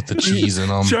with the cheese in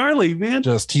them. Charlie, man.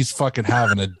 He's fucking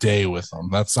having a day with them.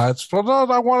 That's what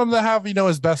I want him to have,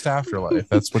 his best afterlife.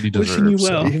 That's what he deserves. Wishing you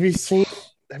well.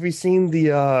 Have you seen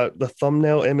the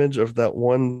thumbnail image of that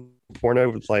one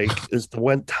porno with is the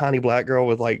one tiny black girl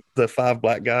with the 5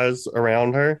 black guys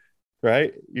around her?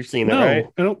 Right? You've seen it, right?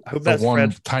 I don't. I hope the that's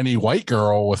one Fred. tiny white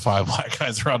girl with 5 black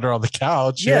guys around her on the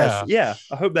couch. Yes, yeah.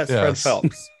 I hope that's Yes. Fred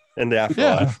Phelps. in the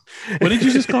afterlife. What did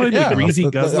you just call it? Yeah, The greasy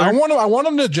guzzler? I want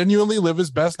him to genuinely live his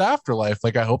best afterlife.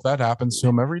 Like I hope that happens to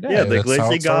him every day. Yeah, the That's how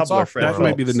glizzy it starts gobbler, off Fred That for him.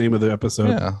 might be the name of the episode.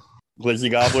 Yeah.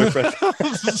 Glizzy Gobbler.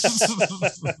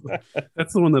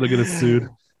 That's the one that'll get us sued.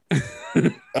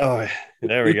 Oh,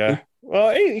 there we go.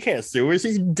 Well, he can't sue us.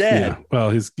 He's dead. Yeah. Well,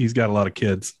 he's got a lot of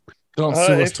kids. Don't sue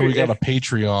us if till we you- got a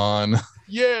Patreon.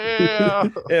 Yeah.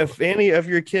 If any of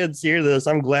your kids hear this,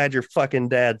 I'm glad your fucking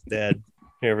dad's dead.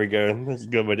 Here we go. That's a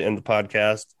good way to end the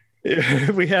podcast. If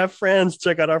we have friends,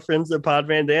 check out our friends at Pod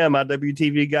Van Dam, my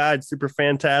WTV guide, super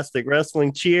fantastic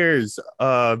wrestling. Cheers.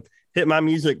 Hit My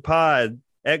Music Pod,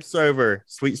 X Over,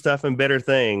 Sweet Stuff and Better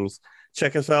Things.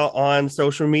 Check us out on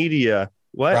social media.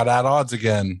 What? Got at odds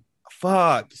again.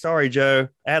 Fuck. Sorry, Joe.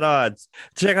 At odds.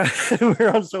 Check out. We're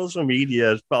on social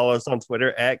media. Follow us on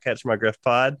Twitter at Catch My Griff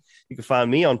Pod. You can find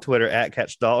me on Twitter at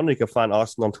Catch Dalton. You can find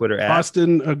Austin on Twitter at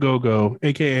Austin Agogo,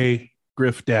 aka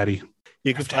Griff Daddy.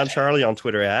 You can find Charlie on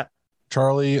Twitter at.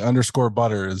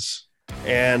 Charlie_Butters.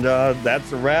 And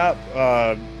that's a wrap.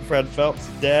 Fred Phelps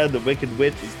is dead. The Wicked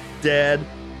Witch is dead.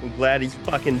 I'm glad he's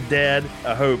fucking dead.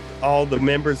 I hope all the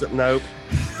members of Nope.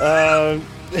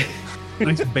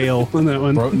 Nice bail on that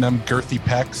one. Broken them girthy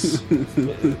pecs.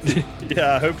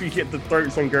 Yeah, I hope you get the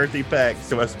throats on girthy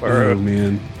packs, Oh Westboro.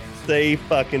 man, Stay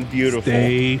fucking beautiful.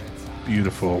 stay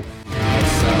beautiful.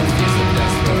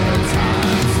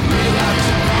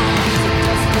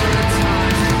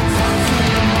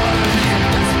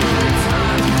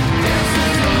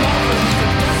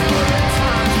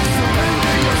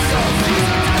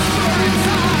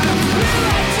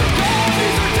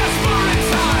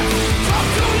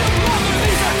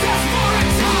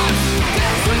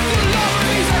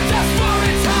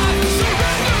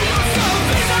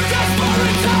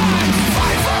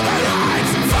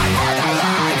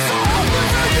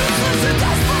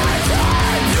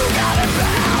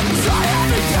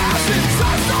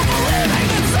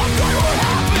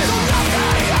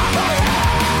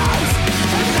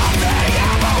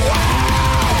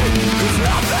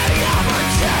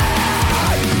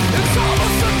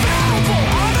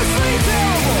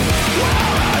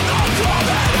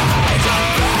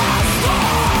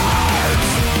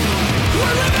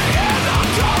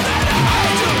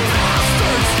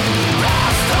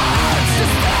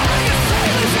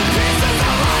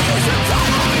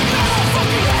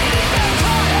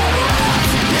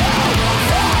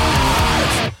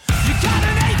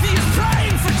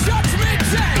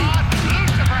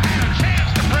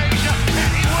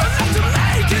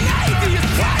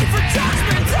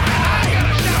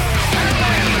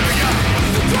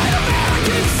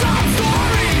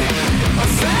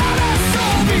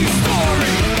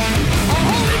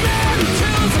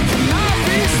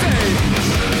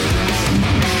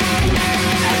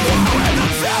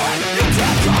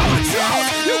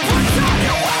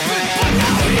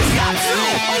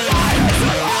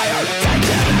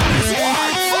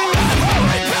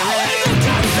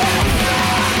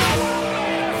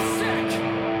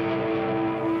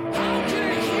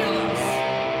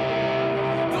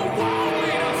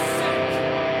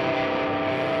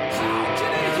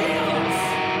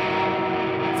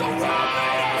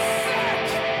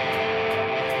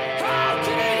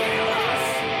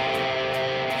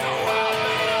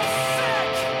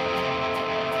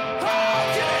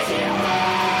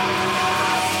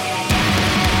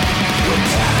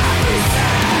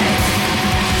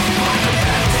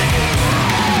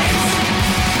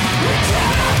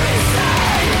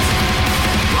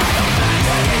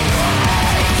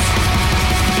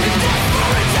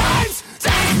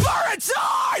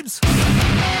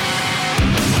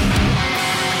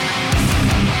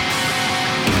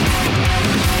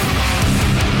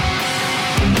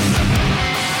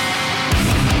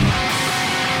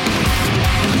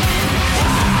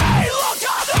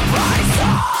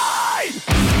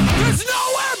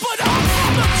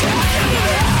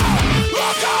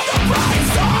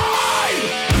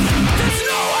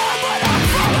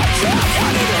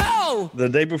 The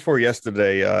day before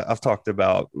yesterday, I've talked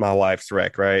about my wife's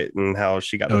wreck, right? And how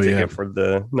she got the ticket for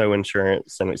the no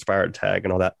insurance and expired tag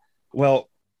and all that. Well,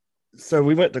 so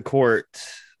we went to court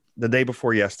the day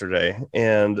before yesterday.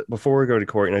 And before we go to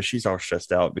court, she's all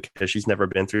stressed out because she's never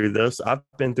been through this. I've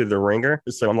been through the ringer.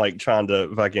 So I'm like trying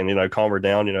to fucking, calm her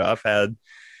down. I've had,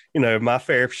 my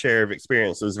fair share of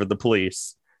experiences with the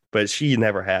police, but she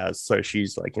never has. So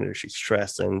she's like, she's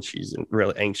stressed and she's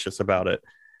really anxious about it.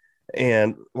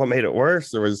 And what made it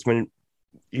worse was when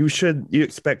you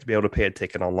expect to be able to pay a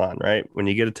ticket online, right? When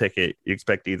you get a ticket, you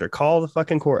expect to either call the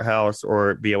fucking courthouse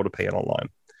or be able to pay it online.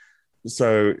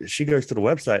 So she goes to the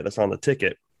website that's on the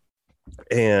ticket.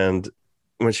 And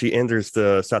when she enters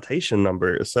the citation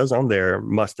number, it says on there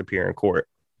must appear in court.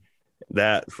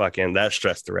 That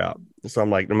stressed her out. So I'm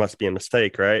like, there must be a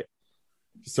mistake, right?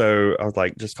 So I was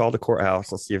like, just call the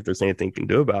courthouse and see if there's anything you can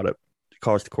do about it. She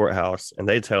calls the courthouse and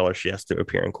they tell her she has to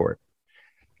appear in court.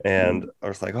 And I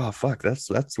was like, oh, fuck,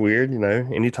 that's weird.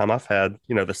 Anytime I've had,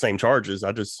 the same charges,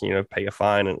 I just, pay a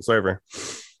fine and it's over.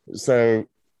 So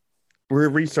we're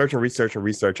researching,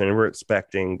 and we're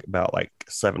expecting about like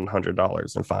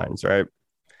 $700 in fines, right?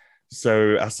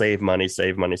 So I save money.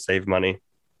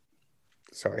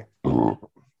 Sorry.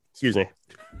 Excuse me.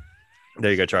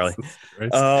 There you go, Charlie.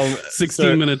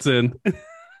 16 minutes in.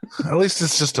 At least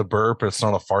it's just a burp. It's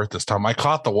not a fart this time. I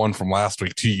caught the one from last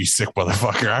week too, you sick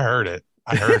motherfucker. I heard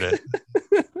it.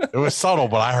 It was subtle,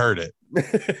 but I heard it.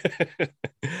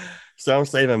 So I'm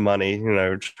saving money,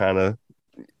 trying to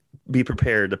be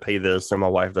prepared to pay this so my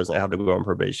wife doesn't have to go on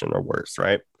probation or worse,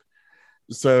 right?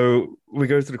 So we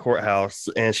go to the courthouse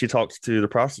and she talks to the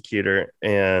prosecutor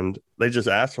and they just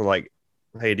ask her like,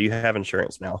 hey, do you have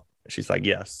insurance now? She's like,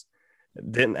 yes.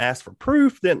 Didn't ask for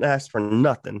proof, didn't ask for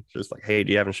nothing. Just like, hey,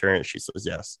 do you have insurance? She says,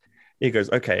 yes. He goes,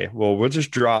 okay, well, we'll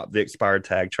just drop the expired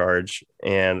tag charge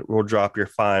and we'll drop your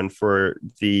fine for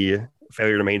the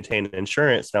failure to maintain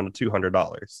insurance down to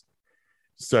 $200.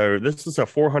 So this is a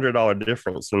 $400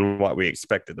 difference than what we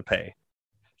expected to pay.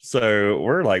 So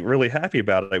we're like really happy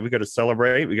about it. We go to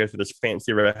celebrate. We go to this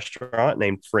fancy restaurant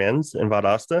named Friends in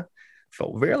Valdosta.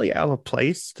 Felt really out of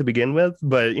place to begin with,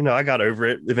 but I got over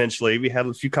it eventually. We had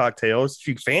a few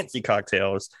fancy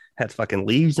cocktails, had fucking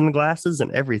leaves in the glasses and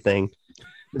everything.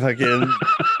 Fucking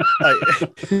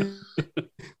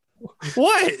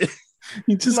what?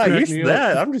 You just not used to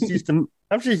that. I'm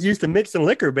just used to mixing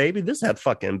liquor, baby. This had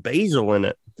fucking basil in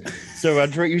it. So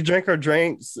you drink our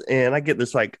drinks, and I get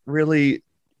this like really,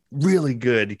 really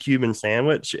good Cuban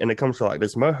sandwich, and it comes with like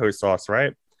this mojo sauce,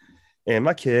 right? And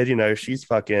my kid, she's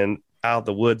fucking out of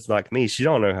the woods like me. She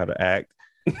don't know how to act.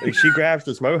 Like, she grabs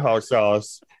this mojo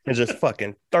sauce and just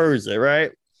fucking throws it,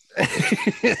 right?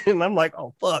 And I'm like,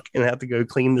 oh fuck, and I have to go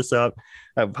clean this up.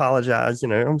 I apologize,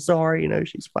 I'm sorry,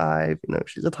 she's 5,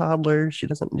 she's a toddler, she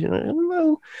doesn't,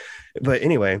 know. But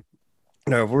anyway,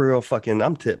 we're real fucking,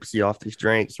 I'm tipsy off these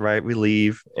drinks, right? We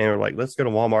leave and we're like, let's go to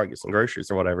Walmart, get some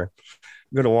groceries or whatever.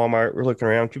 We go to Walmart, we're looking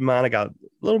around. Keep in mind, I got a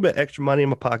little bit extra money in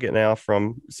my pocket now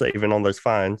from saving on those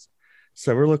fines.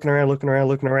 So we're looking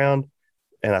around,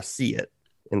 and I see it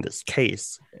in this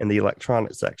case in the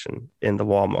electronics section in the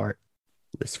Walmart.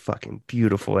 This fucking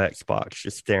beautiful Xbox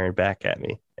just staring back at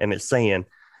me, and it's saying,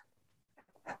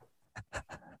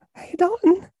 "Hey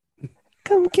Dalton,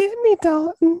 come get me,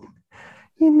 Dalton.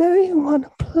 You know you want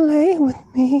to play with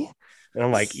me." And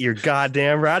I'm like, "You're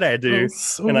goddamn right, I do."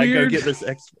 So and weird. I go get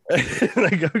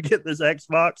this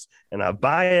Xbox, and I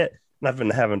buy it, and I've been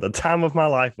having the time of my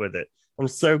life with it. I'm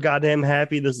so goddamn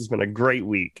happy. This has been a great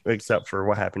week, except for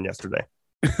what happened yesterday.